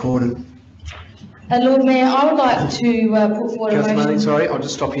as recorded. Lord Mayor, I would like to put forward a motion. Councillor Manning, sorry, I'll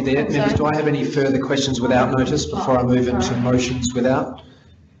just stop you there. Members, do I have any further questions without notice before I move into motions without?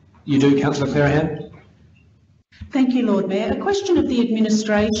 You do, Councillor Clerihan? Thank you, Lord Mayor. A question of the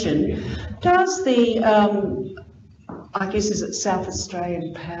administration. Does the, I guess is it South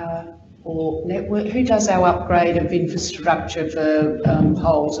Australian Power or Network, who does our upgrade of infrastructure for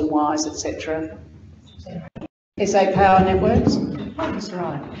poles and wires, etc.? SA Power Networks? That's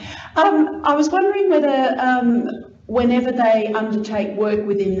right. I was wondering whether whenever they undertake work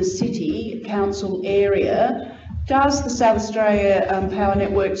within the city council area, does the South Australia Power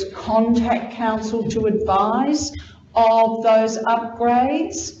Networks contact council to advise of those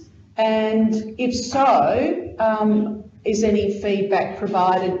upgrades? And if so, is any feedback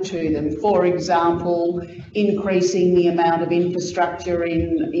provided to them? For example, increasing the amount of infrastructure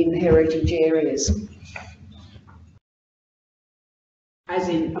in heritage areas? As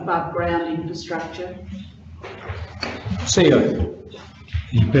in above ground infrastructure. CEO.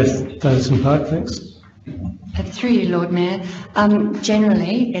 Beth Davison Park, thanks. Through you, Lord Mayor.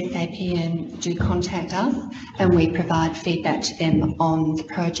 Generally, SAPN do contact us and we provide feedback to them on the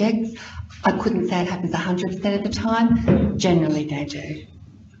projects. I couldn't say it happens 100% of the time. Generally, they do.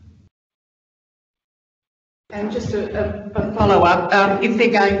 And just a follow-up, if they're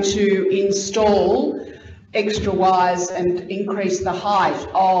going to install extra wires and increase the height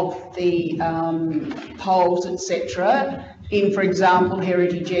of the poles, etc., in, for example,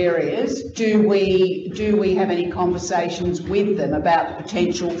 heritage areas, do we have any conversations with them about the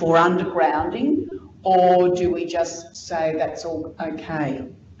potential for undergrounding, or do we just say that's all okay?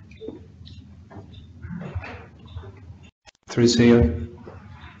 Through CEO.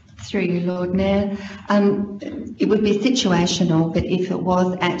 Through you, Lord Mayor. It would be situational, but if it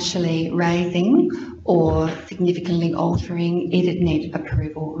was actually raising or significantly altering, it'd need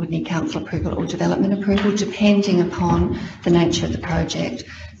approval, it would need council approval or development approval, depending upon the nature of the project.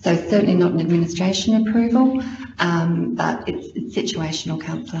 So certainly not an administration approval, but it's situational,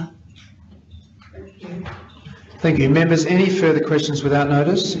 councillor. Thank you. Members, any further questions without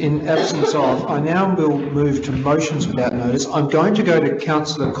notice? In absence of, I now will move to motions without notice. I'm going to go to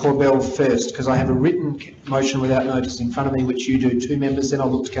Councillor Corbell first because I have a written motion without notice in front of me, which you do, 2 members, then I'll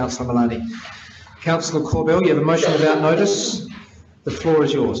look to Councillor Maloney. Councillor Corbell, you have a motion without notice. The floor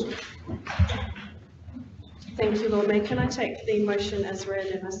is yours. Thank you, Lord Mayor. Can I take the motion as read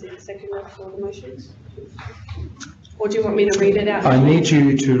and I seek a seconder for the motions? Or do you want me to read it out? I need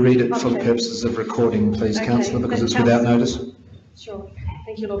you to read it for the purposes of recording, please, Okay. Councillor, because it's without notice. Sure.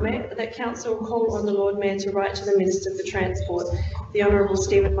 Thank you, Lord Mayor. That Council call on the Lord Mayor to write to the Minister for Transport, the Honourable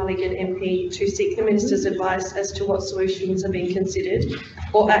Stephen Mulligan MP, to seek the Minister's advice as to what solutions are being considered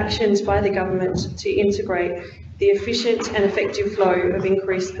or actions by the government to integrate the efficient and effective flow of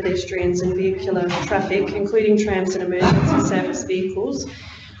increased pedestrians and vehicular traffic, including trams and emergency service vehicles,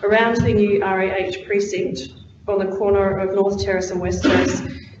 around the new RAH precinct on the corner of North Terrace and West Terrace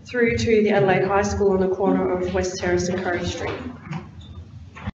through to the Adelaide High School on the corner of West Terrace and Curry Street.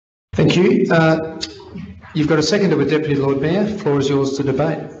 Thank you. You've got a seconder with Deputy Lord Mayor. The floor is yours to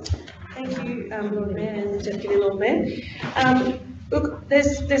debate. Thank you, Lord Mayor and Deputy Lord Mayor. Look,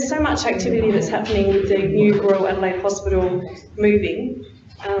 there's so much activity that's happening with the new Royal Adelaide Hospital moving.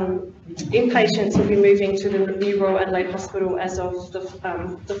 Inpatients will be moving to the new Royal Adelaide Hospital as of the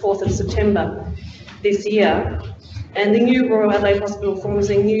 4th of September this year. And the new Royal Adelaide Hospital forms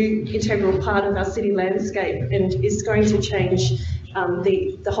a new integral part of our city landscape and is going to change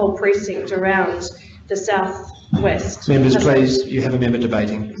the whole precinct around the south-west. Members, please, you have a member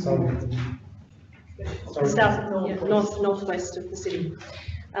debating. Northwest of the city.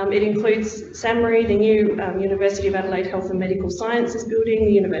 It includes SAMRI, the new University of Adelaide Health and Medical Sciences building,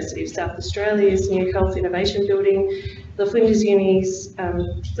 the University of South Australia's new Health Innovation building, the Flinders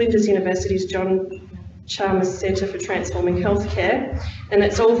University's John Chalmers Centre for Transforming Healthcare, and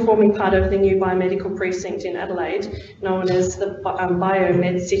it's all forming part of the new biomedical precinct in Adelaide, known as the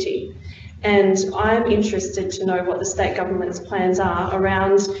Biomed City. And I'm interested to know what the state government's plans are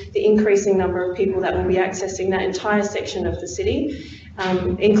around the increasing number of people that will be accessing that entire section of the city,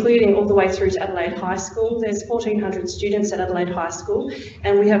 including all the way through to Adelaide High School. There's 1,400 students at Adelaide High School,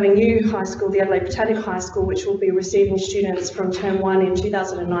 and we have a new high school, the Adelaide Botanic High School, which will be receiving students from term 1 in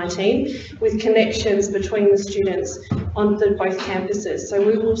 2019, with connections between the students on both campuses. So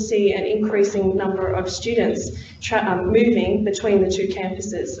we will see an increasing number of students moving between the 2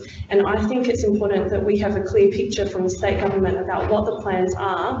 campuses. And I think it's important that we have a clear picture from the state government about what the plans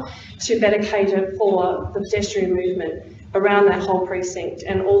are to better cater for the pedestrian movement around that whole precinct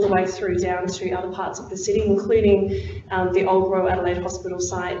and all the way through down to other parts of the city, including the old Royal Adelaide Hospital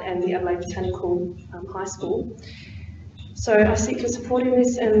site and the Adelaide Botanical High School. So I seek your support in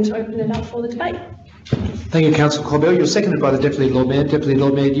this and open it up for the debate. Thank you, Councillor Corbell. You're seconded by the Deputy Lord Mayor. Deputy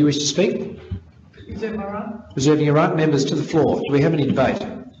Lord Mayor, do you wish to speak? Reserve my right. Reserving your right. Members to the floor. Do we have any debate?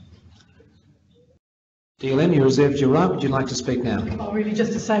 DLM, you reserved your right. Would you like to speak now? Oh, really,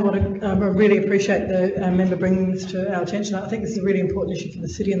 just to say what I really appreciate the member bringing this to our attention. I think this is a really important issue for the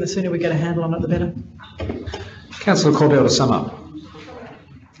city, and the sooner we get a handle on it, the better. Councillor Corbell, to sum up.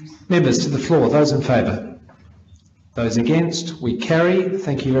 Members to the floor. Those in favour? Those against? We carry.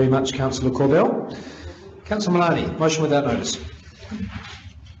 Thank you very much, Councillor Corbell. Councillor Maloney, motion without notice.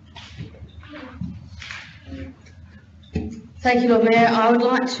 Thank you, Lord Mayor. I would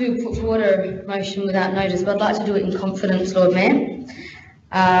like to put forward a motion without notice, but I'd like to do it in confidence, Lord Mayor.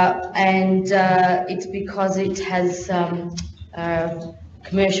 It's because it has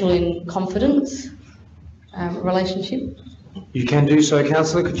commercial in confidence relationship. You can do so,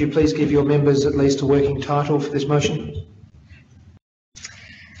 Councillor. Could you please give your members at least a working title for this motion?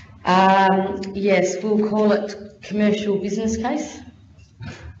 Yes, we'll call it commercial business case.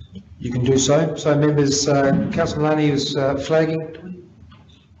 You can do so. So, members, Councillor Maloney is flagging.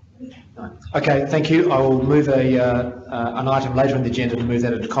 Okay, thank you. I will move an item later in the agenda to move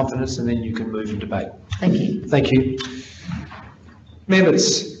that into confidence, and then you can move and debate. Thank you. Thank you.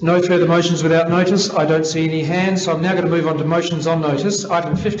 Members, no further motions without notice. I don't see any hands, so I'm now going to move on to motions on notice.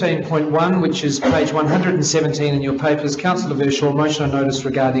 Item 15.1, which is page 117 in your papers. Councillor Verschoor, motion on notice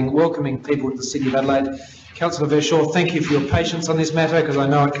regarding welcoming people to the City of Adelaide. Councillor Verschoor, thank you for your patience on this matter, because I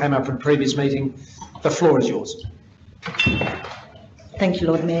know it came up in a previous meeting. The floor is yours. Thank you,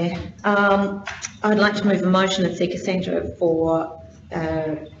 Lord Mayor. I'd like to move a motion at Seeker Centre for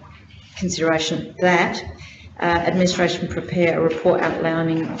consideration that administration prepare a report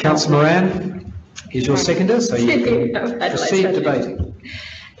outlining... Councillor Moran is your seconder, so you can proceed debating.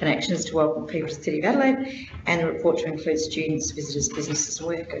 And actions to welcome people to the City of Adelaide, and the report to include students, visitors, businesses,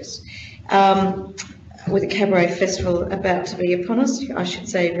 workers. With the Cabaret Festival about to be upon us, I should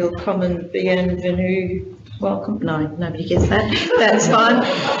say willkommen, bienvenue, welcome. No, nobody gets that. That's fine.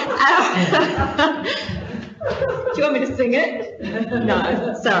 Do you want me to sing it?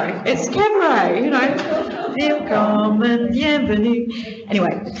 No, sorry. It's cabaret, you know. Willkommen, bienvenue.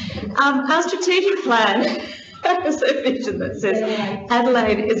 Anyway, our strategic plan has a vision that says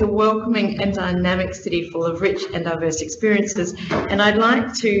Adelaide is a welcoming and dynamic city full of rich and diverse experiences, and I'd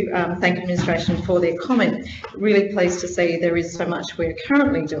like to thank administration for their comment. Really pleased to see there is so much we're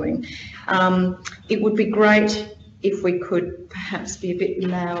currently doing. It would be great if we could perhaps be a bit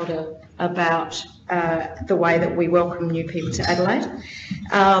louder about the way that we welcome new people to Adelaide,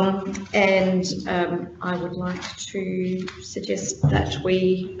 and I would like to suggest that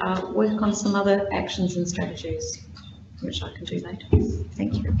we work on some other actions and strategies, which I can do later.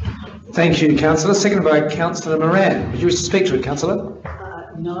 Thank you. Thank you, Councillor. Seconded by Councillor Moran. Would you wish to speak to it, Councillor?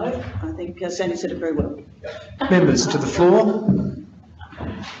 No, I think Sandy said it very well. Members to the floor.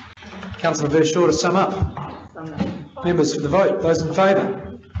 Councillor Verschoor to sum up. Members for the vote. Those in favour?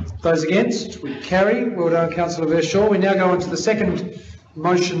 Those against? We carry. Well done, Councillor Verschoor. We now go on to the second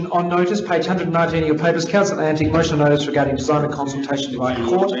motion on notice, page 119 of your papers. Councillor Antic, motion on notice regarding design and consultation by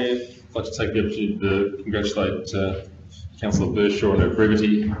court. I'd like to take the opportunity to congratulate Councillor Verschoor on her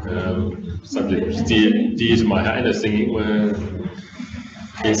brevity. Subject which is dear to my heart. And her singing.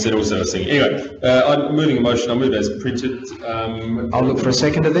 Instead also singing. Anyway, I'm moving a motion. I move as printed. I'll look for a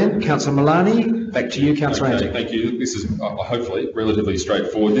seconder then. Councillor Malani, back to you, Councillor Antic. Thank you. This is hopefully relatively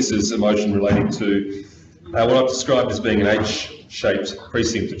straightforward. This is a motion relating to what I've described as being an H-shaped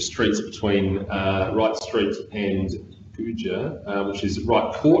precinct of streets between Wright Street and Guja, which is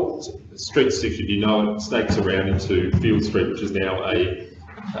Wright Court. Street 6, if you know it, snakes around into Field Street, which is now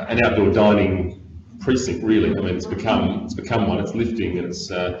an outdoor dining precinct, really. I mean, it's become one. It's lifting, and it's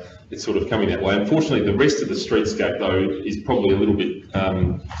sort of coming that way. Unfortunately, the rest of the streetscape, though, is probably a little bit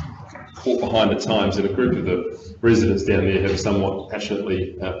caught behind the times, and a group of the residents down there have somewhat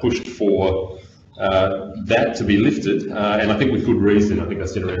passionately pushed for that to be lifted, and I think with good reason. I think I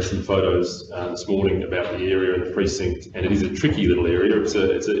sent around some photos this morning about the area and the precinct, and it is a tricky little area. It's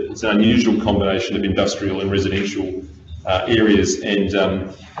an unusual combination of industrial and residential areas, and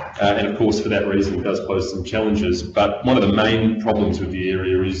of course for that reason it does pose some challenges. But one of the main problems with the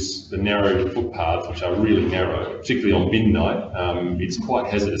area is the narrow footpaths, which are really narrow, particularly on midnight. It's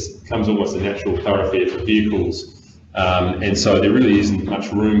quite hazardous. It becomes almost a natural thoroughfare for vehicles, and so there really isn't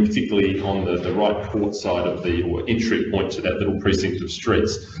much room, particularly on the right court side of or entry point to that little precinct of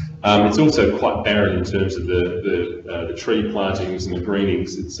streets. It's also quite barren in terms of the tree plantings and the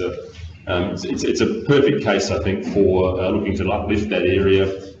greenings. It's a perfect case, I think, for looking to uplift that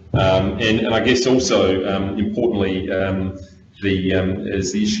area, and I guess also importantly,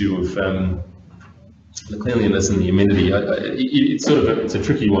 is the issue of the cleanliness and the amenity. It's a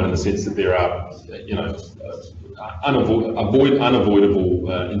tricky one in the sense that there are, unavoidable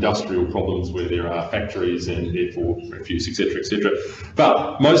industrial problems where there are factories and therefore refuse, etc., etc.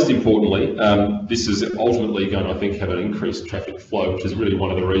 But most importantly, this is ultimately going to, I think, have an increased traffic flow, which is really one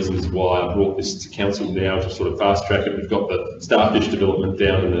of the reasons why I brought this to council now to sort of fast track it. We've got the Starfish development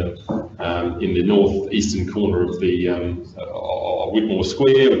down in the northeastern corner of the Whitmore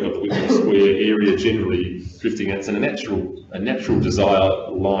Square. We've got the Whitmore Square area generally drifting. It's a natural desire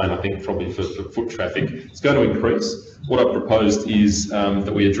line, I think, probably for foot traffic. It's going to increase. What I've proposed is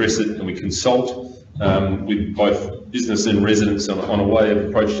that we address it and we consult with both business and residents on a way of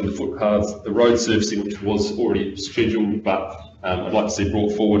approaching the footpaths. The road surfacing, which was already scheduled, but I'd like to see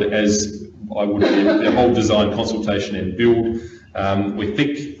brought forward as I would the whole design consultation and build. We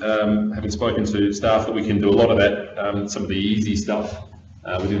think, having spoken to staff, that we can do a lot of that, some of the easy stuff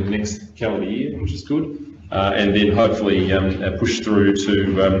within the next calendar year, which is good. And then hopefully push through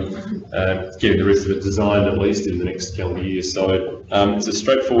to getting the rest of it designed at least in the next calendar year. So it's a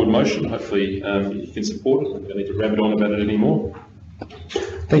straightforward motion. Hopefully you can support it. I don't need to rabbit on about it anymore.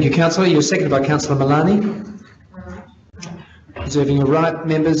 Thank you, Councillor. You're seconded by Councillor Malani. reserving your right.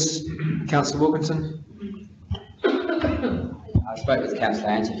 Members, Councillor Wilkinson. I spoke with Councillor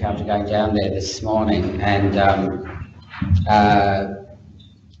Antic after going down there this morning, and I'm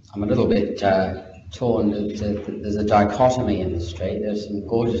a little bit torn. There's a dichotomy in the street. There's some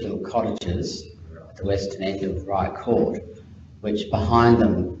gorgeous little cottages at the western end of Rye Court, which behind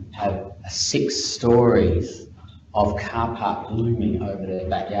them have 6 stories of car park looming over their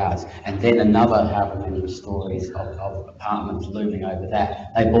backyards, and then another however many stories of apartments looming over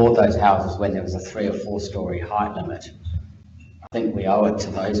that. They bought those houses when there was a 3 or 4 story height limit. I think we owe it to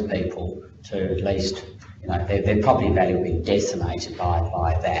those people to at least, you know, their property value will be decimated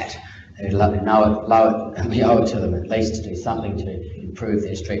by that. We owe it to them at least to do something to improve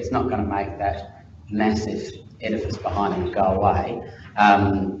their street. It's not going to make that massive edifice behind them go away,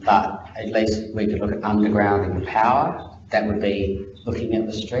 but at least we could look at undergrounding the power. That would be looking at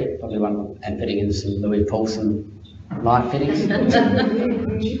the street, probably one, and putting in some Louis Paulson light fittings.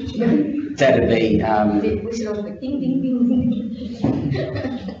 That'd be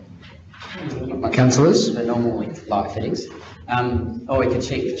Councillors? The normal light fittings. Or we could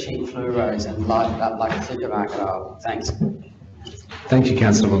cheap fluoros and light it up like a supermarket aisle. Thanks. Thank you,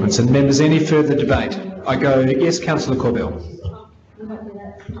 Councillor Wilkinson. Members, any further debate? I go, yes, Councillor Corbell.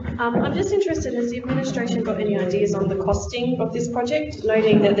 I'm just interested, has the administration got any ideas on the costing of this project,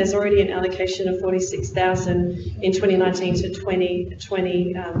 noting that there's already an allocation of 46,000 in 2019 to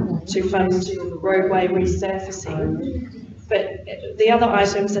 2020 to fund roadway resurfacing, but the other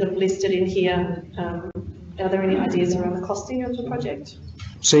items that have listed in here, are there any ideas around the costing of the project?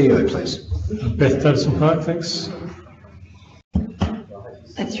 CEO, please. Beth Davidson-Park, thanks.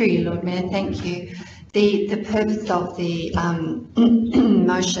 Through you, Lord Mayor, thank you. The purpose of the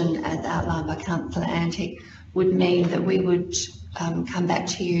motion as outlined by Councillor Antic would mean that we would come back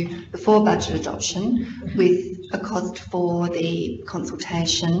to you before budget adoption with a cost for the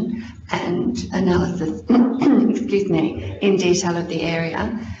consultation and analysis, excuse me, in detail of the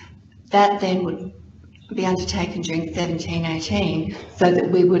area. That then would be undertaken during 17-18 so that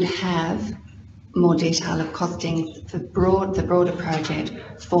we would have more detail of costings for the broader project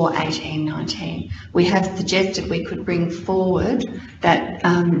for 18-19. We have suggested we could bring forward that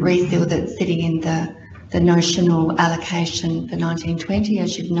reseal that's sitting in the notional allocation for 1920,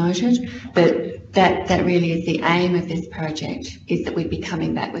 as you've noted, but that really is the aim of this project, is that we'd be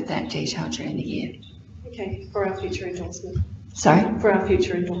coming back with that detail during the year. Okay, for our future endorsement. Sorry? For our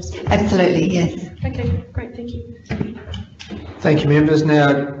future endorsement. Absolutely, yes. Okay, great, thank you. Thank you, members.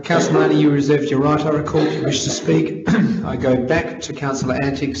 Now, Councillor Maney, you reserved your right. I recall you wish to speak. I go back to Councillor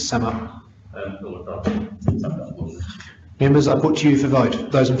Antic. Sum up. Members, I put to you for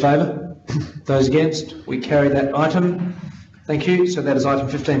vote. Those in favour? Those against? We carry that item. Thank you. So that is item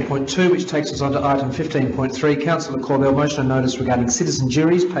 15.2, which takes us on to item 15.3. Councillor Corbell, motion and notice regarding citizen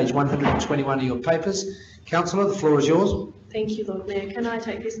juries, page 121 of your papers. Councillor, the floor is yours. Thank you, Lord Mayor. Can I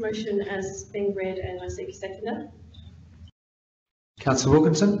take this motion as being read and I seek a seconder? Councillor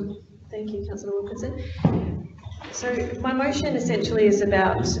Wilkinson. Thank you, Councillor Wilkinson. So my motion essentially is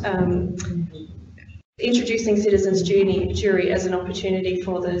about introducing citizens' jury as an opportunity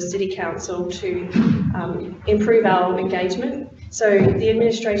for the City Council to improve our engagement. So the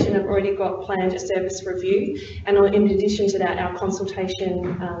administration have already got planned a service review, and in addition to that, our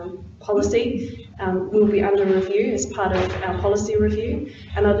consultation policy will be under review as part of our policy review.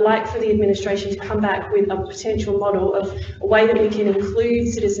 And I'd like for the administration to come back with a potential model of a way that we can include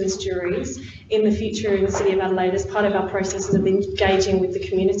citizens' juries in the future in the City of Adelaide as part of our processes of engaging with the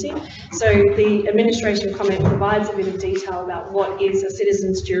community. So the administration comment provides a bit of detail about what is a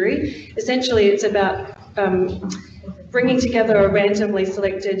citizens' jury. Essentially, it's about bringing together a randomly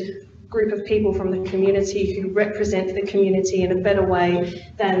selected group of people from the community who represent the community in a better way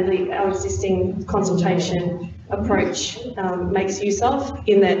than our existing consultation approach makes use of,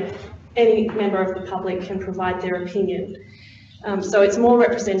 in that any member of the public can provide their opinion. So it's more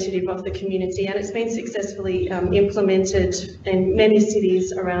representative of the community, and it's been successfully implemented in many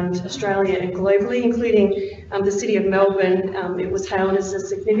cities around Australia and globally, including the City of Melbourne. It was hailed as a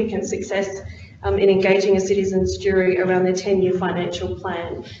significant success in engaging a citizens' jury around their 10-year financial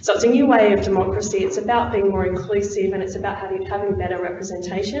plan. So it's a new way of democracy. It's about being more inclusive, and it's about having better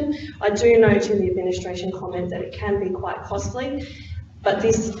representation. I do note in the administration comment that it can be quite costly, but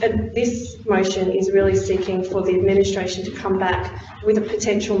this motion is really seeking for the administration to come back with a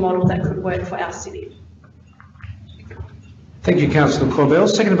potential model that could work for our city. Thank you, Councillor Corbell.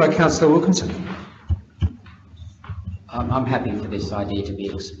 Seconded by Councillor Wilkinson. I'm happy for this idea to be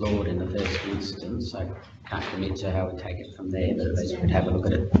explored in the first instance. I can't commit to how we take it from there, but at least we could have a look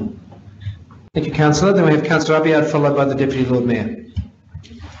at it. Thank you, Councillor. Then we have Councillor Abiad, followed by the Deputy Lord Mayor.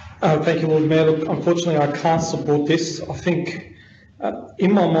 Thank you, Lord Mayor. Look, unfortunately, I can't support this. I think,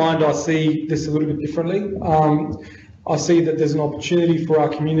 in my mind, I see this a little bit differently. I see that there's an opportunity for our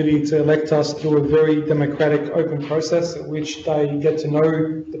community to elect us through a very democratic, open process in which they get to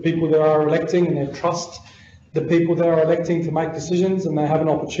know the people they are electing and they trust the people they are electing to make decisions, and they have an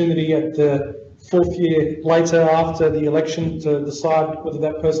opportunity at the 4th year later after the election to decide whether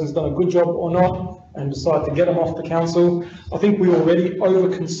that person's done a good job or not and decide to get them off the council. I think we already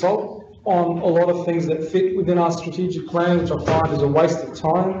over-consult on a lot of things that fit within our strategic plan, which I find is a waste of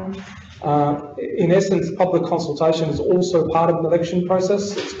time. In essence, public consultation is also part of an election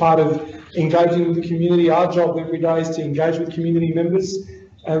process. It's part of engaging with the community. Our job every day is to engage with community members.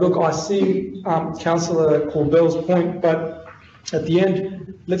 Look, I see Councillor Corbell's point, but at the end,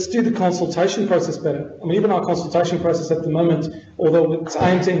 let's do the consultation process better. I mean, even our consultation process at the moment, although it's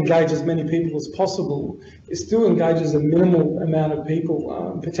aimed to engage as many people as possible, it still engages a minimal amount of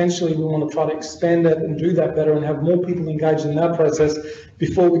people. Potentially, we want to try to expand that and do that better and have more people engaged in that process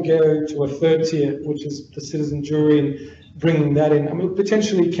before we go to a 3rd tier, which is the citizen jury, and bringing that in. I mean,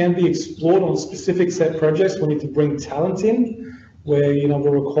 potentially can be explored on specific set projects. We need to bring talent in, where, you know,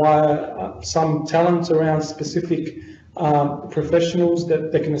 we'll require some talent around specific professionals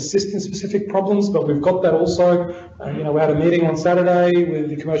that can assist in specific problems, but we've got that also. You know, we had a meeting on Saturday with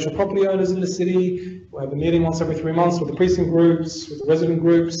the commercial property owners in the city. We have a meeting once every 3 months with the precinct groups, with the resident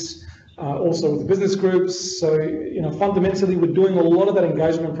groups, also with the business groups. So, you know, fundamentally, we're doing a lot of that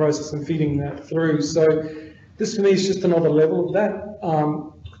engagement process and feeding that through. So this for me is just another level of that.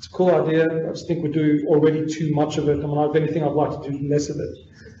 It's a cool idea. I just think we do already too much of it. I mean, if anything, I'd like to do less of it.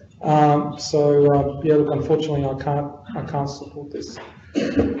 Yeah, look, unfortunately, I can't support this.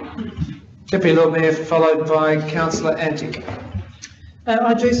 Deputy Lord Mayor, followed by Councillor Antic.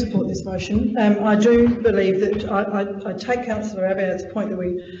 I do support this motion. I do believe that I take Councillor Abiad's point that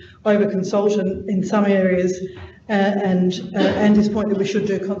we over-consult in some areas and his point that we should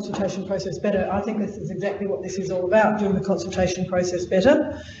do a consultation process better. I think this is exactly what this is all about, doing the consultation process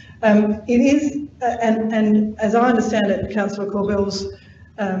better. It is, and as I understand it, Councillor Corbell's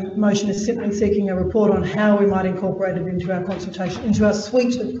motion is simply seeking a report on how we might incorporate it into our consultation, into our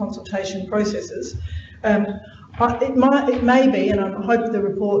suite of consultation processes. It may be, and I hope the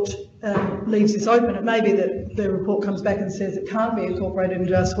report leaves this open, it may be that the report comes back and says it can't be incorporated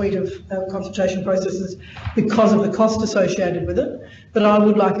into our suite of consultation processes because of the cost associated with it, but I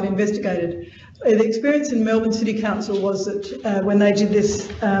would like it investigated. The experience in Melbourne City Council was that when they did this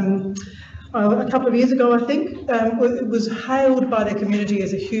a couple of years ago, I think, it was hailed by their community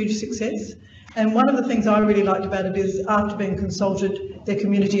as a huge success. And one of the things I really liked about it is, after being consulted, their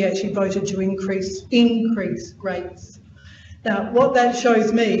community actually voted to increase rates. Now, what that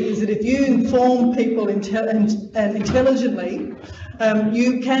shows me is that if you inform people intelligently,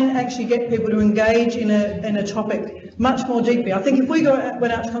 you can actually get people to engage in a topic much more deeply. I think if we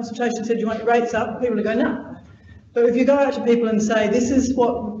went out to consultation and said, do you want your rates up? People would go, no. But if you go out to people and say, this is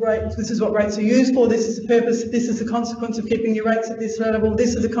what rates are used for, this is the purpose, this is the consequence of keeping your rates at this level,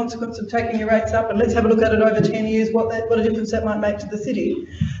 this is the consequence of taking your rates up, and let's have a look at it over 10 years, what a difference that might make to the city.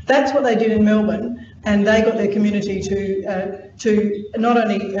 That's what they did in Melbourne, and they got their community to not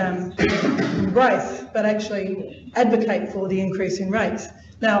only embrace, but actually advocate for the increase in rates.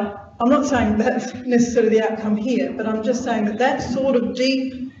 Now, I'm not saying that's necessarily the outcome here, but I'm just saying that that sort of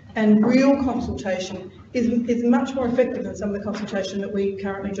deep and real consultation is much more effective than some of the consultation that we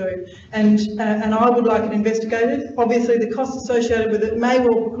currently do. And I would like it investigated. Obviously, the costs associated with it may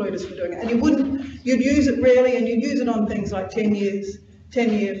well preclude us from doing it. And you'd use it rarely, and you'd use it on things like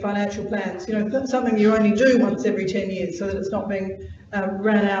 10-year financial plans. You know, something you only do once every 10 years so that it's not being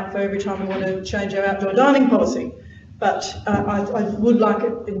ran out for every time we want to change our outdoor dining policy. But I would like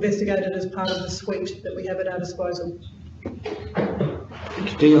it investigated as part of the suite that we have at our disposal.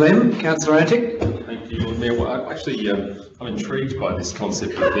 DLM, Councillor Antic. Thank you, Lord Mayor. Well, I'm intrigued by this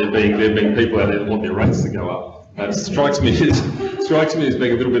concept of there being people out there that want their rates to go up. It strikes me as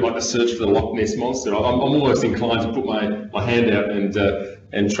being a little bit like the search for the Loch Ness monster. I'm almost inclined to put my hand out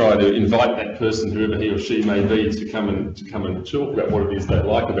and try to invite that person, whoever he or she may be, to come and talk about what it is they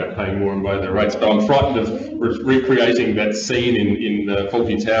like about paying more and lower their rates. But I'm frightened of recreating that scene in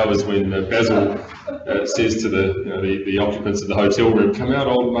Fawlty Towers when Basil says to the occupants of the hotel room, "Come out,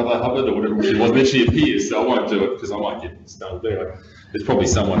 old Mother Hubbard," or whatever she was. And then she appears, so I won't do it because I might get stung there. There's probably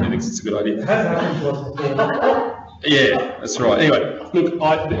someone who thinks it's a good idea. Yeah, that's right. Anyway, look, we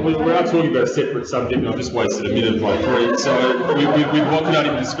are talking about a separate subject, and I've just wasted a minute of my three, so with what can only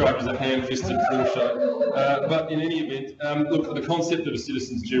be described as a ham-fisted floor show. But in any event, look, the concept of a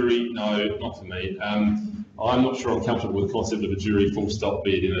citizens' jury, no, not for me. I'm not sure I'm comfortable with the concept of a jury, full stop,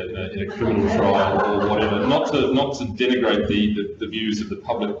 be it in a criminal trial or whatever. Not to denigrate the views of the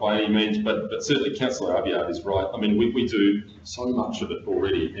public by any means, but certainly Councillor Abiad is right. I mean, we do so much of it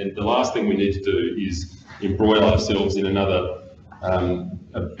already, and the last thing we need to do is embroil ourselves in another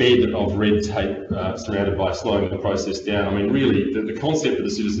a bed of red tape surrounded by slowing the process down. I mean, really, the concept of the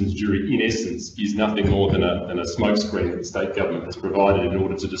citizens' jury, in essence, is nothing more than a smokescreen that the state government has provided in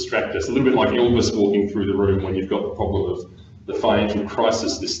order to distract us. A little bit like Elvis walking through the room when you've got the problem of the financial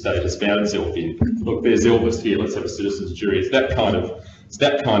crisis this state has found itself in. Look, there's Elvis here. Let's have a citizens' jury. It's that kind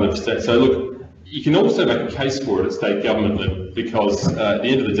of state. So look, you can also make a case for it at state government level because at the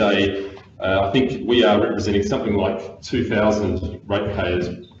end of the day, I think we are representing something like 2,000 ratepayers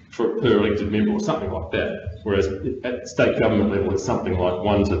per elected member or something like that, whereas at state government level it's something like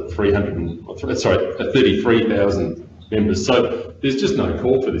 33,000 members. So there's just no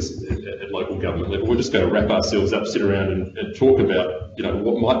call for this at local government level. We're just going to wrap ourselves up, sit around and talk about,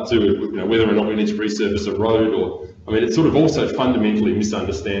 what might do, whether or not we need to resurface a road or, I mean, it sort of also fundamentally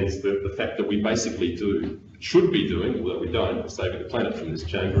misunderstands the fact that we basically should be doing, although we don't, saving the planet from this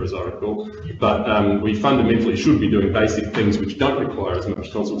chamber, as I recall, but we fundamentally should be doing basic things which don't require as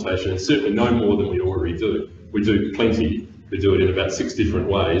much consultation, and certainly no more than we already do. We do plenty. We do it in about 6 different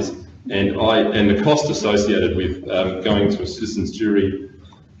ways, and the cost associated with going to a citizens' jury,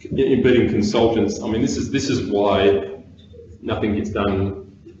 embedding consultants. I mean, this is why nothing gets done.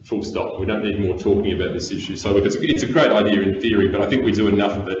 Full stop. We don't need more talking about this issue. So look, it's a great idea in theory, but I think we do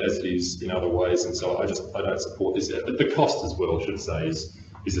enough of it as it is in other ways, and so I don't support this. But the cost as well, I should say, is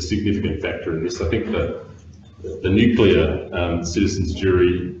a significant factor in this. I think the nuclear citizens'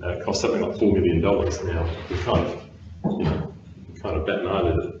 jury costs something like $4 million now. We kind of bat an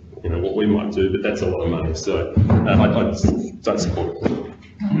eyelid at what we might do, but that's a lot of money. So I don't support it.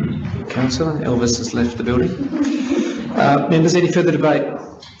 Councillor, Elvis has left the building. Members, any further debate?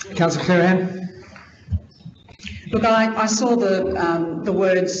 Councillor Clarihan. Look, I saw the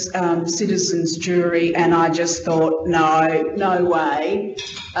words citizens' jury and I just thought, no way.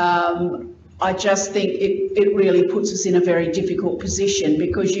 I just think it really puts us in a very difficult position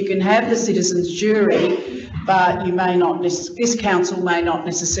because you can have the citizens' jury, but you may not, this council may not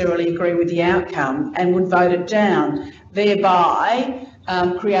necessarily agree with the outcome and would vote it down, thereby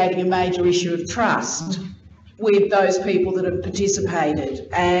creating a major issue of trust with those people that have participated.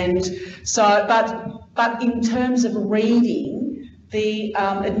 And so, but in terms of reading the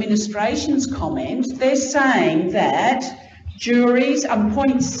administration's comment, they're saying that juries,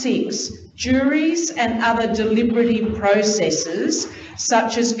 point 6, juries and other deliberative processes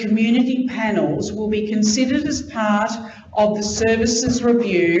such as community panels will be considered as part of the services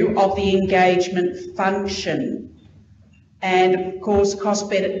review of the engagement function. And of course,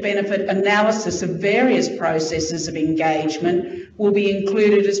 cost-benefit analysis of various processes of engagement will be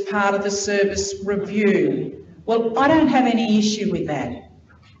included as part of the service review. Well, I don't have any issue with that.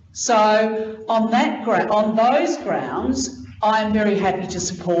 So on those grounds, I'm very happy to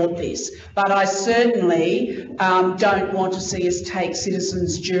support this, but I certainly don't want to see us take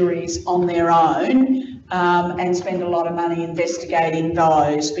citizens' juries on their own and spend a lot of money investigating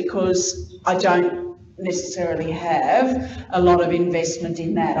those because I don't necessarily have a lot of investment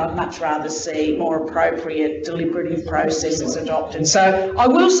in that. I'd much rather see more appropriate deliberative processes adopted. So I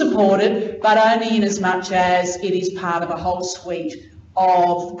will support it, but only in as much as it is part of a whole suite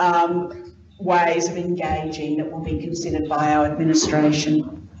of ways of engaging that will be considered by our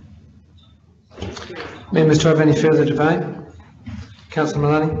administration. Members, do I have any further debate? Councillor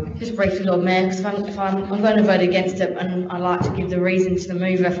Maloney. Just briefly, Lord Mayor, because I'm going to vote against it, and I like to give the reason to the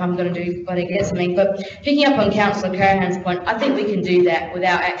mover if I'm going to vote against something. But picking up on Councillor Carahan's point, I think we can do that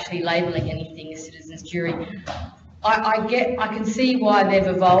without actually labelling anything as citizens' jury. I can see why they've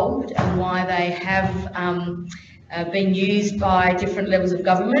evolved and why they have been used by different levels of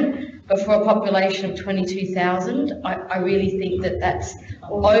government. But for a population of 22,000, I really think that that's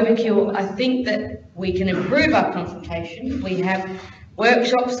overkill. I think that we can improve our consultation. We have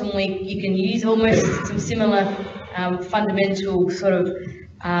workshops and you can use almost some similar fundamental sort of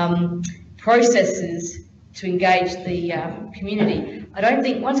processes to engage the community. I don't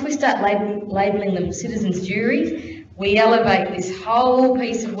think once we start labelling them citizens' juries, we elevate this whole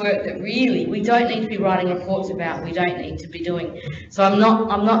piece of work that really we don't need to be writing reports about, we don't need to be doing. So I'm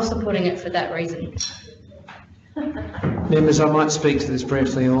not supporting it for that reason. Members, I might speak to this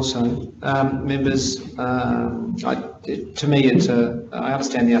briefly also. Members, to me, I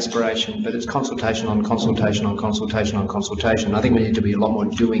understand the aspiration, but it's consultation on consultation on consultation on consultation. I think we need to be a lot more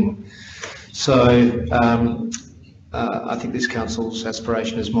doing. So I think this council's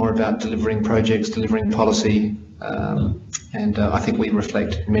aspiration is more about delivering projects, delivering policy, and I think we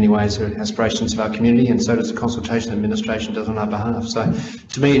reflect in many ways the aspirations of our community, and so does the consultation administration does on our behalf. So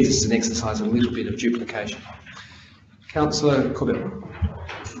to me, it's an exercise of a little bit of duplication. Councillor Corbett.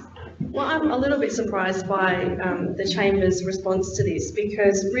 Well, I'm a little bit surprised by the Chamber's response to this,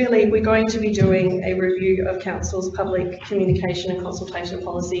 because really we're going to be doing a review of Council's public communication and consultation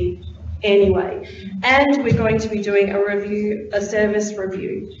policy anyway, and we're going to be doing a service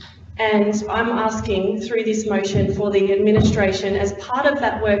review. And I'm asking through this motion for the administration, as part of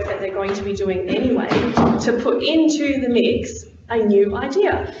that work that they're going to be doing anyway, to put into the mix a new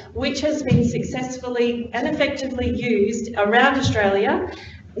idea, which has been successfully and effectively used around Australia,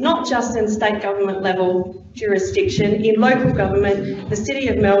 not just in state government level jurisdiction, in local government, the City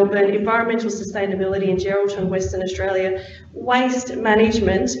of Melbourne, environmental sustainability in Geraldton, Western Australia, waste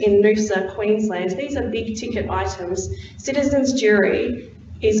management in Noosa, Queensland. These are big ticket items. Citizens' jury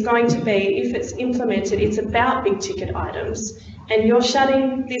is going to be, if it's implemented, it's about big ticket items. And you're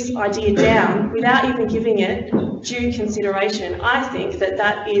shutting this idea down without even giving it due consideration. I think that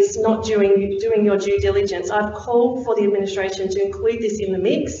that is not doing your due diligence. I've called for the administration to include this in the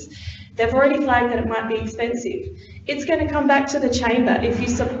mix. They've already flagged that it might be expensive. It's going to come back to the Chamber. If you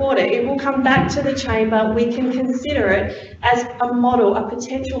support it, it will come back to the Chamber. We can consider it as a model, a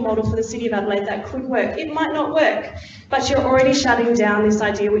potential model for the City of Adelaide that could work. It might not work, but you're already shutting down this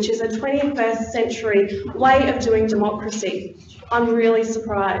idea, which is a 21st century way of doing democracy. I'm really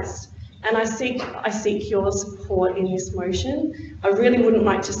surprised, and I seek your support in this motion. I really wouldn't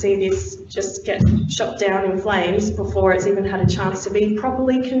like to see this just get shot down in flames before it's even had a chance to be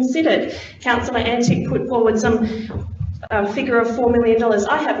properly considered. Councillor Antic put forward some figure of $4 million.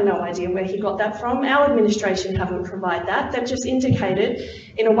 I have no idea where he got that from. Our administration haven't provided that. They've just indicated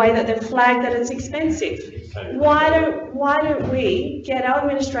in a way that they've flagged that it's expensive. Why don't we get our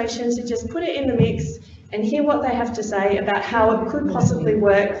administration to just put it in the mix and hear what they have to say about how it could possibly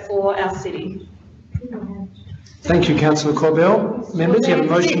work for our city? Thank you, Councillor Corbell. Members, you have a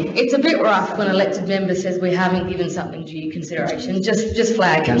motion. It's a bit rough when an elected member says we haven't given something due consideration. Just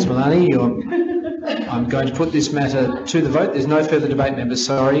flag. Councillor Maloney, I'm going to put this matter to the vote. There's no further debate, members.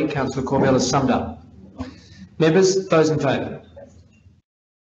 Sorry, Councillor Corbell has summed up. Members, those in favour?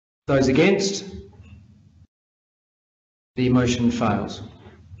 Those against? The motion fails.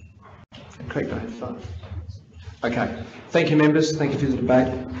 Correct, okay. Thank you, members. Thank you for the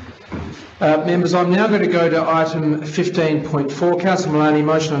debate. Members, I'm now going to go to item 15.4. Councillor Maloney,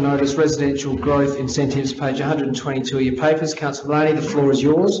 motion on notice, residential growth incentives, page 122 of your papers. Councillor Maloney, the floor is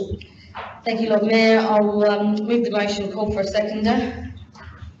yours. Thank you, Lord Mayor. I'll move the motion, call for a seconder.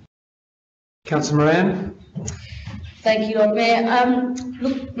 Councillor Moran. Thank you, Lord Mayor.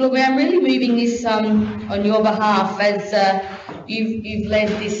 Lord Mayor, I'm really moving this on your behalf as you've led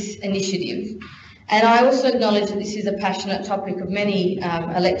this initiative. And I also acknowledge that this is a passionate topic of many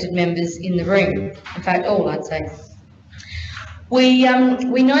elected members in the room. In fact, all, I'd say. We know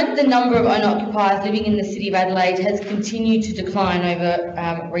that the number of owner-occupiers living in the City of Adelaide has continued to decline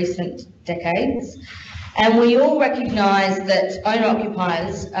over recent decades. And we all recognise that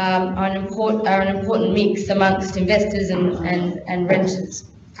owner-occupiers are an important mix amongst investors and renters.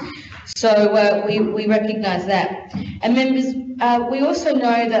 So we recognise that. And members, we also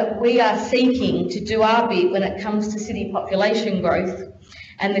know that we are seeking to do our bit when it comes to city population growth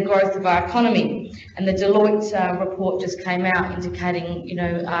and the growth of our economy. And the Deloitte report just came out indicating, you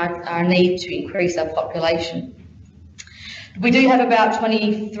know, our need to increase our population. We do have about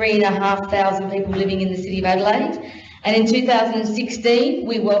 23,500 people living in the City of Adelaide, and in 2016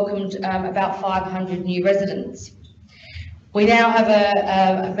 we welcomed about 500 new residents. We now have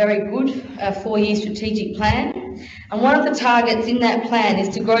a very good 4-year strategic plan, and one of the targets in that plan is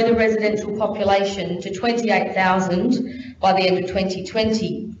to grow the residential population to 28,000 by the end of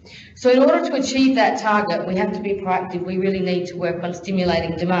 2020. So in order to achieve that target, we have to be proactive. We really need to work on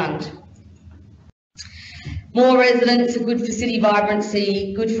stimulating demand. More residents are good for city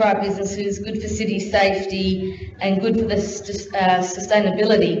vibrancy, good for our businesses, good for city safety, and good for the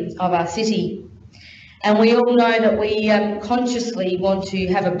sustainability of our city. And we all know that we consciously want to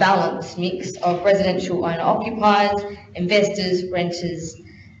have a balanced mix of residential owner-occupiers, investors, renters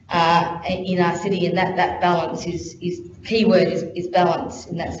in our city, and that, balance is key word is balance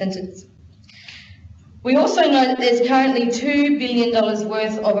in that sentence. We also know that there's currently $2 billion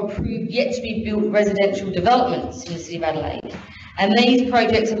worth of approved yet to be built residential developments in the City of Adelaide. And these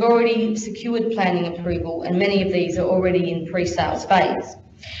projects have already secured planning approval, and many of these are already in pre-sales phase.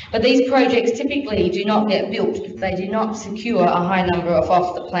 But these projects typically do not get built if they do not secure a high number of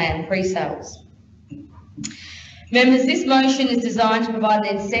off-the-plan pre-sales. Members, this motion is designed to provide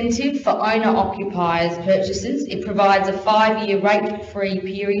an incentive for owner-occupiers purchases. It provides a 5-year rate-free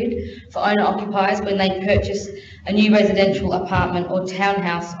period for owner-occupiers when they purchase a new residential apartment or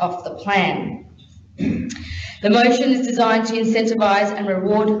townhouse off the plan. The motion is designed to incentivise and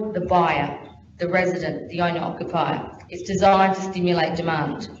reward the buyer, the resident, the owner-occupier. It's designed to stimulate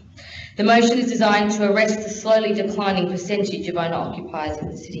demand. The motion is designed to arrest the slowly declining percentage of owner-occupiers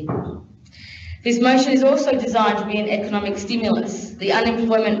in the city. This motion is also designed to be an economic stimulus. The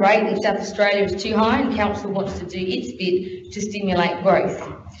unemployment rate in South Australia is too high, and Council wants to do its bit to stimulate growth.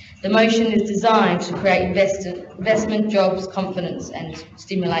 The motion is designed to create investment, jobs, confidence, and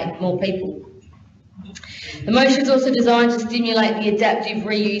stimulate more people. The motion is also designed to stimulate the adaptive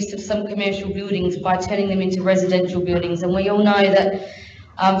reuse of some commercial buildings by turning them into residential buildings. And we all know that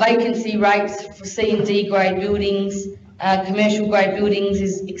vacancy rates for C and D grade buildings, commercial grade buildings,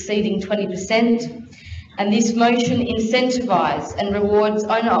 is exceeding 20%. And this motion incentivises and rewards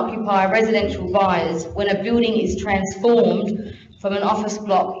owner-occupier residential buyers when a building is transformed from an office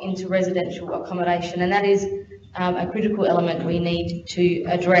block into residential accommodation. And that is a critical element we need to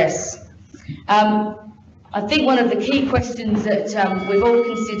address. I think one of the key questions that we've all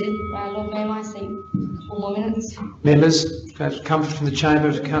considered, Lord Mayor, I see 4 more minutes. Members, come from the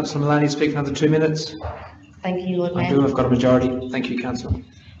chamber. Councillor Maloney, speak another 2 minutes. Thank you, Lord Mayor. I do, I've got a majority. Thank you, Councillor.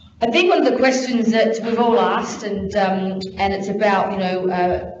 I think one of the questions that we've all asked, and it's about,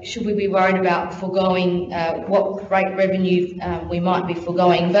 should we be worried about foregoing what rate revenue we might be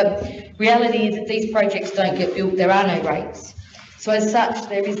foregoing? But reality is that these projects don't get built, there are no rates. So as such,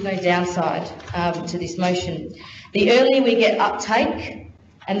 there is no downside to this motion. The earlier we get uptake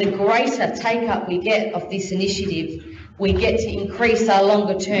and the greater take-up we get of this initiative, we get to increase our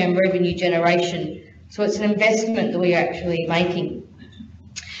longer-term revenue generation. So it's an investment that we are actually making.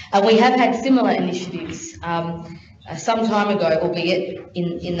 We have had similar initiatives some time ago, albeit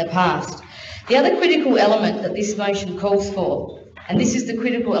in the past. The other critical element that this motion calls for, and this is the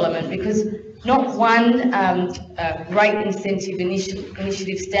critical element because not one rate incentive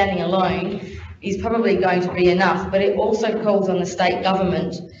initiative standing alone is probably going to be enough, but it also calls on the state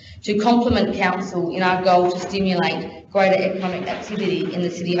government to complement council in our goal to stimulate greater economic activity in the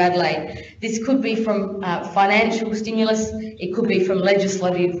City of Adelaide. This could be from financial stimulus, it could be from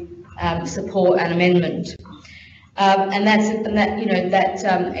legislative support and amendment. It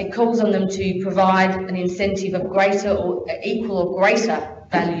calls on them to provide an incentive of greater or equal or greater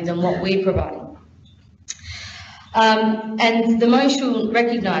value than what we're providing. And the motion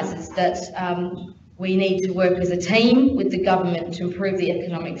recognises that we need to work as a team with the government to improve the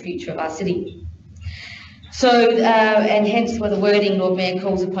economic future of our city. So, and hence why the wording, Lord Mayor,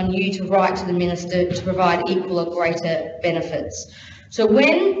 calls upon you to write to the Minister to provide equal or greater benefits. So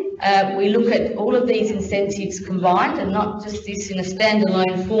when we look at all of these incentives combined, and not just this in a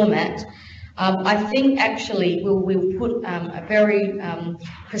standalone format, I think actually we'll put a very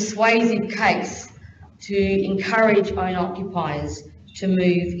persuasive case to encourage owner-occupiers to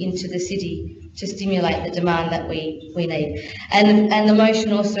move into the city to stimulate the demand that we need. And the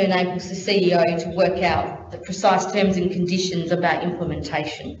motion also enables the CEO to work out the precise terms and conditions about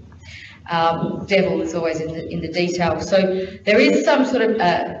implementation. Devil is always in the detail. So there is some sort of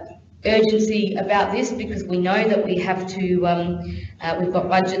urgency about this because we know that we have to, we've got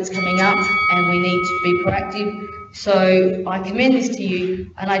budgets coming up and we need to be proactive. So I commend this to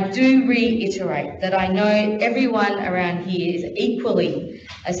you, and I do reiterate that I know everyone around here is equally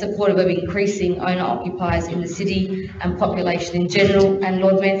as supportive of increasing owner-occupiers in the city and population in general. And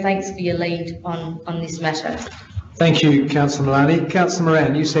Lord Mayor, thanks for your lead on this matter. Thank you, Councillor Maloney. Councillor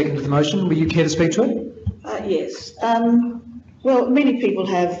Moran, you seconded the motion. Will you care to speak to it? Yes. Well, many people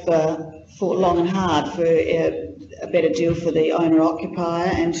have fought long and hard for a better deal for the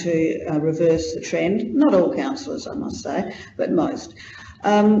owner-occupier and to reverse the trend. Not all councillors, I must say, but most.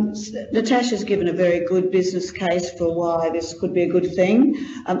 Natasha's given a very good business case for why this could be a good thing.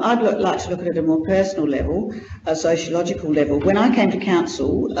 I'd like to look at it at a more personal level, a sociological level. When I came to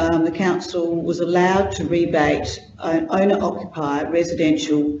council, the council was allowed to rebate owner-occupier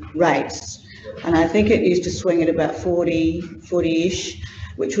residential rates. And I think it used to swing at about 40-ish,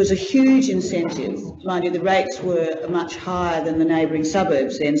 which was a huge incentive. Mind you, the rates were much higher than the neighbouring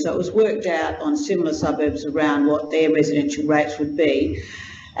suburbs then, so it was worked out on similar suburbs around what their residential rates would be.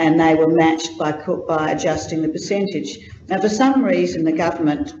 and they were matched by adjusting the percentage. Now, for some reason, the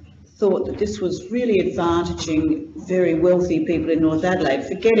government thought that this was really advantaging very wealthy people in North Adelaide,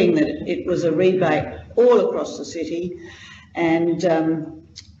 forgetting that it was a rebate all across the city and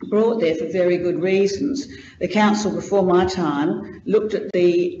brought there for very good reasons. The council before my time looked at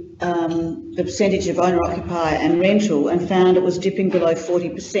the percentage of owner-occupier and rental and found it was dipping below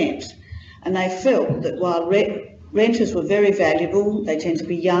 40%. And they felt that while renters were very valuable, they tend to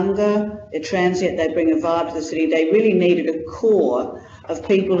be younger, they're transient, they bring a vibe to the city, they really needed a core of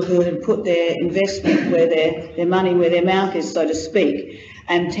people who had put their investment where their money where their mouth is, so to speak,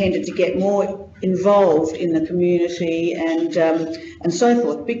 and tended to get more involved in the community and so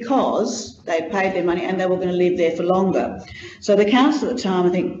forth, because they paid their money and they were going to live there for longer. So the council at the time, I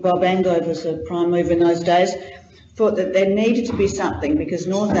think Bob Angove was a prime mover in those days, thought that there needed to be something, because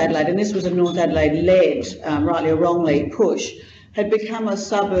North Adelaide, and this was a North Adelaide-led, rightly or wrongly, push, had become a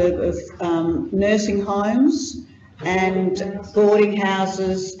suburb of nursing homes and boarding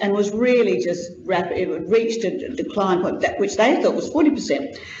houses, and was really just rapid. It reached a decline point, which they thought was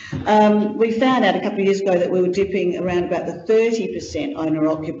 40%. We found out a couple of years ago that we were dipping around about the 30%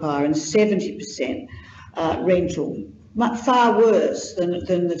 owner-occupier and 70% rental, far worse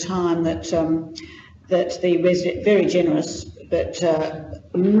than the time that the very generous but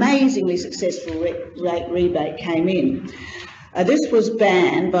amazingly successful rate rebate came in. This was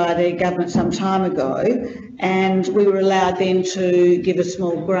banned by the government some time ago, and we were allowed then to give a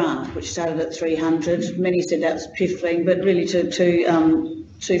small grant, which started at 300. Many said that was piffling, but really to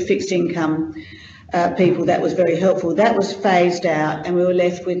fixed income people, that was very helpful. That was phased out, and we were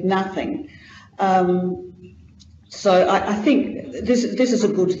left with nothing. So I think this is a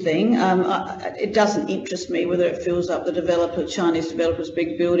good thing. It doesn't interest me whether it fills up the Chinese developer's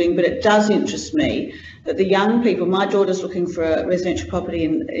big building, but it does interest me that the young people, my daughter's looking for a residential property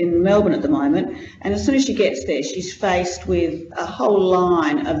in Melbourne at the moment, and as soon as she gets there, she's faced with a whole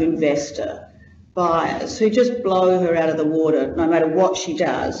line of investor buyers who just blow her out of the water no matter what she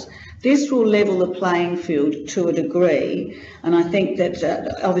does. This will level the playing field to a degree, and I think that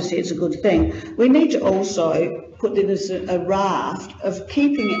obviously it's a good thing. We need to also put this a raft of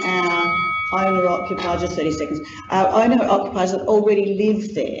keeping our owner-occupiers, just 30 seconds, our owner-occupiers that already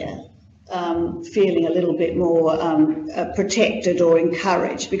live there feeling a little bit more protected or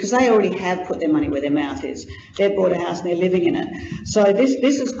encouraged, because they already have put their money where their mouth is. They've bought a house and they're living in it. So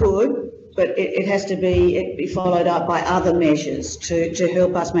this is good, but it has to be followed up by other measures to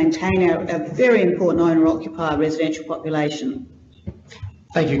help us maintain our very important owner-occupier residential population.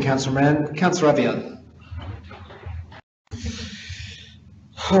 Thank you, Councillor Moran. Councillor Abiad.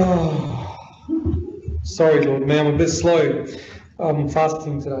 Sorry, Lord Mayor, I'm a bit slow. I'm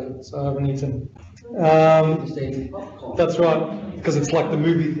fasting today, so I haven't eaten. That's right, because it's like the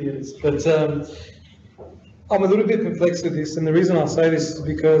movie theatres. But I'm a little bit perplexed with this, and the reason I say this is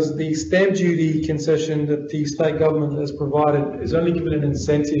because the stamp duty concession that the state government has provided is only given an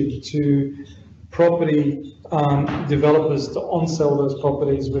incentive to property developers to on-sell those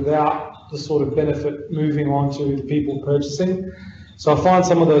properties without the sort of benefit moving on to the people purchasing. So I find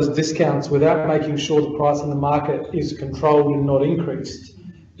some of those discounts without making sure the price in the market is controlled and not increased,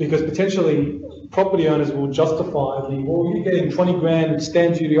 because potentially property owners will justify well, you're getting 20 grand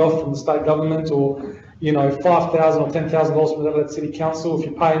stamp duty off from the state government, or you know, $5,000 or $10,000 from the Adelaide City Council. If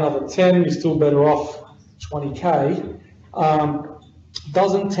you pay another 10, you're still better off 20k.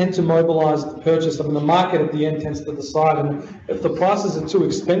 Doesn't tend to mobilise the purchase. I mean, the market at the end tends to decide, and if the prices are too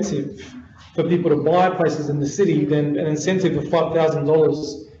expensive for people to buy places in the city, then an incentive of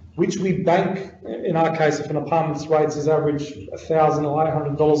 $5,000, which we bank, in our case, if an apartment's rates is average $1,000 or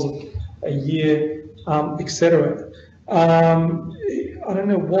 $800 a year, etc. I don't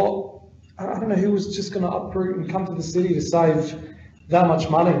know who was just going to uproot and come to the city to save that much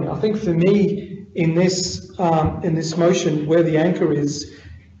money. I think for me, in this motion, where the anchor is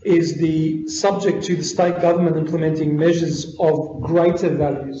the subject to the state government implementing measures of greater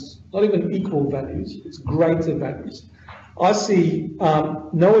values, not even equal values, it's greater values. I see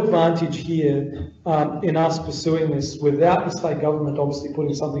no advantage here in us pursuing this without the state government obviously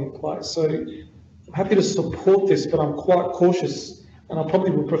putting something in place. So I'm happy to support this, but I'm quite cautious, and I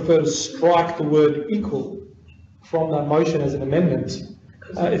probably would prefer to strike the word equal from that motion as an amendment,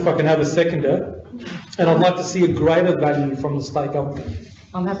 if I can have a seconder. And I'd like to see a greater value from the state government.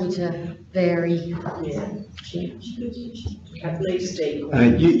 I'm happy to vary. At least equal.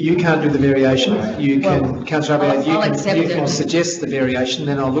 You can't do the variation. You can, Councillor Abiad, you can suggest the variation,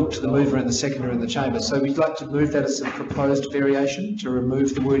 then I'll look to the mover and the seconder in the chamber. So we'd like to move that as a proposed variation, to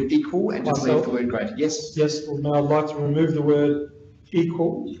remove the word equal and just leave the word greater. Yes? Yes, well, no, I'd like to remove the word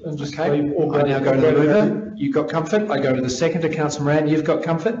equal and just Okay, leave all I now go to the greater. mover. You've got comfort. I go to the seconder, Councillor Moran. You've got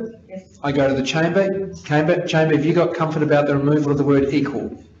comfort. Yes. I go to the chamber. Chamber, have you got comfort about the removal of the word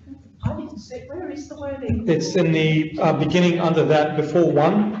equal? I didn't see, where is the wording? It's in the beginning under that, before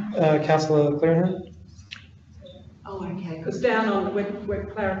one, Councillor Clearingham. Oh, okay, because down on, we've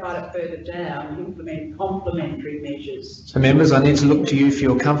clarified it further down, implement complementary measures. So members, I need to look to you for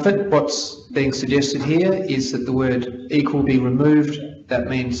your comfort. What's being suggested here is that the word equal be removed. That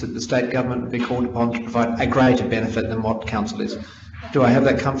means that the state government will be called upon to provide a greater benefit than what council is. Do I have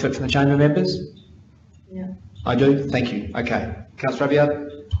that comfort from the chamber members? Yeah. I do, thank you. Okay. Councillor Abiad?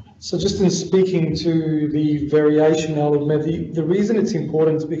 So just in speaking to the variation element, the reason it's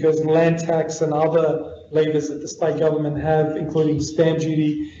important is because land tax and other levers that the state government have, including stamp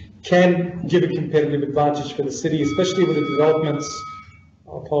duty, can give a competitive advantage for the city, especially with the developments.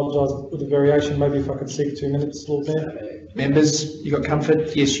 I apologise with the variation, maybe if I could seek 2 minutes, Lord Mayor. Members, you got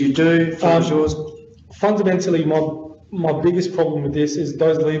comfort? Yes, you do. Floor is yours. Fundamentally, my biggest problem with this is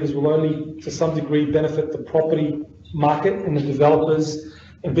those levers will only, to some degree, benefit the property market and the developers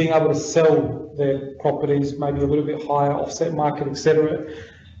and being able to sell their properties, maybe a little bit higher offset market, etc.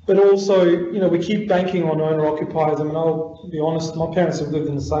 But also, you know, we keep banking on owner-occupiers. I mean, I'll be honest, my parents have lived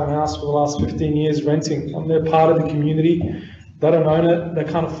in the same house for the last 15 years renting. They're part of the community. They don't own it.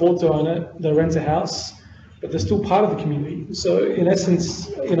 They can't afford to own it. They rent a house, but they're still part of the community. So in essence,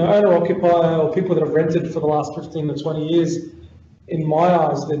 you know, owner-occupier or people that have rented for the last 15 to 20 years, in my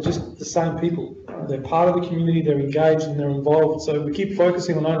eyes, they're just the same people. They're part of the community, they're engaged and they're involved. So we keep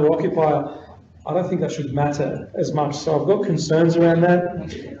focusing on owner-occupier. I don't think that should matter as much. So I've got concerns around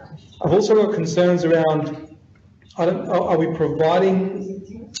that. I've also got concerns around, are we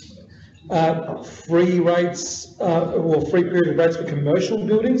providing free rates or free period of rates for commercial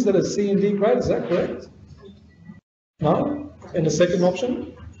buildings that are C and D grade? Is that correct? No? And the second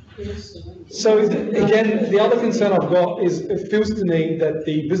option? So again, the other concern I've got is it feels to me that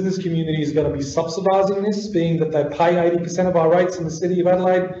the business community is going to be subsidising this, being that they pay 80% of our rates in the City of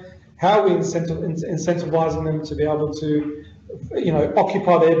Adelaide. How are we incentivising them to be able to, you know,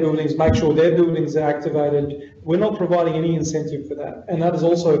 occupy their buildings, make sure their buildings are activated? We're not providing any incentive for that, and that is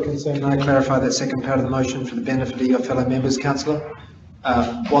also a concern. Can I clarify that second part of the motion for the benefit of your fellow members, Councillor?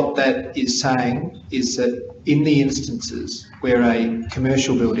 What that is saying is that in the instances where a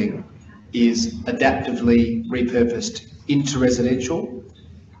commercial building is adaptively repurposed into residential,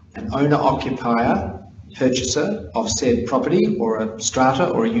 an owner-occupier purchaser of said property or a strata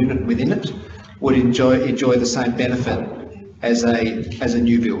or a unit within it would enjoy the same benefit as a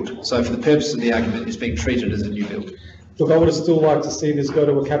new build. So for the purpose of the argument, it's being treated as a new build. Look, I would have still liked to see this go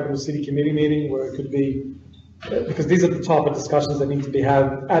to a capital city committee meeting where it could be, because these are the type of discussions that need to be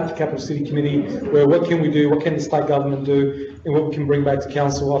had at the capital city committee, where what can we do, what can the state government do, and what we can bring back to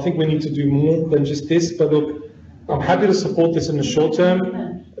council. I think we need to do more than just this, but look, I'm happy to support this in the short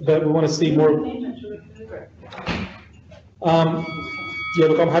term, but we want to see more. Yeah,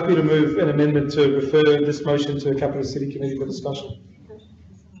 look, I'm happy to move an amendment to refer this motion to a capital city committee for discussion.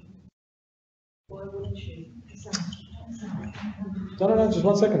 No, just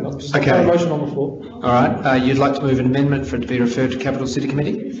 1 second. I'm just Okay. a motion on the floor. All right. You'd like to move an amendment for it to be referred to capital city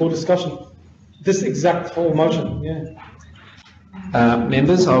committee? For discussion. This exact whole motion, yeah.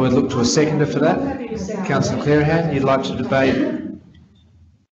 Members, I would look to a seconder for that. Councillor Clearihan, you'd like to debate?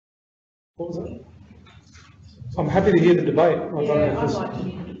 What was that? I'm happy to hear the debate. I don't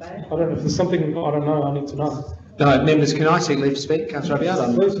know if there's something I don't know, I need to know. No, members, can I seek leave to speak? Councillor Abiad,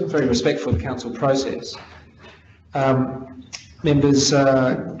 I'm very respectful of the council process. Members,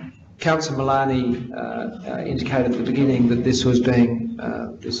 Councillor Malani indicated at the beginning that this was being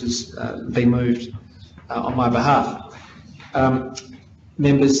moved on my behalf.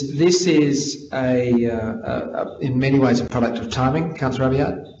 Members, this is in many ways a product of timing, Councillor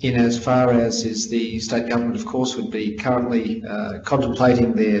Abiad, in as far as is the state government, of course, would be currently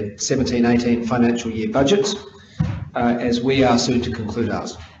contemplating their 17-18 financial year budgets, as we are soon to conclude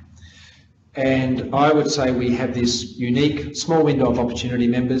ours. And I would say we have this unique small window of opportunity,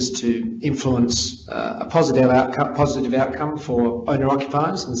 members, to influence a positive outcome for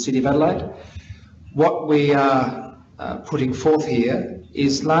owner-occupiers in the City of Adelaide. What we are putting forth here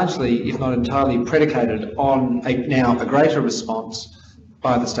is largely, if not entirely, predicated on now a greater response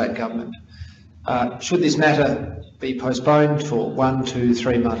by the state government. Should this matter be postponed for 1, 2,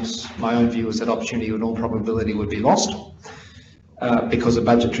 3 months, my own view is that opportunity in all probability would be lost because of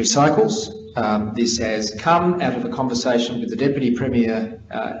budgetary cycles. This has come out of a conversation with the Deputy Premier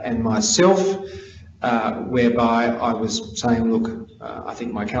and myself, whereby I was saying, look, I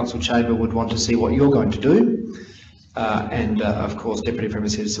think my council chamber would want to see what you're going to do. Of course, Deputy Premier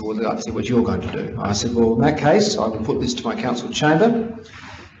said, well, I'd like to see what you're going to do. I said, well, in that case, I will put this to my council chamber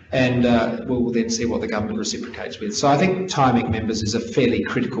and we'll then see what the government reciprocates with. So I think timing, members, is a fairly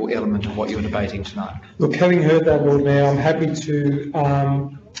critical element of what you're debating tonight. Look, having heard that, Lord Mayor, I'm happy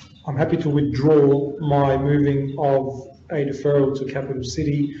to withdraw my moving of a deferral to Capital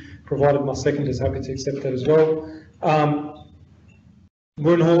City, provided my second is happy to accept that as well.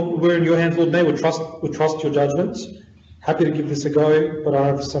 We're in your hands, Lord Mayor. We trust your judgments. Happy to give this a go, but I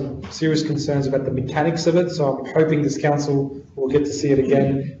have some serious concerns about the mechanics of it, so I'm hoping this council will get to see it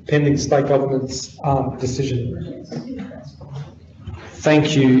again pending state government's decision.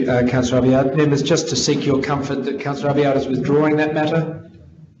 Thank you, Councillor Abiad. Members, just to seek your comfort that Councillor Abiad is withdrawing that matter.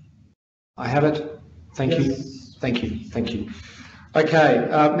 I have it. Thank you. Thank you. Thank you. Okay,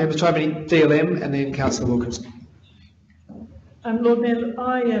 members, do I have any DLM, and then Councillor Wilkinson. Lord Mayor,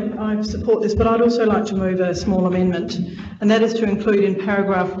 I support this, but I'd also like to move a small amendment, and that is to include in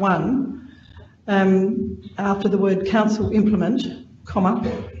paragraph 1, after the word council implement, comma,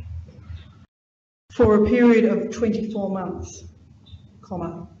 for a period of 24 months,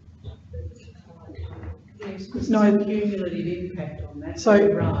 comma. No cumulative impact on that.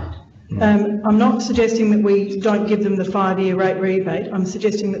 So, right. I'm not suggesting that we don't give them the 5-year rate rebate. I'm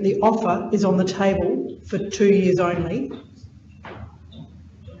suggesting that the offer is on the table for 2 years only.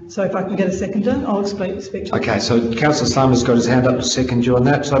 So if I can get a seconder, I'll speak to Okay, so Councillor Slama's got his hand up to second you on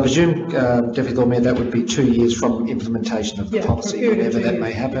that. So I presume, Deputy Lord Mayor, that would be 2 years from implementation of the policy, whenever that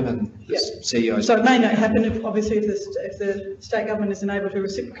may happen, and the CEO. So it may not happen if the state government isn't able to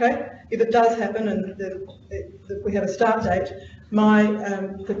reciprocate. If it does happen and we have a start date,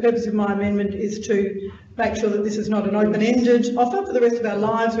 the purpose of my amendment is to make sure that this is not an open-ended offer for the rest of our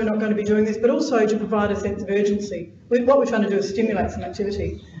lives. We're not going to be doing this, but also to provide a sense of urgency. What we're trying to do is stimulate some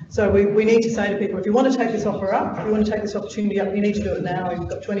activity. So we need to say to people, if you want to take this offer up, if you want to take this opportunity up, you need to do it now. You've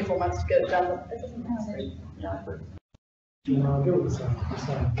got 24 months to get it done.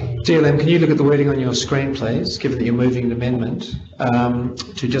 DLM, can you look at the wording on your screen, please, given that you're moving an amendment,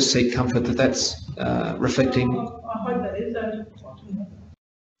 to just seek comfort that that's reflecting... I hope that is.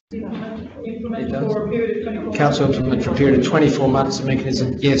 Implement for a period of 24 Council implement for a period of 24 months, a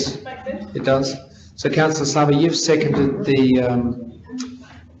mechanism. Yes, it does. So, Councillor Slama, you've seconded the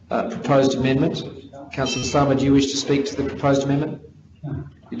proposed amendment. Councillor Slama, do you wish to speak to the proposed amendment? No.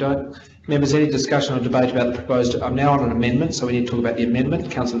 You don't? Members, any discussion or debate about the proposed... I'm now on an amendment, so we need to talk about the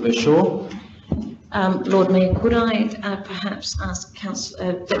amendment. Councillor Verschoor. Lord Mayor, could I perhaps ask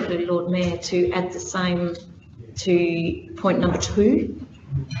Deputy Lord Mayor to add the same to point number 2?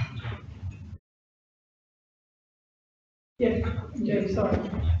 Yeah, sorry.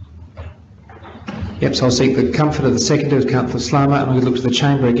 Yep, so I'll seek the comfort of the seconder of Councillor Slama, and we'll look to the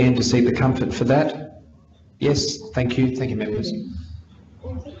chamber again to seek the comfort for that. Yes, thank you. Thank you, members.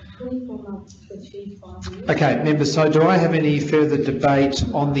 Okay, members, so do I have any further debate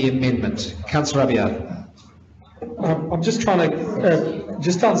on the amendment? Councillor Abiad. I'm just trying to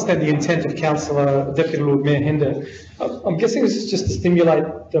just understand the intent of Councillor Deputy Lord Mayor Hender. I'm guessing this is just to stimulate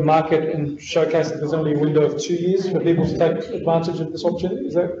the market and showcase that there's only a window of 2 years for people to take advantage of this opportunity.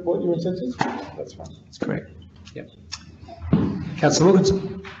 Is that what your intent is? That's fine. That's correct. Yep. Councillor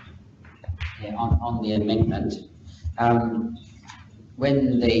Wilkinson. Yeah, on the amendment,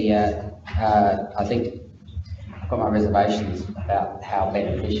 when the I think I've got my reservations about how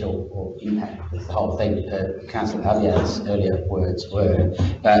beneficial or impact this whole thing, Councillor Abiad's earlier words were,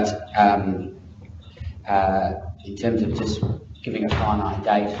 but in terms of just giving a finite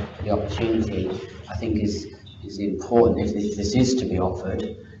date for the opportunity, I think is important if this is to be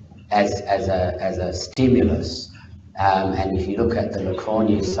offered as a stimulus. And if you look at the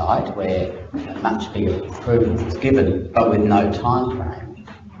Kaurna site, where a much bigger improvement was given, but with no time frame,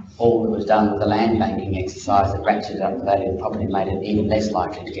 all that was done was a land banking exercise that ratcheted up the value of the property and made it even less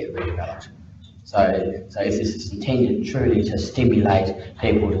likely to get redeveloped. So if this is intended truly to stimulate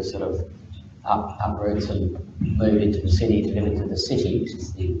people to sort of uproots and move into the city, to live into the city, which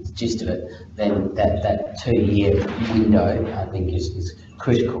is the gist of it, then that 2-year window, I think, is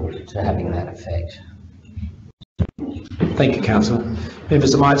critical to having that effect. Thank you, Councillor.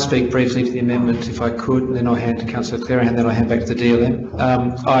 Members, I might speak briefly to the amendment if I could, and then I'll hand to Councillor Clare, and then I'll hand back to the DLM.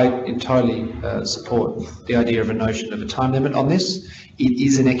 I entirely support the idea of a notion of a time limit on this. It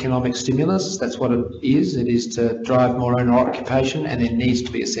is an economic stimulus, that's what it is. It is to drive more owner occupation, and there needs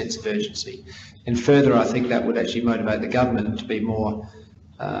to be a sense of urgency. And further, I think that would actually motivate the government to be more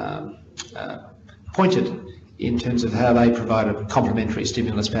pointed in terms of how they provide a complementary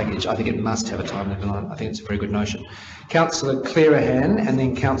stimulus package. I think it must have a time limit on it. I think it's a very good notion. Councillor Clearahan and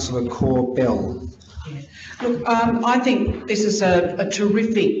then Councillor Corbell. Look, I think this is a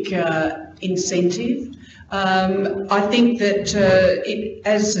terrific incentive. I think that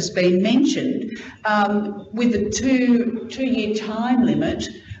as has been mentioned, with the two-year time limit,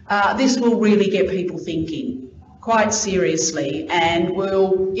 this will really get people thinking quite seriously and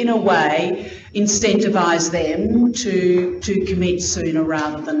will, in a way, incentivise them to commit sooner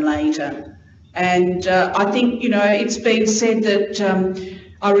rather than later. And I think, you know, it's been said that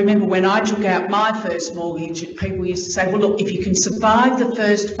I remember when I took out my first mortgage, people used to say, well, look, if you can survive the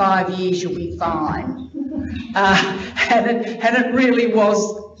first 5 years, you'll be fine. And it really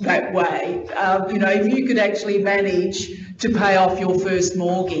was that way. You know, if you could actually manage to pay off your first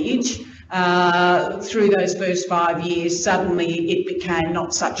mortgage through those first 5 years, suddenly it became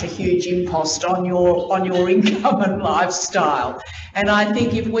not such a huge impost on your income and lifestyle. And I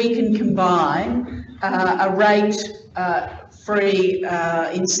think if we can combine a rate-free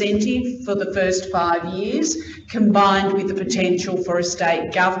incentive for the first 5 years, combined with the potential for a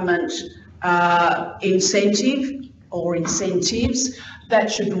state government incentive or incentives, that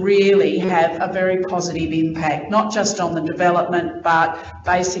should really have a very positive impact, not just on the development, but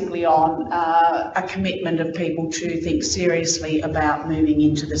basically on a commitment of people to think seriously about moving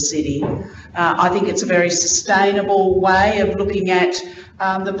into the city. I think it's a very sustainable way of looking at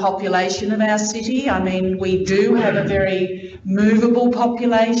the population of our city. I mean, we do have a very movable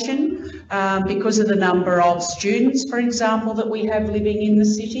population because of the number of students, for example, that we have living in the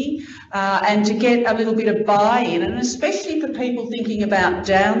city, and to get a little bit of buy-in, and especially for people thinking about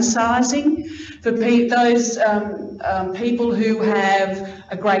downsizing, for those people who have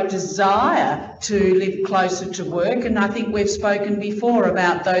a great desire to live closer to work. And I think we've spoken before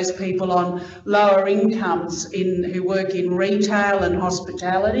about those people on lower incomes who work in retail and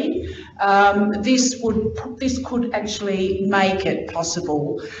hospitality. This could actually make it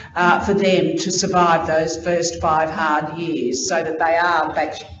possible for them to survive those first 5 hard years, so that they are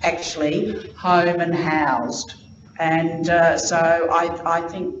actually home and housed. And so I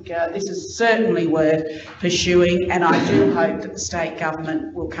think this is certainly worth pursuing, and I do hope that the state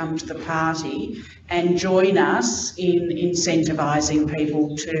government will come to the party and join us in incentivising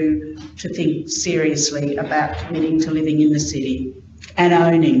people to think seriously about committing to living in the city and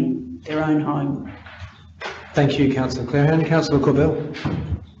owning their own home. Thank you, Councillor Clearhan. Councillor Corbell.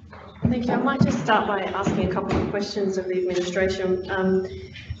 Thank you. I might just start by asking a couple of questions of the administration.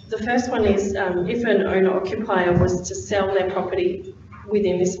 The first one is, if an owner-occupier was to sell their property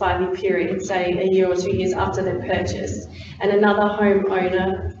within this 5-year period, say a year or 2 years after their purchase, and another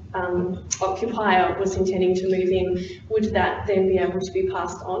homeowner occupier was intending to move in, would that then be able to be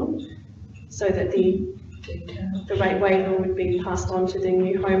passed on, so that the rate waiver would be passed on to the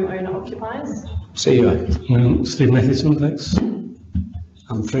new homeowner occupiers? CEO. Steve Matheson, thanks.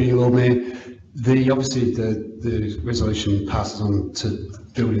 Through you, Lord Mayor. Obviously the resolution passes on to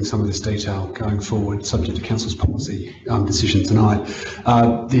building some of this detail going forward, subject to Council's policy decision tonight.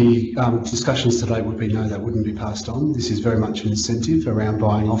 The discussions today would be no, that wouldn't be passed on. This is very much an incentive around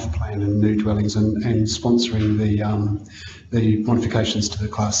buying off-plan and new dwellings and sponsoring the modifications to the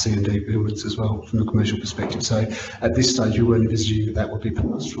Class C and D buildings as well from a commercial perspective. So at this stage, you weren't envisaging that would be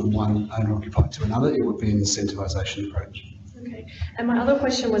passed from one owner-occupied to another. It would be an incentivisation approach. Okay, and my other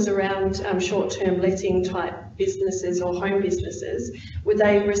question was around short-term letting type businesses or home businesses. Would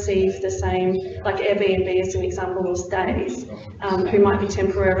they receive the same, like Airbnb as an example, or Stays, who might be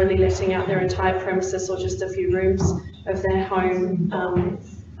temporarily letting out their entire premises or just a few rooms of their home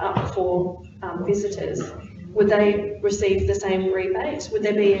up for visitors? Would they receive the same rebate? Would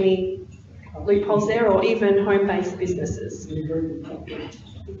there be any loopholes there, or even home-based businesses?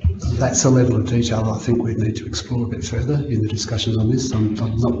 That's a level of detail I think we'd need to explore a bit further in the discussions on this. I'm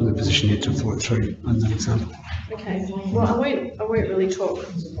not in a position yet to have thought through on that example. Okay, well, I won't really talk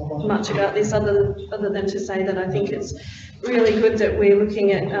much about this other than to say that I think it's really good that we're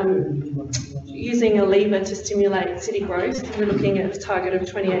looking at using a lever to stimulate city growth. We're looking at a target of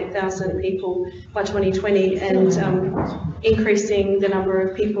 28,000 people by 2020 and increasing the number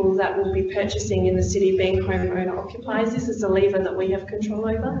of people that will be purchasing in the city being homeowner occupiers. This is a lever that we have control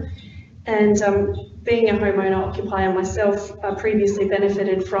over. And being a homeowner occupier myself, previously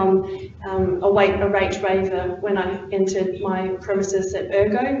benefited from a rate waiver when I entered my premises at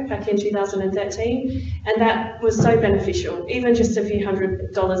Ergo back in 2013, and that was so beneficial. Even just a few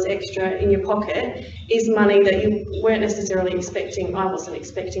 $100s extra in your pocket is money that you weren't necessarily expecting. I wasn't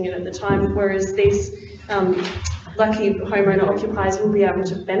expecting it at the time, whereas these lucky homeowner occupiers will be able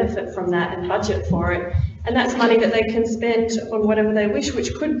to benefit from that and budget for it. And that's money that they can spend on whatever they wish,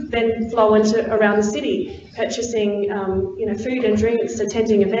 which could then flow into around the city, purchasing food and drinks,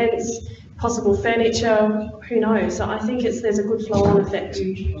 attending events, possible furniture, who knows? So I think there's a good flow-on effect.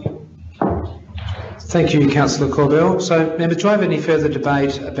 Thank you, Councillor Corbell. So, members, do I have any further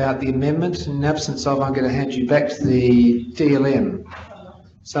debate about the amendment? In absence of, I'm going to hand you back to the DLM.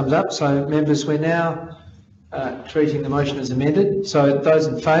 Summed up. So, members, we're now treating the motion as amended. So, those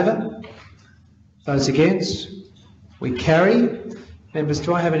in favour? Those against? We carry. Members,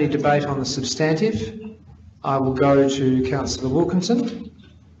 do I have any debate on the substantive? I will go to Councillor Wilkinson.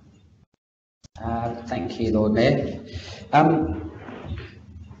 Thank you, Lord Mayor.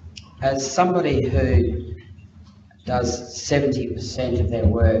 As somebody who does 70% of their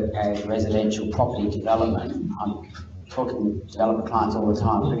work as residential property development, I'm talking to developer clients all the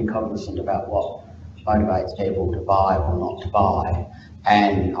time, pretty cognizant about what motivates people to buy or not to buy.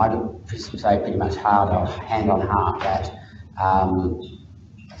 And I would say pretty much hand on heart that a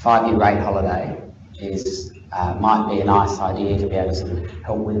 5-year rate holiday might be a nice idea to be able to sort of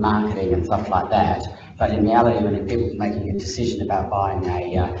help with marketing and stuff like that. But in reality, when people are making a decision about buying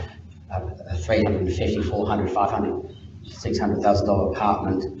a $350,000, $400,000, $500,000, $600,000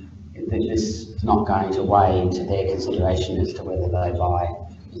 apartment, this is not going to weigh into their consideration as to whether they buy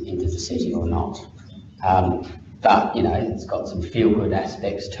into the city or not. But, you know, it's got some feel-good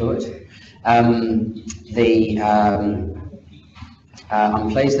aspects to it. I'm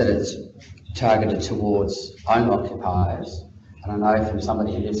pleased that it's targeted towards owner-occupiers. And I know from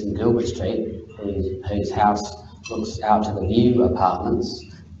somebody who lives in Gilbert Street, whose house looks out to the View apartments,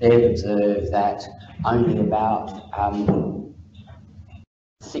 they've observed that only about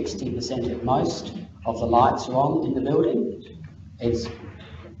 60% at most of the lights are on in the building. It's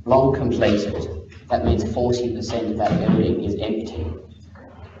long completed. That means 40% of that building is empty.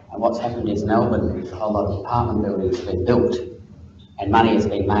 And what's happened is Melbourne, a whole lot of apartment buildings have been built and money has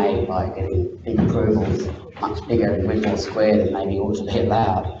been made by getting big approvals, much bigger and Whitmore Square than maybe ought to be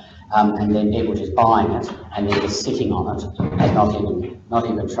allowed. And then people just buying it and then just sitting on it and not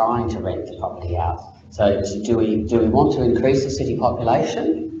even trying to rent the property out. So do we want to increase the city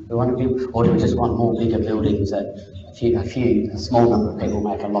population? Or do we just want more bigger buildings that a small number of people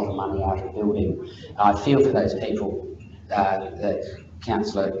make a lot of money out of building? I feel for those people, the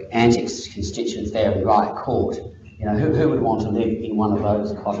Councillor Antic's constituents there in Riot Court. You know, who would want to live in one of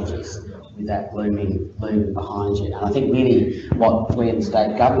those cottages with that looming behind you? And I think really what we in the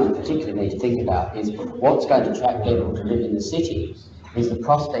state government particularly need to think about is what's going to attract people to live in the city is the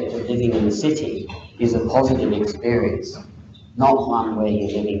prospect of living in the city is a positive experience, not one where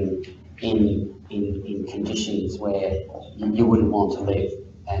you're living in conditions where you wouldn't want to live,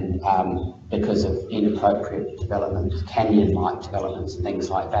 and because of inappropriate developments, canyon-like developments and things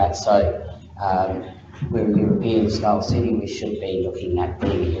like that. So we're a European scale city, we should be looking at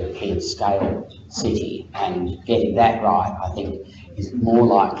being a European scale city, and getting that right, I think, is more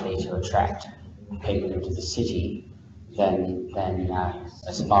likely to attract people into the city than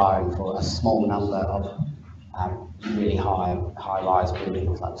aspiring for a small number of really high-rise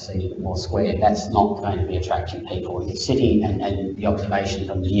buildings like see Whitmore Square. That's not going to be attracting people in the city, and the observation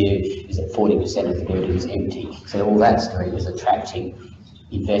from the View is that 40% of the building is empty. So all that's doing is attracting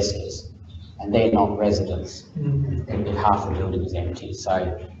investors, and they're not residents if half the building is empty.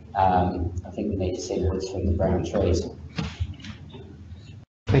 So I think we need to see the woods from the brown trees.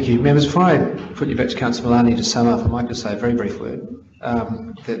 Thank you. Members, before I put you back to Councillor Malani to sum up, I might just say a very brief word.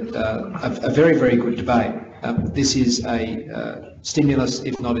 A very, very good debate. This is a stimulus,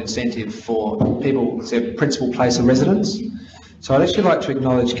 if not incentive, for people with their principal place of residence. So I'd actually like to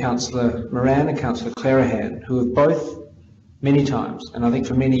acknowledge Councillor Moran and Councillor Clerihan, who have both many times, and I think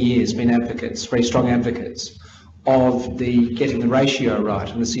for many years, been advocates, very strong advocates, of getting the ratio right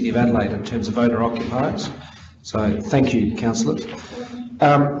in the City of Adelaide in terms of owner-occupiers. So thank you, councillors.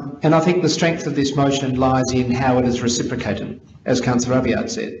 And I think the strength of this motion lies in how it is reciprocated, as Councillor Abiad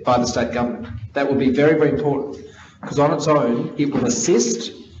said, by the state government. That will be very, very important, because on its own, it will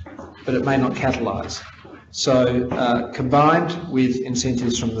assist, but it may not catalyse. So combined with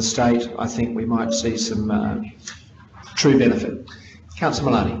incentives from the state, I think we might see some true benefit.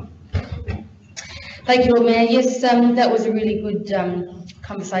 Councillor Malani. Thank you, Lord Mayor. Yes, that was a really good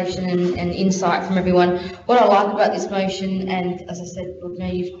conversation and insight from everyone. What I like about this motion, and as I said, Lord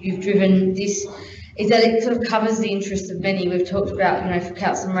Mayor, you've driven this, is that it sort of covers the interests of many. We've talked about, for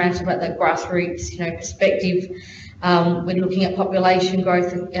Councillor Moran, about that grassroots, perspective. We're looking at population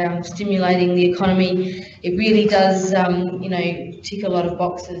growth, stimulating the economy. It really does, tick a lot of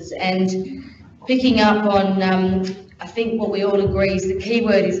boxes. And picking up on, I think what we all agree is the key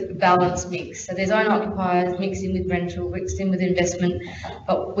word is balance mix. So there's owner-occupiers mixed in with rental, mixed in with investment,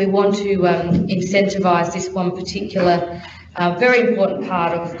 but we want to incentivise this one particular a very important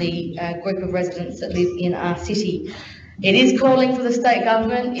part of the group of residents that live in our city. It is calling for the state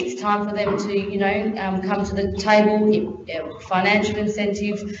government. It's time for them to, come to the table, financial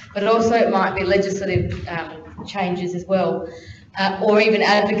incentives, but also it might be legislative changes as well, or even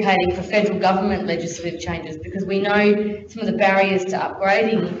advocating for federal government legislative changes, because we know some of the barriers to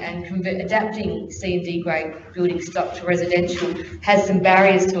upgrading and adapting C and D grade building stock to residential has some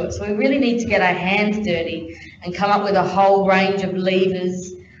barriers to it. So we really need to get our hands dirty and come up with a whole range of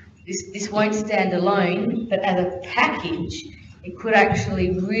levers. This won't stand alone, but as a package, it could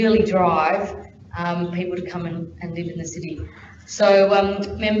actually really drive people to come and live in the city. So,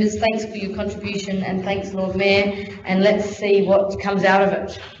 members, thanks for your contribution, and thanks, Lord Mayor, and let's see what comes out of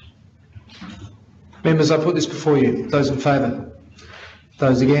it. Members, I put this before you. Those in favour?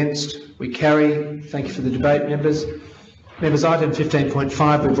 Those against? We carry. Thank you for the debate, members. Members, item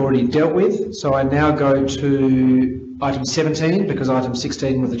 15.5 we've already dealt with, so I now go to item 17, because item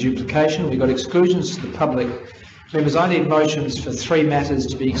 16 was a duplication. We've got exclusions to the public. Members, I need motions for 3 matters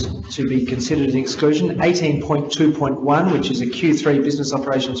to be considered an exclusion. 18.2.1, which is a Q3 business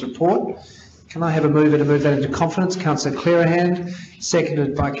operations report. Can I have a mover to move that into confidence? Councillor Clearhand,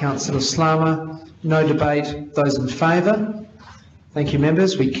 seconded by Councillor Slama. No debate. Those in favour? Thank you,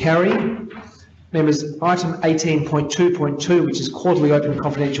 members. We carry. Members, item 18.2.2, which is quarterly open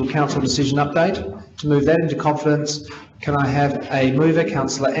confidential council decision update. To move that into confidence, can I have a mover?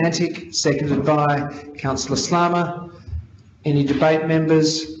 Councillor Antic, seconded by Councillor Slama. Any debate,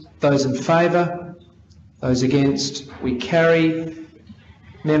 members? Those in favour? Those against? We carry.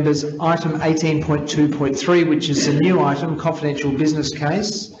 Members, item 18.2.3, which is a new item, confidential business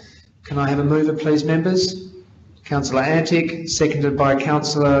case. Can I have a mover, please, members? Councillor Antic, seconded by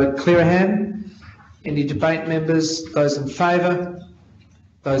Councillor Clearhand. Any debate, members? Those in favour?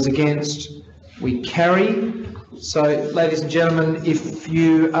 Those against? We carry. So, ladies and gentlemen, if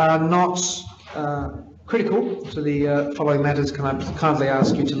you are not critical to the following matters, can I kindly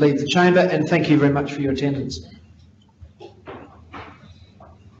ask you to leave the chamber, and thank you very much for your attendance.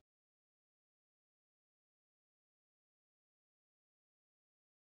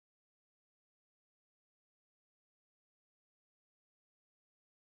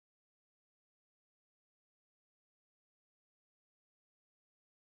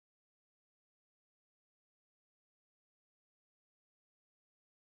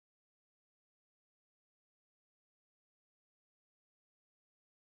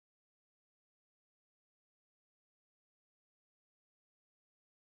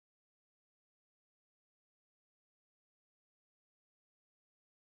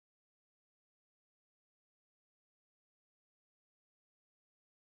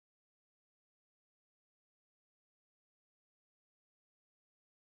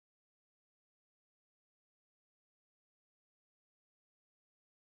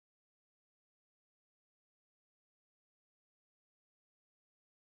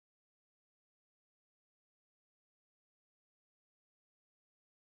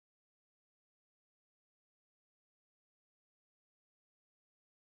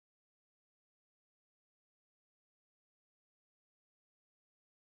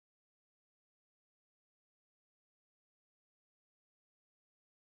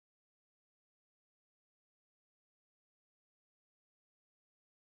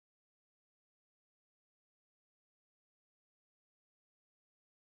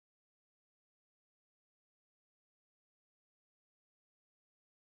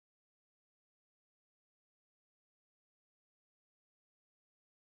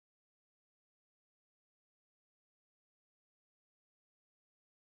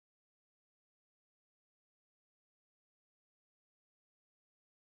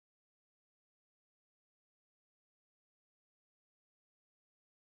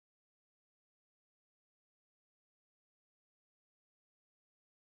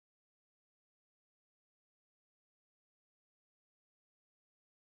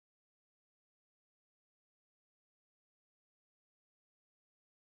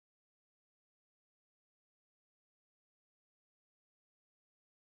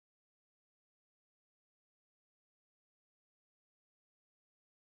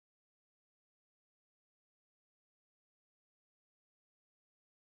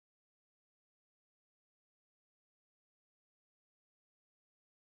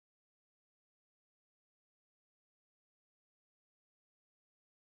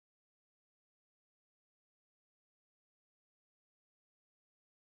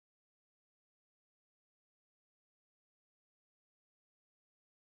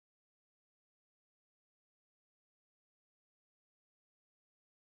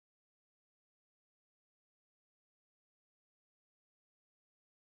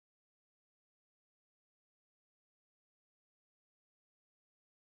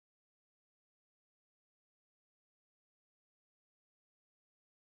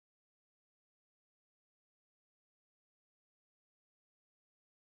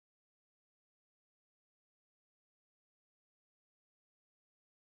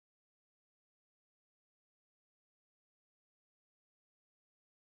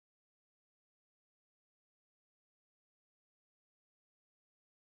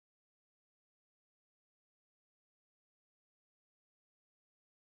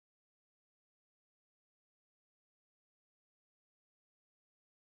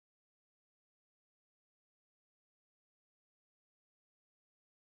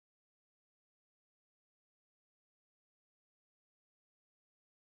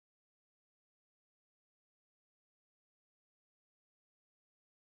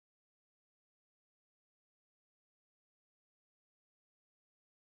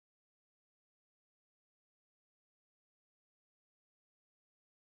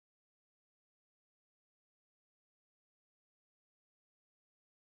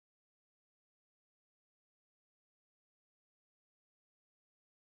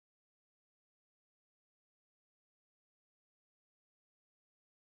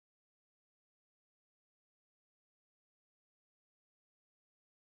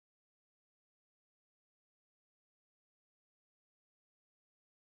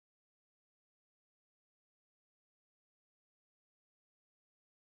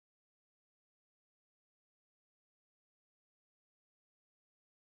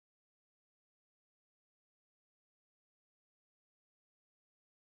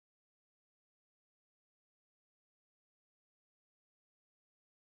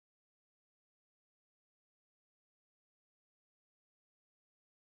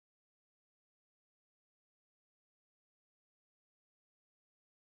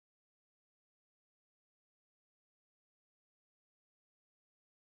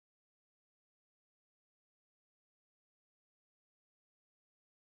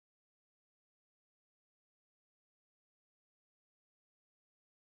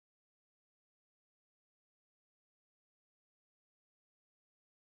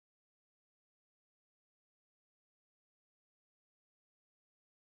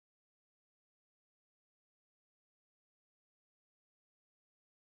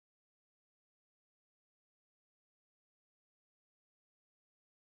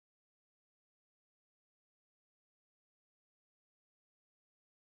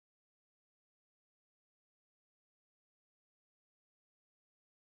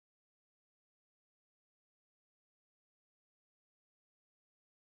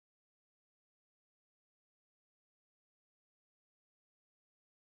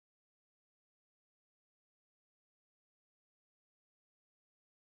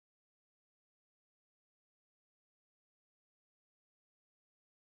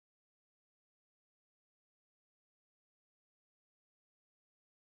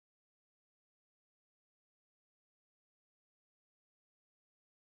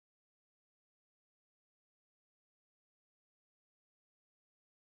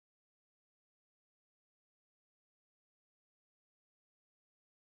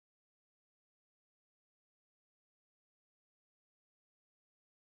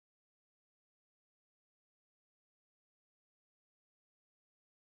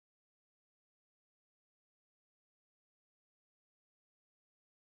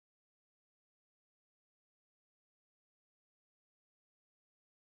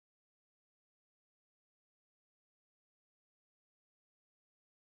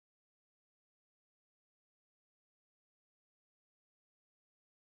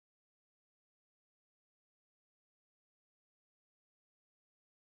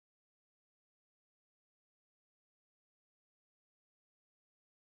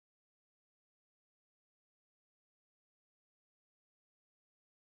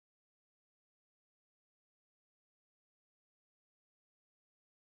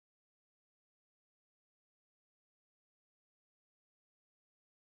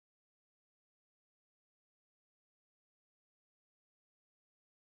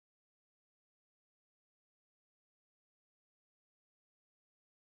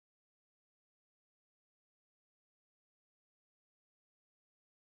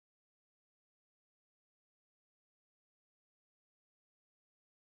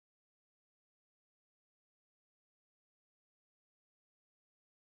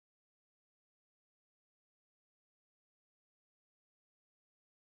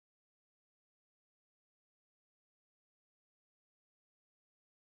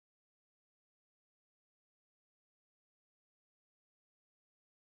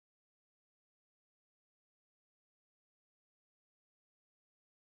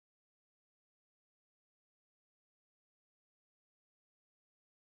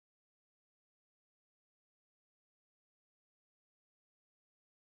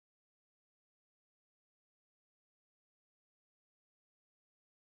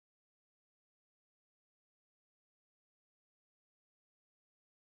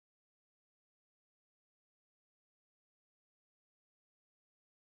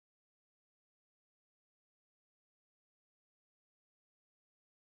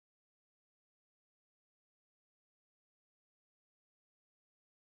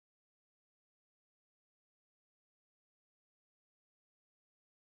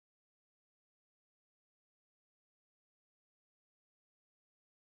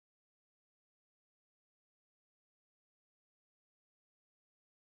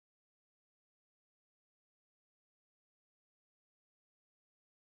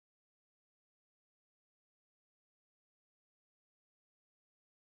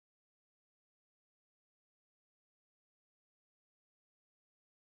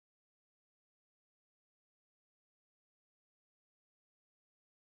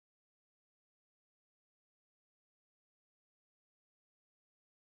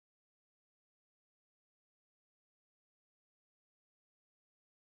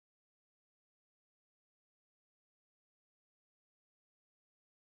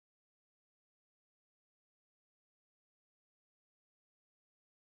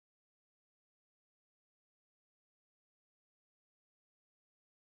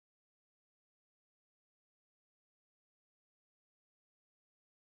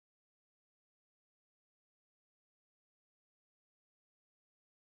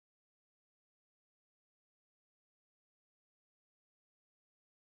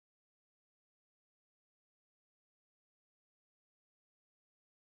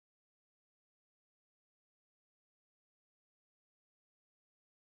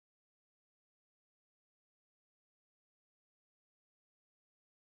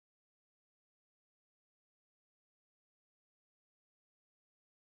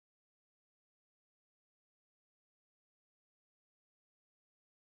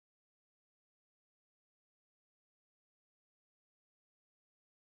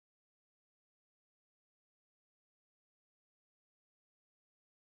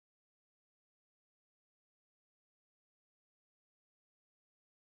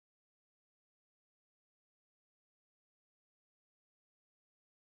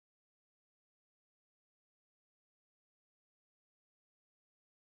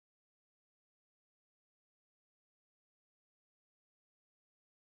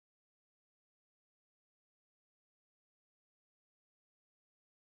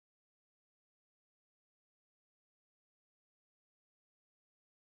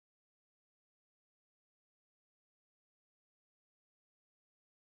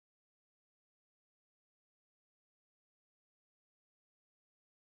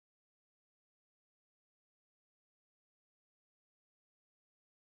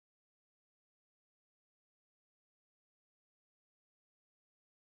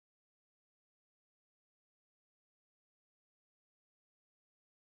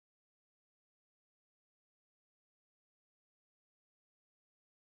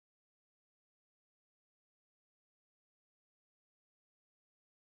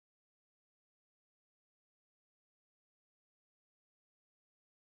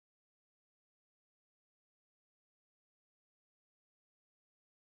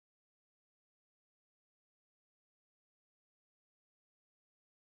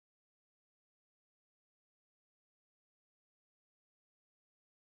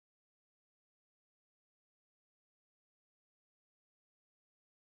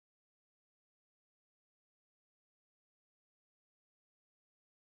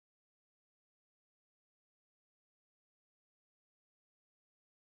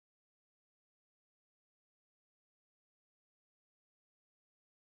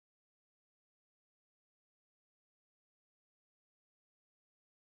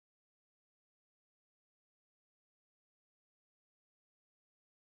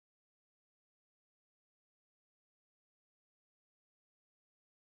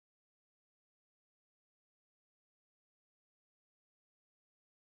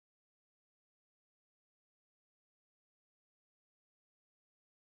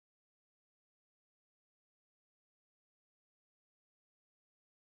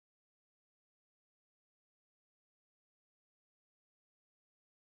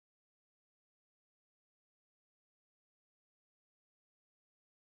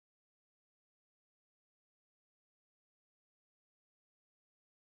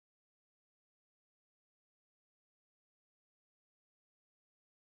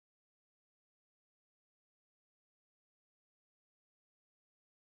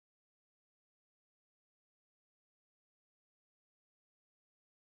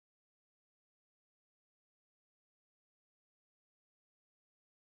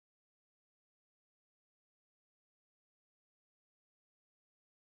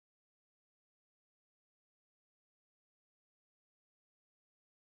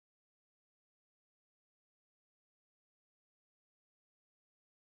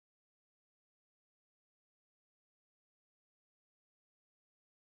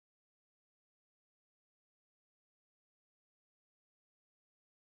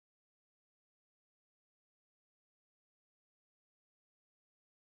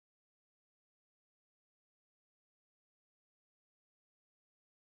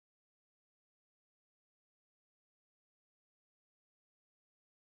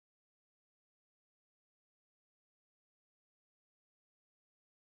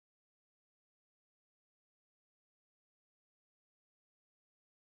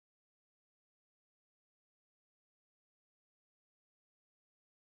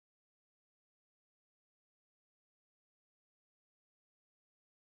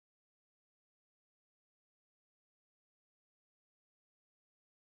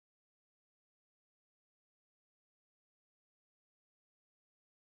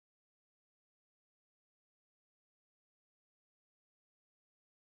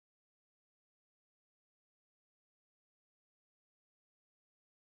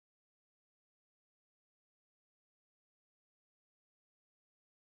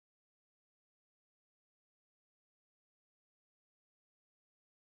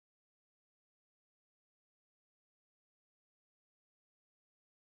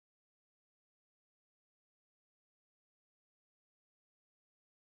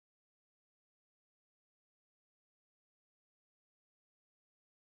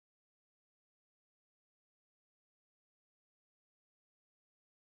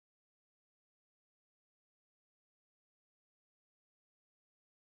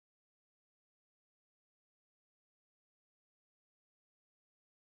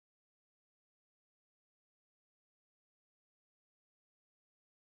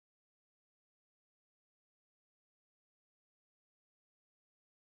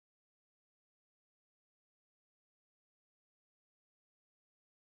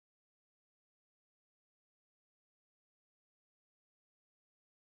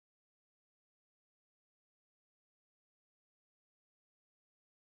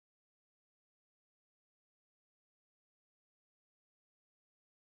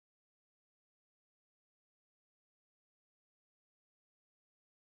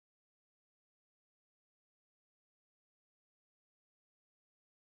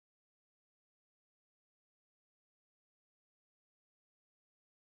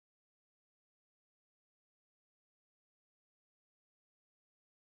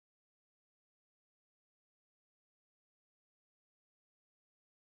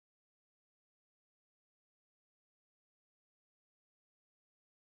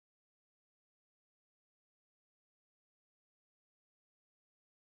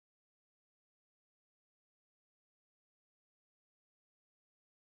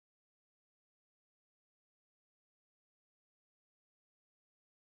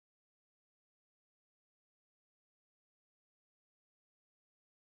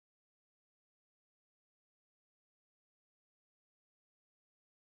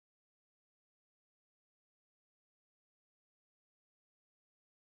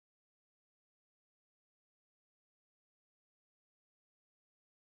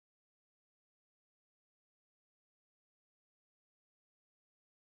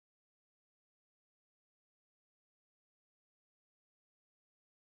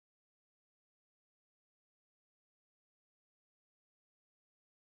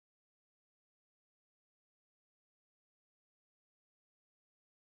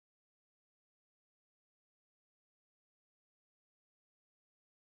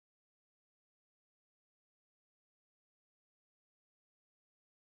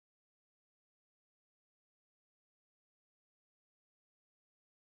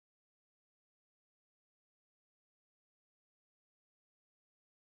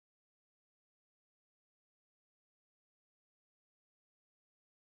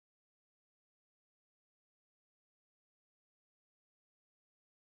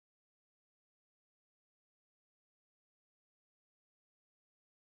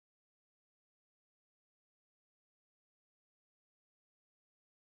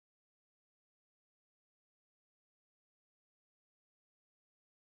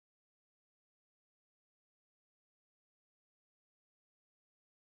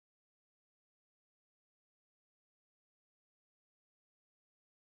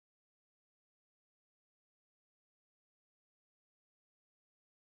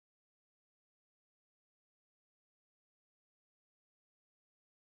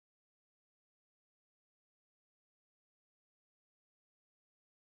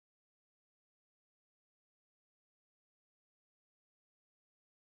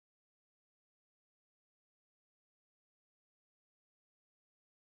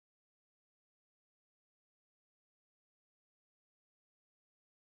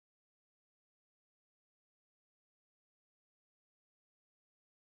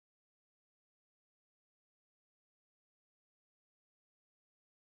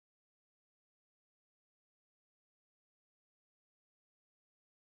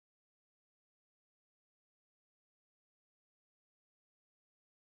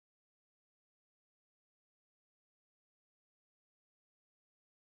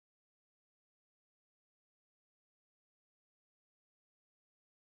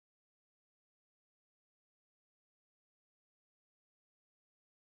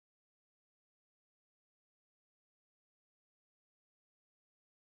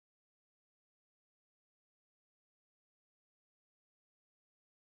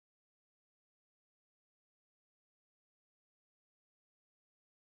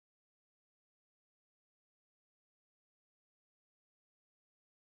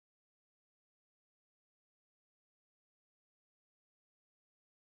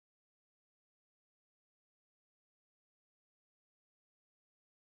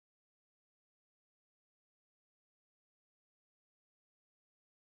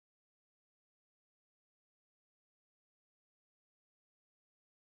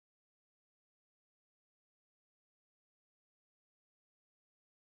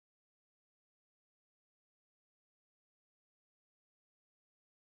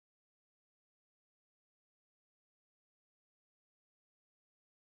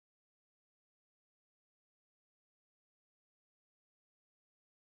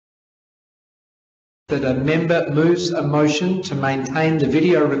 that a member moves a motion to maintain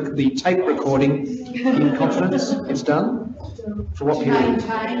the tape recording in confidence. It's done. For what period?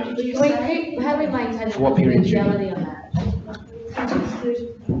 How we maintain For what period? confidentiality on that?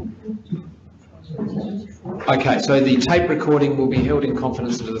 Okay, so the tape recording will be held in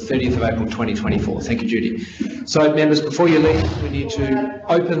confidence until the 30th of April 2024. Thank you, Judy. So, members, before you leave, we need to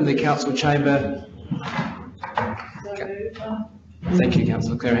open the council chamber. Okay. Thank you,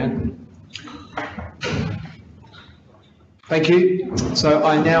 Councillor Clarahan. Thank you. So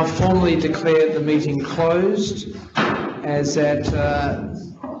I now formally declare the meeting closed as at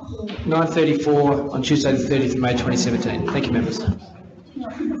 9:34 on Tuesday the 30th of May 2017. Thank you, members.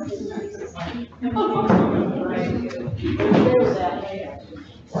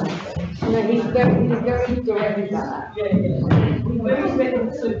 He's very direct about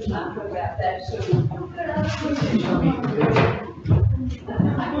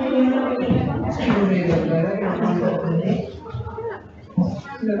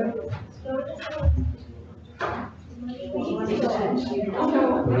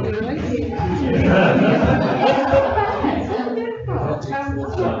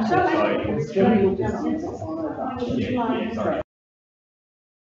that.